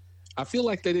Alex said? I feel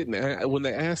like they didn't. When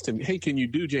they asked him, "Hey, can you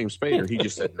do James Spader?" He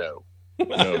just said, "No,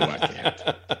 no, I can't."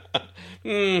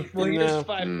 Well, here's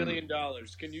 $5 million.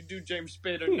 Can you do James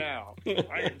Spader now?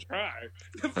 I can try.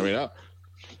 I mean,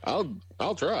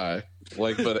 I'll try.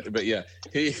 Like, but yeah,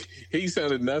 he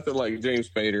sounded nothing like James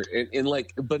Spader, and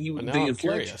like, but the inflection.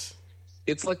 Curious.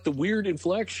 It's like the weird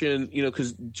inflection,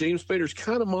 because James Spader's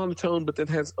kind of monotone, but then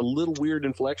has a little weird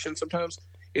inflection sometimes.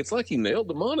 It's like he nailed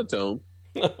the monotone.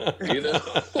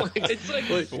 It's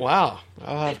like wow,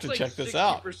 I'll have to like check this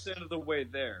out. 60% of the way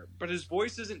there, but his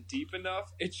voice isn't deep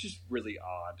enough. It's just really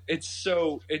odd. It's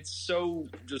so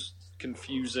just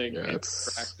confusing and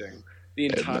distracting. The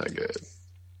entire not good.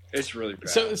 It's really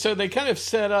bad. So they kind of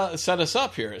set us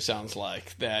up here. It sounds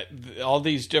like that all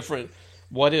these different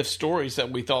what if stories that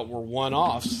we thought were one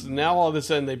offs. Now all of a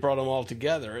sudden they brought them all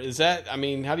together. Is that? I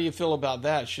mean, how do you feel about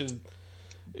that?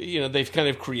 They've kind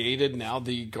of created now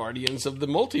the Guardians of the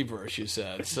Multiverse, you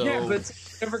said. So yeah, but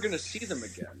you're never going to see them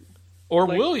again. Or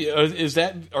will you?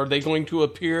 Are they going to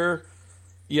appear,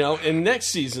 in next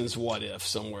season's What If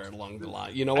somewhere along the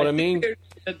line? You know what I mean? They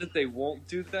said that they won't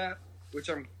do that, which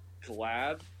I'm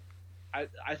glad.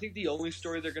 I think the only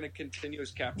story they're going to continue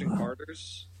is Captain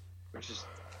Carter's, which is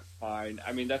fine.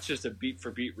 I mean, that's just a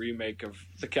beat-for-beat remake of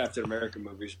the Captain America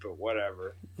movies, but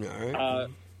whatever. All right.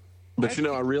 But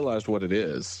I realized what it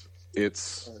is.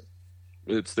 It's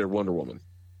their Wonder Woman.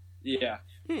 Yeah,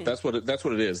 that's what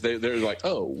it is. They're like,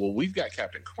 oh, well, we've got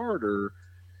Captain Carter.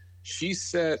 She's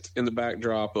set in the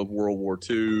backdrop of World War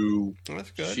II.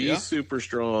 That's good. She's super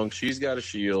strong. She's got a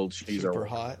shield. She's super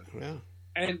hot. Yeah,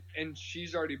 and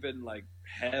she's already been like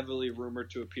heavily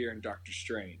rumored to appear in Doctor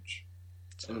Strange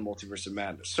in the Multiverse of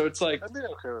Madness. So it's like I'd be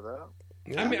okay with that.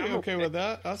 Yeah, I'm okay with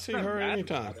that. I'll see her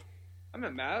anytime. I'm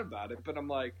not mad about it, but I'm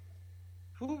like,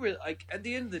 who really, like, at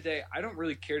the end of the day, I don't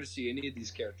really care to see any of these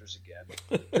characters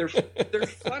again. They're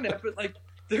fun, but like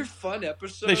they're fun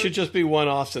episodes. They should just be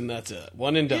one-offs and that's it.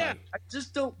 One and done. Yeah, I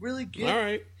just don't really get All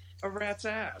right. a rat's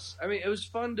ass. I mean, it was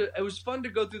fun to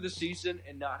go through the season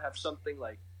and not have something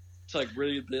like to like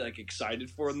really like excited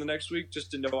for in the next week.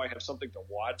 Just to know I have something to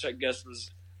watch, I guess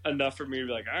was enough for me to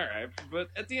be like, all right. But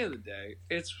at the end of the day,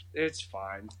 it's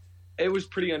fine. It was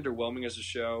pretty underwhelming as a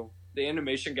show. The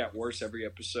animation got worse every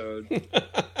episode.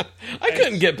 I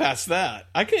couldn't get past that.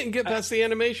 I couldn't get past the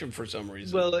animation for some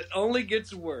reason. Well, it only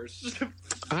gets worse.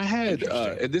 I had,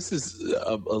 and this is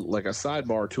like a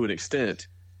sidebar to an extent,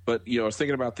 but I was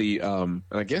thinking about the, and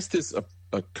I guess this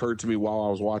occurred to me while I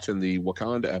was watching the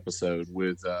Wakanda episode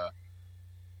with,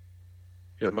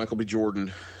 Michael B.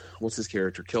 Jordan. What's his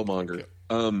character? Killmonger.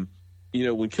 When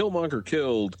Killmonger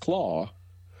killed Claw,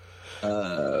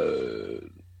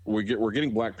 we're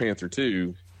getting Black Panther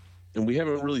 2, and we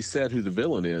haven't really said who the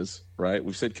villain is, right?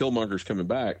 We've said Killmonger's coming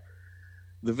back.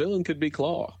 The villain could be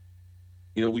Claw.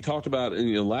 We talked about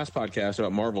in the last podcast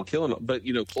about Marvel killing, but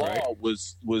Claw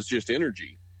was just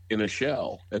energy in a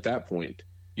shell at that point.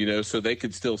 So they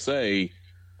could still say,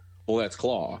 well, that's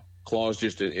Claw. Claw's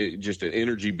just an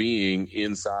energy being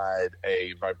inside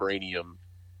a vibranium,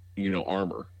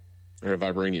 armor or a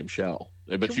vibranium shell.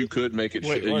 But you could make it.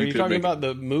 Wait, are you talking about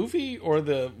the movie or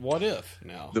the What If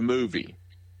now? The movie.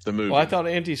 Well, I thought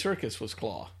Andy Serkis was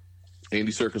Claw.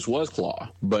 Andy Serkis was Claw,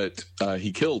 but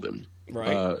he killed him.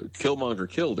 Right. Killmonger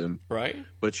killed him. Right.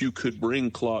 But you could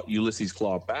bring Ulysses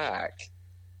Claw back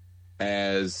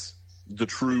as the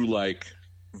true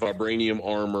vibranium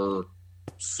armor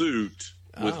suit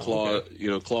with Claw,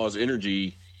 Claw's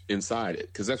energy inside it,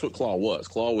 because that's what Claw was.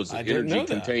 Claw was energy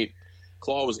contained.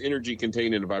 Claw was energy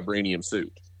contained in a vibranium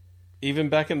suit. Even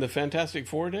back in the Fantastic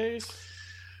Four days?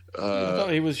 I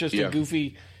thought he was just a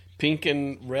goofy pink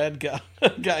and red guy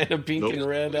in a pink and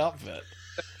red outfit.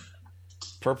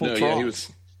 Purple trunks. Yeah, he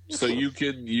was. So you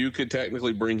could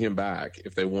technically bring him back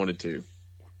if they wanted to.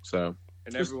 So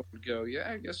and everyone would go,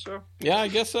 yeah, I guess so. Yeah, I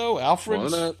guess so.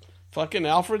 Alfred's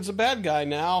a bad guy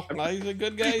now. He's a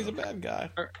good guy. He's a bad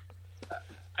guy.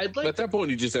 But at that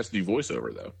point, he just has to do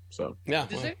voiceover, though. So yeah.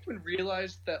 Does anyone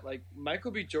realize that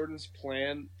Michael B. Jordan's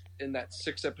plan in that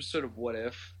 6th episode of What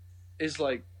If is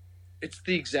it's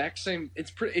the exact same?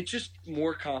 It's just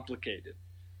more complicated.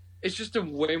 It's just a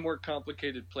way more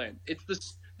complicated plan.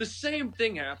 It's the same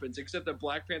thing happens, except that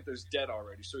Black Panther's dead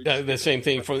already. So the same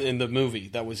thing in the movie.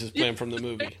 That was his plan from the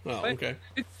movie. Oh, okay.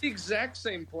 It's the exact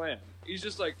same plan. He's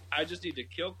just I just need to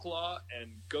kill Claw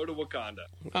and go to Wakanda.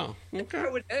 Oh, okay. That's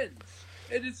how it ends.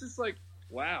 And it's just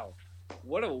wow,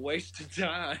 what a waste of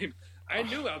time. I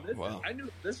knew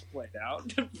this played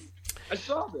out. I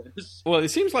saw this. Well, it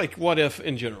seems like What If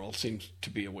in general seems to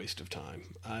be a waste of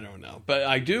time. I don't know, but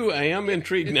I am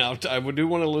intrigued now. I do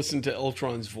want to listen to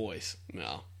Ultron's voice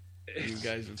now. You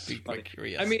guys have piqued my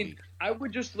curiosity. I mean, I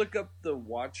would just look up the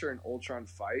Watcher and Ultron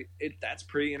fight. That's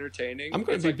pretty entertaining. I'm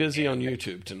going to be busy on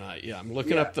YouTube tonight. Yeah, I'm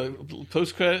looking up the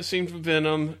post-credit scene for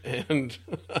Venom and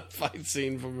fight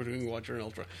scene for between Watcher and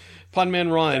Ultron.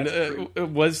 Podman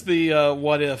Ryan, was the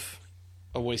What If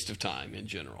a waste of time in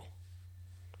general?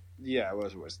 Yeah, it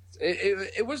was a waste.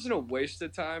 It wasn't a waste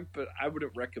of time, but I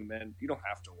wouldn't recommend. You don't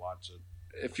have to watch it.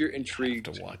 If you're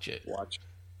intrigued, to watch it. Watch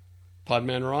it.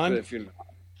 Podman Ron? But if you're not.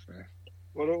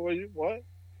 What?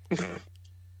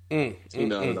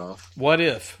 Not enough. What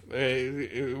if?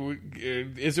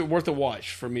 Is it worth a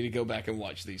watch for me to go back and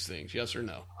watch these things? Yes or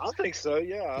no? I think so,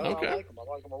 yeah. Okay. I like them. I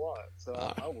like them a lot. So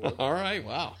I would. All right,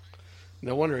 wow.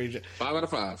 No wonder. 5 out of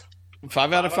 5.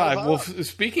 5 out of 5. Well,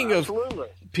 speaking Absolutely.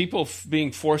 of people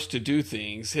being forced to do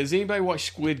things, has anybody watched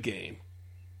Squid Game?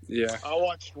 Yeah. I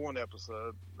watched one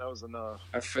episode. That was enough.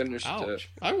 I finished it.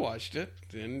 I watched it.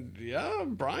 And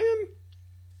Brian?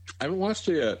 I haven't watched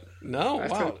it yet. No, I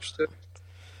finished it.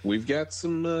 We've got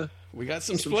some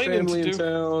explaining family to in do.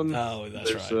 town. Oh,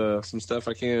 that's right. There's some stuff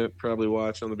I can't probably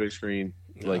watch on the big screen,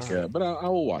 but I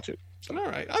will watch it. All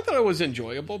right. I thought it was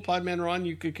enjoyable. Podman Ron,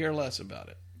 you could care less about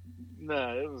it.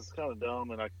 No, it was kind of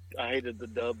dumb, and I hated the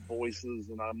dub voices,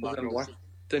 and I'm not going to...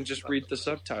 Then just read the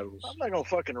subtitles. I'm not going to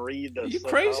fucking read the subtitles. You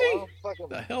crazy?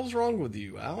 The hell's wrong with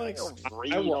you, Alex?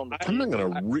 I'm not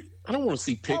going to read... I don't want to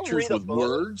see pictures with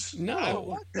words.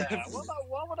 No.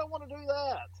 Why would I want to do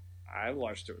that? I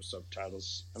watched it with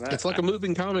subtitles. It's like a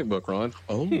moving comic book, Ron.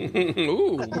 Oh.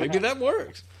 Ooh, maybe that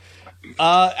works.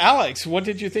 Alex, what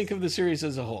did you think of the series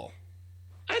as a whole?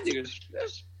 I think it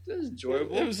was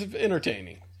enjoyable. It was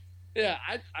entertaining. Yeah,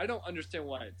 I don't understand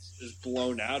why it's as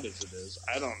blown out as it is.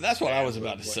 I don't. That's what I was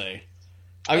about to say.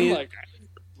 I'm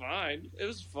fine. It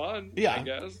was fun. Yeah, I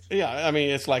guess. Yeah, I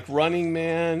mean, it's like Running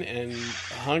Man and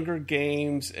Hunger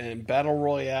Games and Battle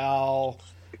Royale.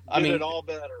 Did it all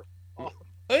better.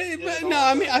 No,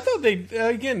 I mean, I thought they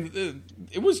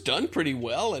it was done pretty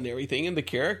well and everything, and the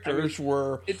characters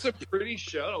were. It's a pretty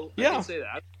show. Yeah. I can say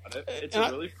that about it. It's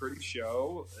a really pretty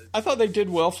show. I thought they did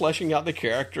well fleshing out the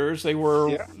characters. They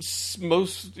were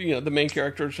most, the main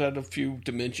characters had a few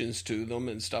dimensions to them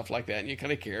and stuff like that, and you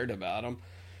kind of cared about them.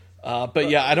 But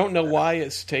yeah, I don't know why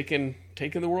it's taken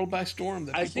the world by storm.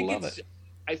 That people love it.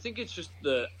 I think it's just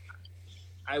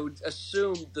I would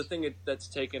assume the thing that's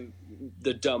taken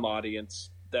the dumb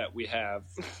audience that we have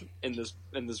in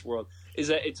this world is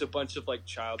that it's a bunch of like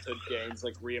childhood games,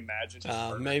 like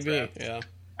reimagined. Maybe, yeah.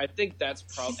 I think that's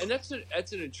and that's an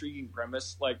intriguing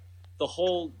premise. Like the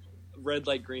whole red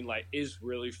light, green light is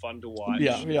really fun to watch.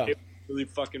 Yeah. It's really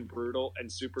fucking brutal and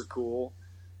super cool.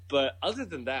 But other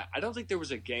than that, I don't think there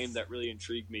was a game that really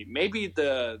intrigued me. Maybe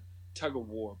the tug of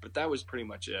war, but that was pretty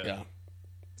much it. Yeah.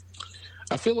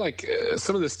 I feel like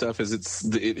some of this stuff it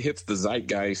hits the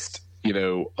zeitgeist,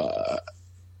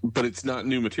 but it's not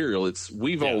new material.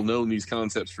 We've all known these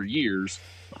concepts for years,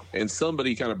 and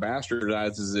somebody kind of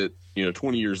bastardizes it,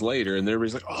 20 years later, and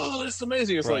everybody's like, "Oh, this is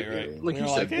amazing!" It's like you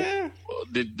said,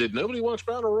 did nobody watch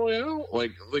Battle Royale?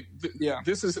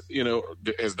 This is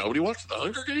has nobody watched The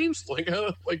Hunger Games?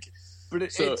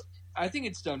 I think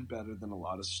it's done better than a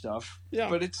lot of stuff. Yeah,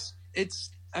 but it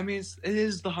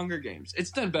is The Hunger Games.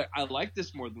 It's done better. I like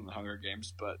this more than The Hunger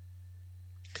Games, but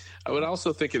I would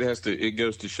also think it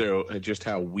goes to show just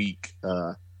how weak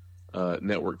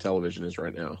network television is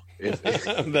right now.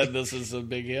 That this is a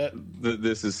big hit.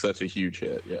 This is such a huge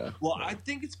hit. Yeah. Well, I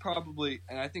think it's probably,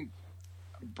 and I think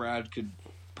Brad could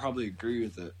probably agree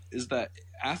with it, is that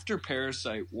after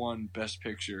Parasite won Best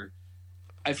Picture,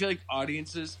 I feel like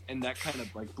audiences, and that kind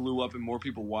of like blew up and more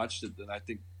people watched it than I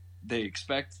think they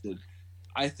expected.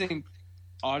 I think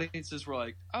audiences were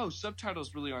like, "Oh,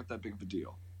 subtitles really aren't that big of a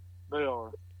deal." They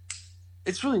are.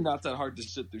 It's really not that hard to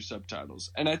sit through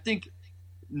subtitles, and I think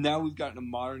now we've gotten a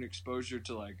modern exposure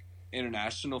to like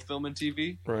international film and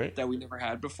TV that we never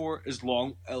had before,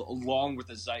 along with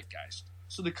the zeitgeist.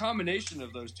 So the combination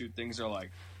of those two things are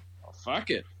like, "Oh, fuck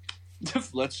it,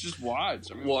 let's just watch."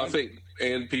 I think,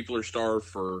 and people are starved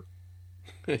for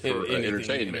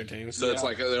entertainment. So it's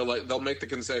like they'll make the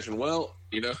concession. Well,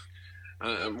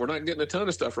 we're not getting a ton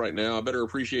of stuff right now. I better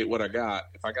appreciate what I got.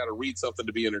 If I got to read something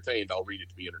to be entertained, I'll read it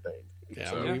to be entertained.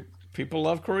 Yeah, people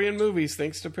love Korean movies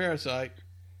thanks to Parasite.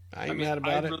 I ain't mad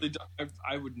about it. Really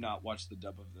I would not watch the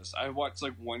dub of this. I watched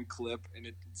like one clip, and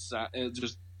it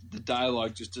just the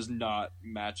dialogue just does not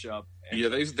match up. Yeah,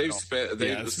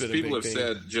 people have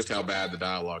said just how bad the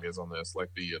dialogue is on this,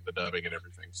 like the dubbing and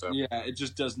everything. So yeah, it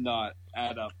just does not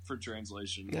add up for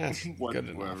translation. Yeah,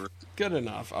 good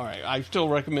enough. All right, I still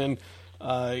recommend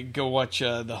go watch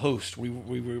The Host. We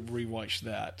rewatched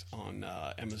that on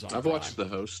Amazon. I've watched The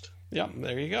Host. Yeah,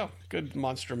 there you go. Good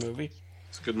monster movie.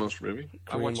 It's a good monster movie.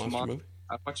 I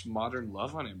watched Modern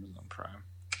Love on Amazon Prime.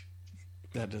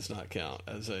 That does not count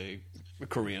as a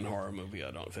Korean horror movie,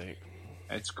 I don't think.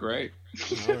 It's great.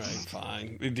 All right,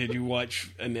 fine. Did you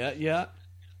watch Annette yet?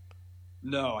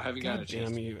 No, I haven't got a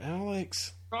chance. Damn you,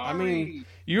 Alex. Sorry. I mean,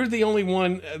 you're the only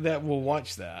one that will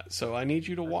watch that, so I need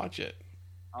you to watch it.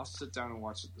 I'll sit down and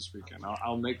watch it this weekend.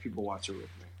 I'll make people watch it with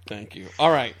me. Thank you. All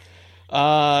right.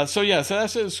 So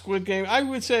that's a Squid Game. I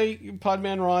would say,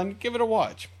 Podman Ron, give it a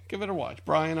watch.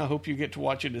 Brian, I hope you get to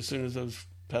watch it as soon as those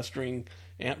pestering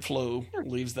Aunt Flo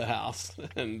leaves the house.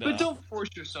 But don't force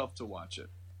yourself to watch it.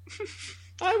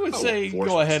 I would say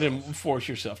go ahead and force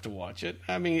yourself to watch it.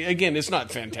 I mean, again, it's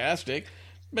not fantastic,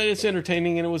 but it's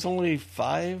entertaining, and it was only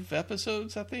 5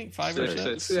 episodes, I think, 5 or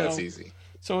 6. That's easy.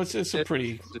 So it's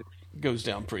goes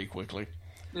down pretty quickly.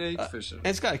 Yeah, you can fish it. And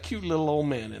it's got a cute little old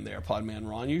man in there, Podman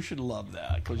Ron. You should love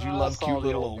that because you love cute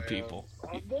little old people.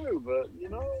 I do, but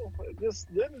it just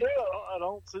didn't do it. I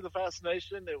don't see the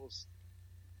fascination. It was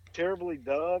terribly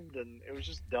dubbed, and it was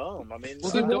just dumb. I mean,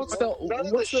 what's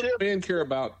the man care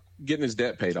about getting his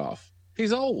debt paid off?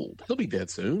 He's old. He'll be dead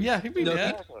soon. Yeah, he'll be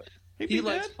dead. Exactly. He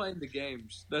likes playing the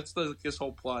games. That's his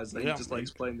whole plot. Is that he just likes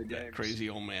playing the games.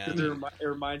 Crazy old man. It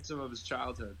reminds him of his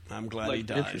childhood. I'm glad he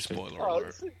died. Spoiler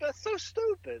alert. That's so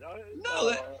stupid.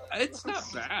 It's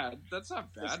not bad. That's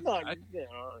not bad. It's not,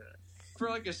 for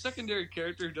like a secondary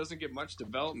character who doesn't get much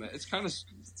development, it's kind of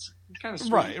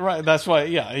sweet. Right. That's why.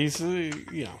 Yeah, he's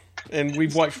and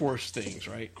we've watched worse things,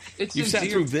 right? You sat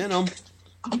through Venom.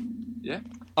 Yeah.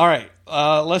 All right.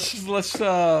 Let's.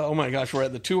 Oh my gosh, we're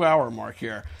at the 2-hour mark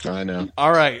here. I know.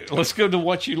 All right, let's go to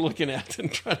what you're looking at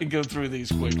and try to go through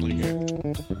these quickly here.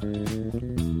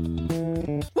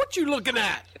 What you looking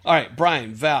at? All right,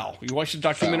 Brian, Val. You watched the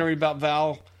documentary about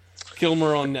Val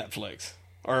Kilmer on Netflix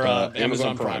or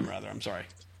Amazon Prime, rather. I'm sorry.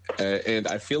 And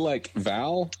I feel like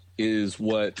Val is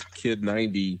what Kid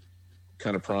 90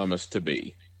 kind of promised to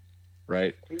be,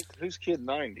 right? Who's Kid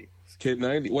 90? Kid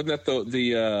 90 wasn't that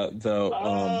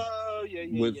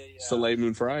with Soleil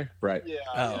Moon Frye, right?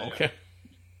 Yeah. Okay.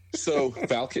 So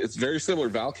it's very similar.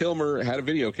 Val Kilmer had a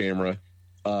video camera,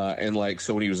 and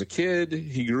so when he was a kid,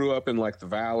 he grew up in the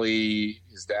valley.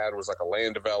 His dad was a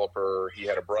land developer. He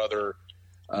had a brother,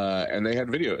 and they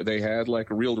had video. They had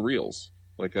reel to reels,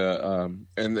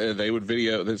 and they would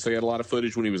video. So he had a lot of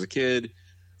footage when he was a kid.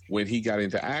 When he got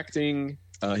into acting,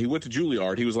 he went to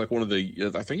Juilliard. He was one of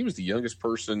the. I think he was the youngest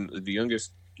person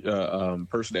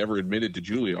ever admitted to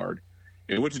Juilliard.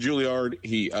 And he went to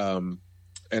Juilliard.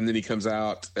 And then he comes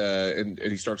out and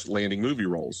he starts landing movie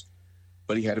roles.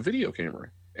 But he had a video camera.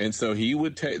 And so he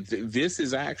would take this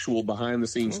is actual behind the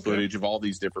scenes footage of all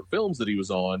these different films that he was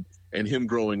on and him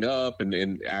growing up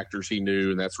and actors he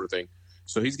knew and that sort of thing.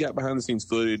 So he's got behind the scenes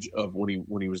footage of when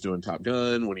he was doing Top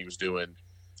Gun, when he was doing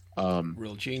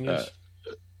Real Genius.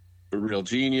 Real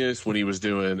Genius, when he was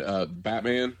doing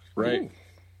Batman, right? Ooh.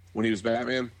 When he was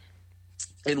Batman.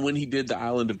 And when he did The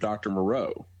Island of Dr.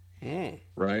 Moreau.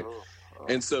 Right?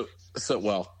 And so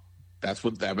that's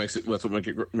what makes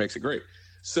it great.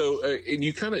 So and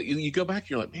you go back and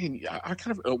you're like, man, I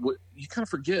kind of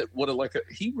forget what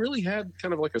he really had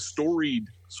kind of a storied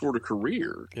sort of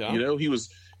career. Yeah. He was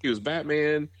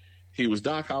Batman, he was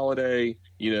Doc Holliday,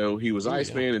 he was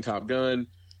Iceman in Top Gun,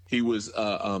 he was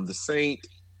the Saint,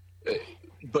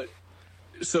 but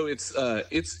so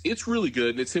it's really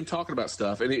good. It's him talking about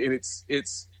stuff, and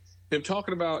it's him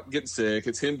talking about getting sick.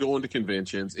 It's him going to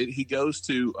conventions. He goes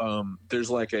to there's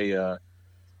a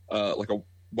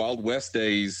Wild West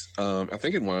days, I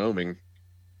think in Wyoming,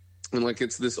 and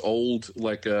it's this old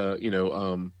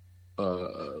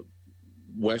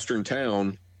western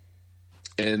town,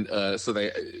 and so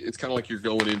it's kind of you're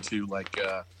going into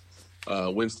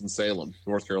Winston-Salem,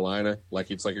 North Carolina.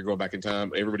 It's you're going back in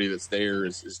time. Everybody that's there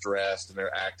is dressed and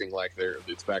they're acting like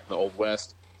it's back in the Old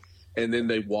West, and then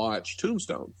they watch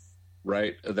Tombstone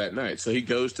right that night. So he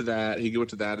goes to that. He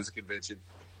went to that as a convention.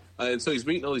 And so he's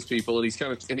meeting all these people, and he's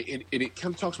kind of, and it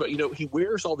kind of talks about, he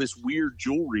wears all this weird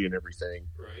jewelry and everything.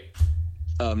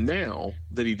 Right. Now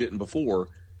that he didn't before,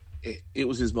 it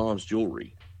was his mom's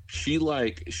jewelry.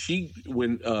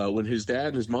 When his dad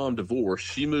and his mom divorced,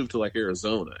 she moved to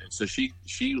Arizona, and so she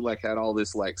had all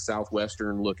this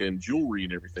southwestern looking jewelry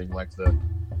and everything,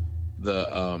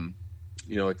 the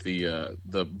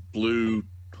blue,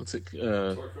 what's it?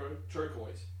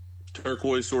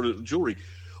 Turquoise sort of jewelry.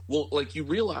 Well, you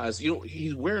realize,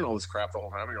 he's wearing all this crap the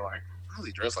whole time, and you're like, how does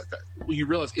he dress like that? Well, you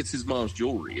realize it's his mom's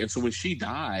jewelry. And so when she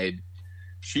died,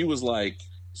 she was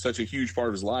such a huge part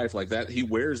of his life, that he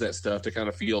wears that stuff to kind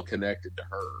of feel connected to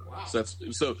her. Wow.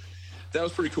 So that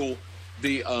was pretty cool.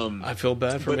 I feel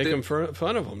bad for making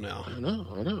fun of him now. I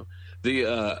know.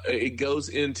 It goes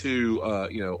into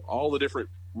all the different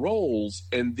roles,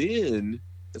 and then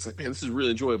it's man, this is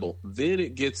really enjoyable. Then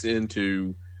it gets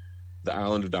into The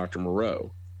Island of Dr.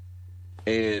 Moreau.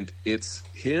 And it's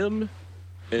him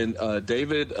and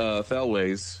David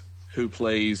Thelways, who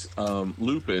plays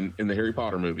Lupin in the Harry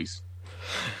Potter movies.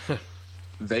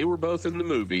 They were both in the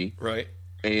movie. Right.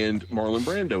 And Marlon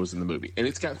Brando was in the movie. And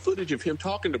it's got footage of him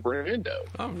talking to Brando.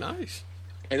 Oh, nice.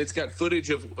 And it's got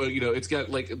footage of, it's got,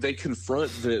 they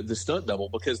confront the stunt double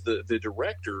because the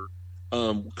director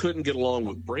couldn't get along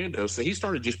with Brando. So he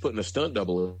started just putting a stunt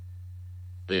double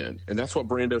in. And that's why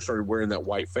Brando started wearing that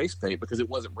white face paint, because it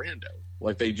wasn't Brando.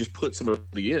 They just put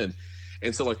somebody in.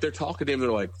 And so they're talking to him,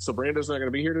 they're like, so Brando's not going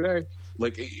to be here today?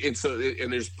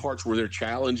 And there's parts where they're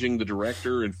challenging the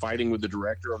director and fighting with the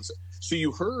director. So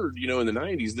you heard, in the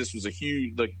 90s, this was a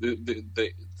huge,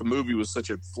 the movie was such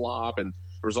a flop and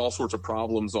there was all sorts of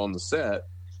problems on the set.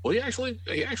 Well, he actually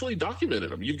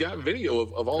documented them. You've got video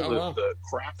of all the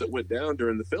crap that went down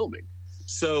during the filming.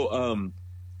 So,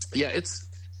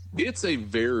 it's a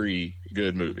very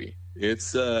good movie.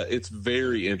 It's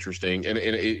very interesting, and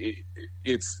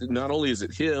it's not only is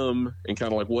it him and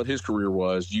kind of what his career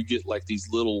was. You get these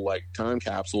little time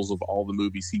capsules of all the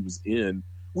movies he was in,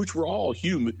 which were all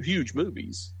huge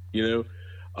movies. It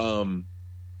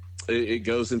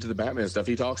goes into the Batman stuff.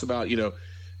 He talks about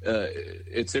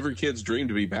it's every kid's dream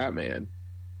to be Batman,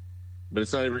 but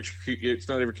it's not every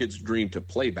kid's dream to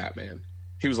play Batman.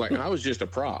 He was like, I was just a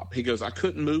prop. He goes, I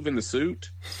couldn't move in the suit.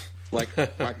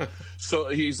 So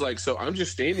he's like, so I'm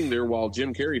just standing there while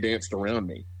Jim Carrey danced around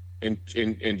me and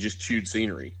just chewed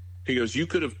scenery. He goes, you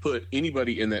could have put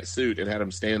anybody in that suit and had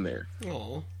him stand there.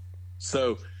 Oh.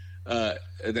 So and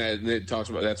it talks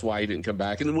about that's why he didn't come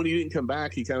back. And then when he didn't come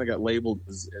back, he kind of got labeled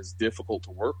as difficult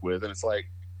to work with. And it's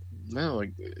No,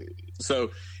 like,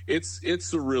 so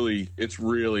it's really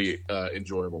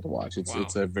enjoyable to watch.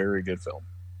 It's a very good film.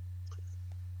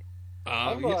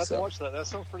 I'm gonna have to watch that. That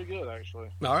sounds pretty good, actually.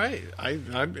 All right,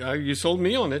 I you sold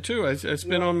me on it too. It's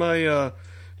been on my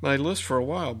my list for a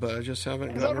while, but I just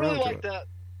haven't gotten around to it. That.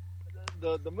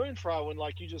 The Moonfry one,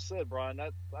 like you just said, Brian,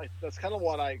 that's kind of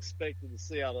what I expected to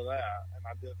see out of that, and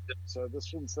I did. So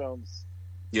this one sounds.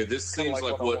 Yeah, this seems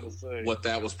like what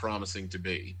that was promising to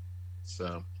be.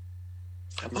 So.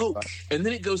 Oh, and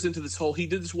then it goes into this whole. He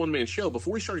did this one-man show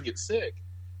before he started to get sick.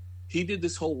 He did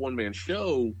this whole one-man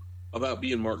show about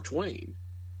being Mark Twain,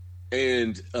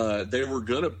 and they were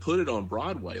going to put it on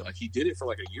Broadway. Like, he did it for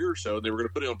like a year or so. They were going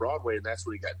to put it on Broadway, and that's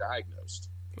when he got diagnosed.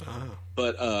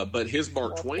 But his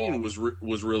Mark Twain was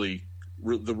really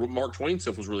the Mark Twain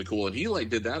stuff was really cool, and he like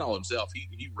did that all himself.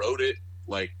 He wrote it,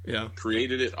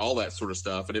 created it, all that sort of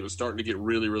stuff, and it was starting to get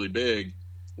really, really big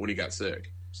when he got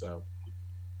sick. So,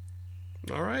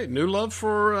 all right, new love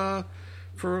for a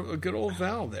good old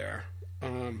Val there.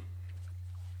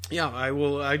 Yeah,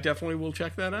 I definitely will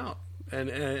check that out,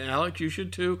 and Alex, you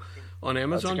should too, on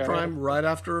Amazon Prime right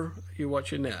after you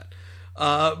watch Annette.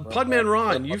 Pudman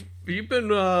Ron, you've been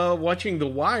watching The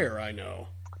Wire, I know.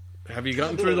 Have you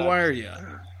gotten through The Wire yet?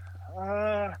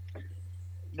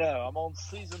 No, I'm on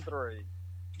season 3.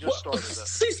 Just started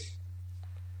it.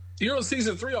 You're on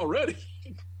season 3 already?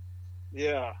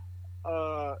 Yeah.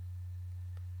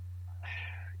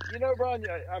 Brian,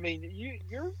 I mean, you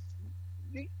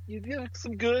get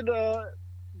some good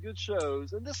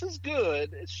shows, and this is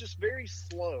good. It's just very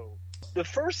slow. The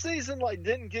first season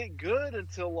didn't get good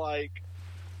until I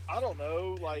don't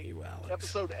know,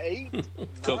 episode 8.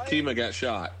 Till Kima got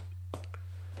shot.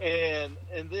 And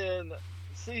then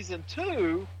season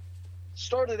 2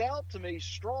 started out to me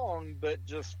strong, but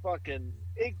just fucking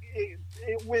it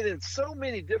went in so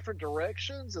many different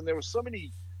directions, and there was so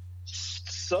many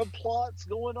subplots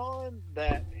going on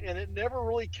and it never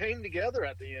really came together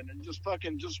at the end, and just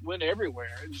went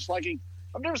everywhere. And just I've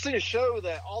never seen a show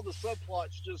that all the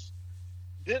subplots just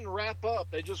didn't wrap up.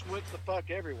 They just went the fuck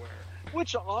everywhere,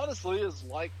 which honestly is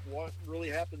like what really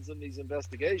happens in these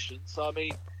investigations. So I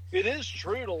mean, it is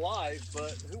true to life,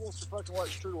 but who wants to fucking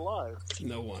watch True to Life?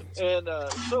 No one. And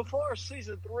so far,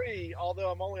 season 3, although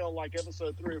I'm only on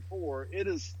episode 3 or 4, it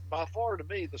is by far to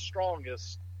me the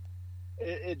strongest.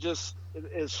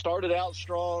 It started out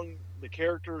strong. The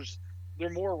characters, they're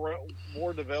more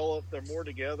developed. They're more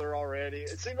together already.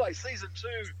 It seemed like season 2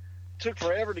 took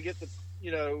forever to get the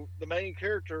main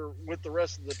character with the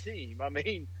rest of the team. I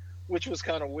mean, which was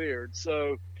kind of weird.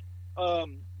 So,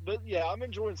 but yeah, I'm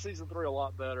enjoying season 3 a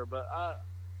lot better. But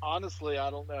honestly, I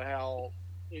don't know how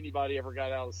anybody ever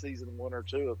got out of season 1 or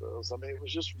 2 of those. I mean, it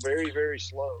was just very, very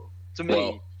slow to me.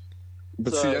 Well,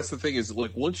 but see, that's the thing is,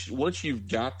 once you've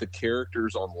got the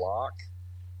characters on lock,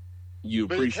 you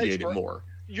appreciate it more.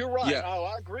 You're right. Yeah. Oh,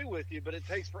 I agree with you, but it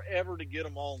takes forever to get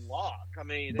them on lock. I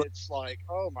mean, it's like,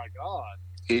 oh my God.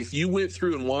 If you went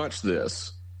through and watched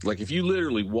this, if you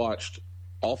literally watched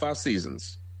all 5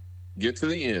 seasons, get to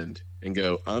the end and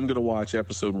go, I'm going to watch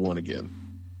episode 1 again.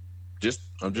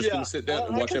 I'm just going to sit down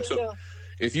and watch episode. Yeah.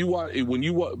 If you watch,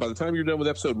 by the time you're done with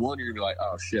episode 1, you're gonna be like,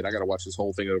 "Oh shit, I got to watch this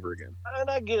whole thing over again." And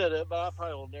I get it, but I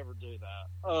probably will never do that.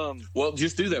 Well,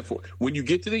 just do that when you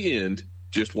get to the end.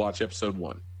 Just watch episode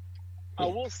 1. I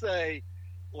will say,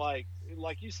 like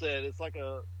you said, it's like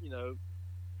a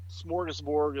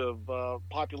smorgasbord of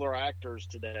popular actors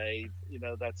today.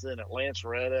 That's in it. Lance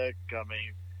Reddick. I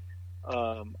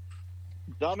mean,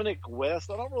 Dominic West.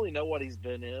 I don't really know what he's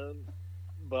been in,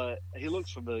 but he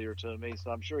looks familiar to me, so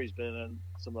I'm sure he's been in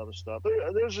some other stuff.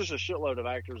 There's just a shitload of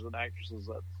actors and actresses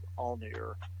that's on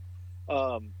here.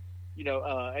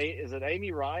 Is it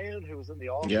Amy Ryan who was in The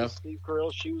Office? Yeah. Steve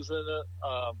Carell, she was in it.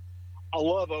 I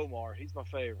love Omar. He's my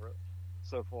favorite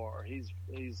so far. He's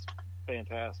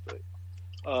fantastic.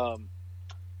 I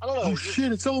don't know. Oh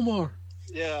shit, it's Omar.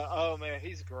 Yeah. Oh man,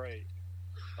 he's great.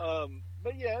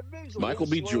 But yeah, it moves Michael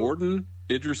B. Jordan,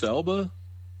 Idris Elba.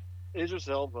 Idris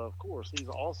Elba, of course, he's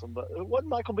awesome. But what did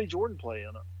Michael B. Jordan play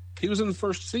in it? He was in the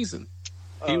first season.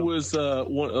 He was at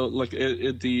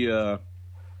the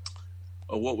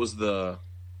what was the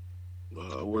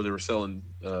where they were selling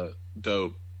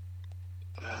dope?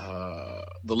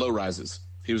 The Low Rises.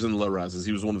 He was in the Low Rises.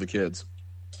 He was one of the kids.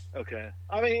 Okay,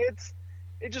 I mean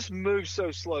it just moves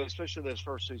so slow, especially those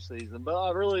first 2 seasons. But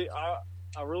I really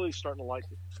starting to like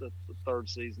the 3rd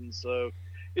season. So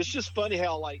it's just funny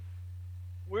how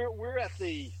we're at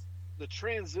the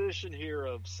transition here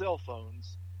of cell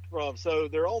phones so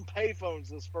they're on payphones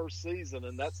this first season,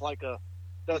 and that's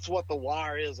what The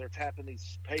Wire is. They're tapping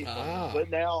these payphones, but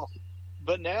now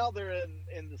But now they're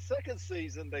in the second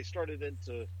season. They started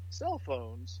into cell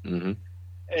phones, Mm-hmm.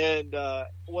 and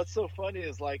what's so funny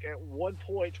is like at one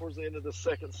point towards the end of the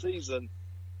second season,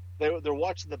 they're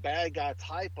watching the bad guy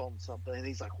type on something, and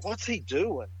he's like, "What's he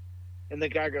doing?" And the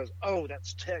guy goes, "Oh,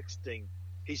 that's texting.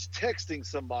 He's texting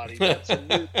somebody." That's a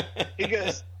new... He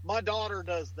goes, "My daughter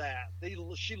does that.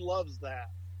 She loves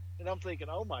that." And I'm thinking,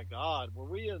 "Oh my God, were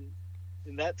we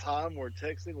in that time where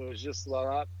texting was just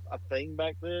not a thing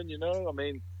back then?" You know, I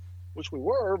mean, which we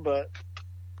were, but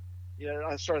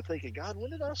I started thinking, God, when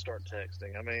did I start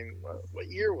texting? I mean, what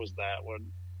year was that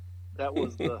when that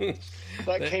was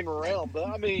that came around? But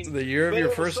I mean, the year of your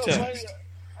first text. Funny,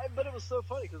 but it was so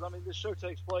funny because I mean, this show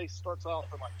starts off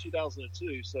in like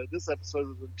 2002, so this episode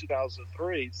was in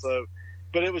 2003. So,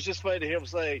 but it was just funny to hear him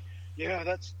say, "Yeah,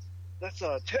 that's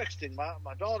texting.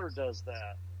 My daughter does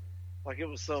that." Like it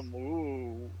was some,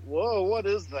 ooh, whoa, what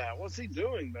is that? What's he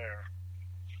doing there?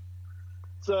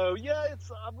 So yeah,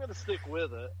 I'm going to stick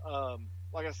with it.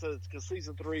 Like I said, it's because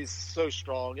season 3 is so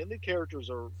strong and the characters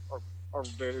are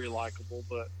very likable.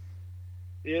 But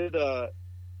it's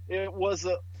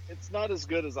not as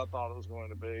good as I thought it was going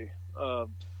to be.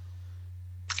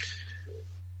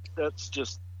 That's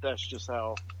just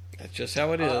how. That's just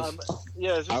how it is.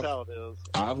 Yeah, it's just how it is.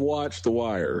 I've watched The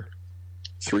Wire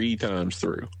 3 times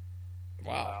through.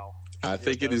 Wow. I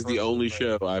think it is the only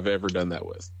show I've ever done that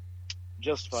with.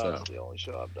 Justified is the only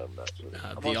show I've done that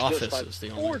with. The Office is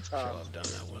the only show I've done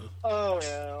that with. Oh,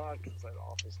 yeah, I can say The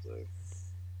Office, too.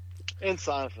 And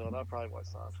Seinfeld. I probably watch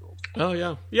Seinfeld. Oh,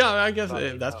 yeah. Yeah, I guess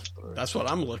that's what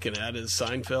I'm looking at is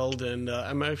Seinfeld, and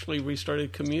I'm actually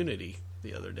restarted Community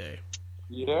the other day.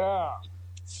 Yeah.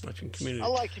 Watching Community. I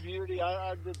like Community.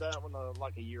 I did that one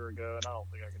like a year ago, and I don't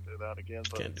think I can do that again.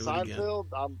 But Can't do Seinfeld,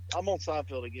 it again. I'm on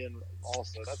Seinfeld again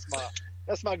also.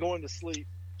 That's my going to sleep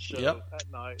show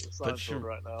at night. Seinfeld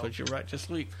right now. Put you right to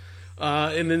sleep.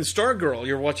 And then Stargirl.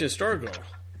 You're watching Stargirl.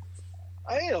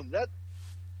 I am. That's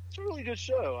a really good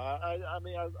show. I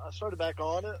mean, I started back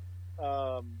on it.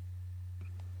 Of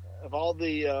all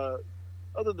the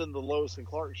other than the Lois and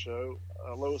Clark show,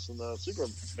 Lois and the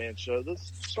Superman show,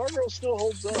 this Stargirl still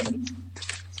holds up.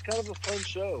 It's kind of a fun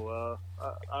show.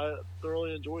 I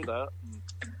thoroughly enjoy that.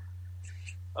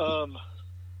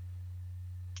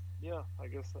 Yeah, I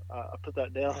guess I put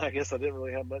that down. I guess I didn't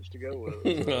really have much to go with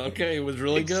it. So. Okay, it was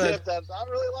really good. Except I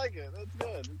really like it. It's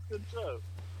good. It's a good show.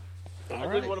 I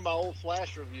did one of my old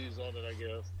Flash reviews on it, I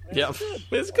guess. Yeah,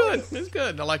 it's good. It's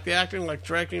good. I like the acting, like the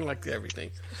directing, like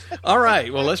everything. All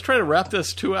right, well, let's try to wrap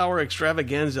this 2-hour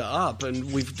extravaganza up.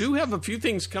 And we do have a few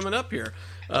things coming up here.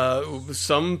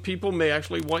 Some people may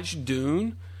actually watch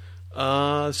Dune.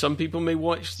 Some people may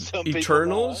watch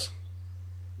Eternals.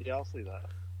 Yeah, I'll see that.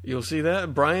 You'll see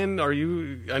that? Brian, are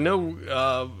you... I know,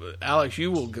 Alex, you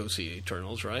will go see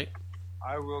Eternals, right?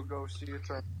 I will go see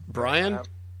Eternals. Brian?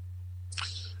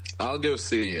 I'll go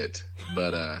see it,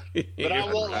 but I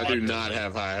do not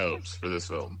have high hopes for this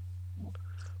film.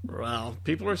 Well,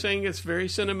 people are saying it's very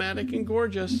cinematic and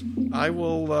gorgeous. I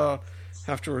will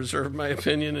have to reserve my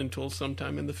opinion until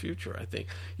sometime in the future, I think.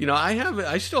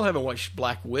 I still haven't watched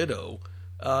Black Widow,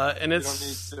 and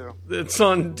it's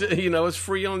on, it's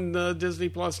free on Disney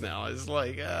Plus now. It's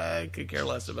like, I could care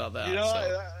less about that.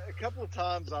 A couple of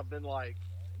times I've been like,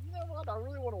 you know what, I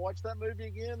really want to watch that movie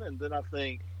again, and then I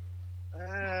think,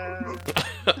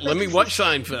 let me watch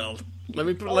Seinfeld.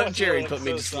 Let Jerry put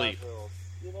me to sleep.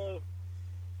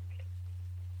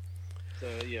 So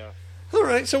yeah. All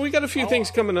right, so we got a few things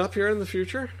coming up here in the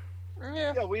future.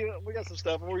 Yeah, we got some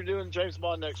stuff. We're doing James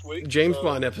Bond next week. James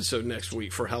Bond episode next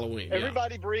week for Halloween.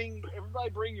 Everybody bring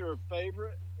your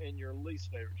favorite and your least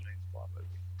favorite James Bond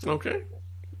movie. Okay.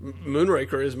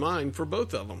 Moonraker is mine for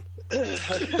both of them.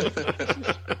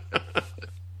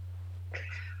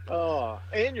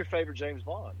 And your favorite James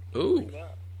Bond. Ooh.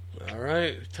 All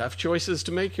right. Tough choices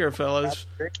to make here, fellas.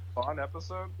 James Bond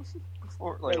episode?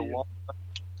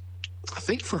 I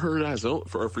think for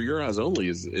Your Eyes Only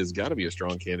is got to be a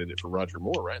strong candidate for Roger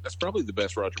Moore, right? That's probably the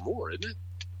best Roger Moore, isn't it?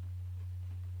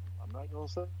 I'm not going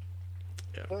to say.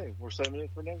 Yeah. Hey, we're saving it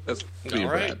for next week. Being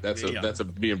Brad. That's a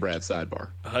being Brad sidebar.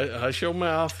 Hush your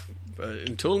mouth.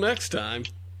 Until next time.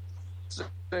 Save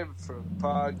it for the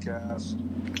podcast.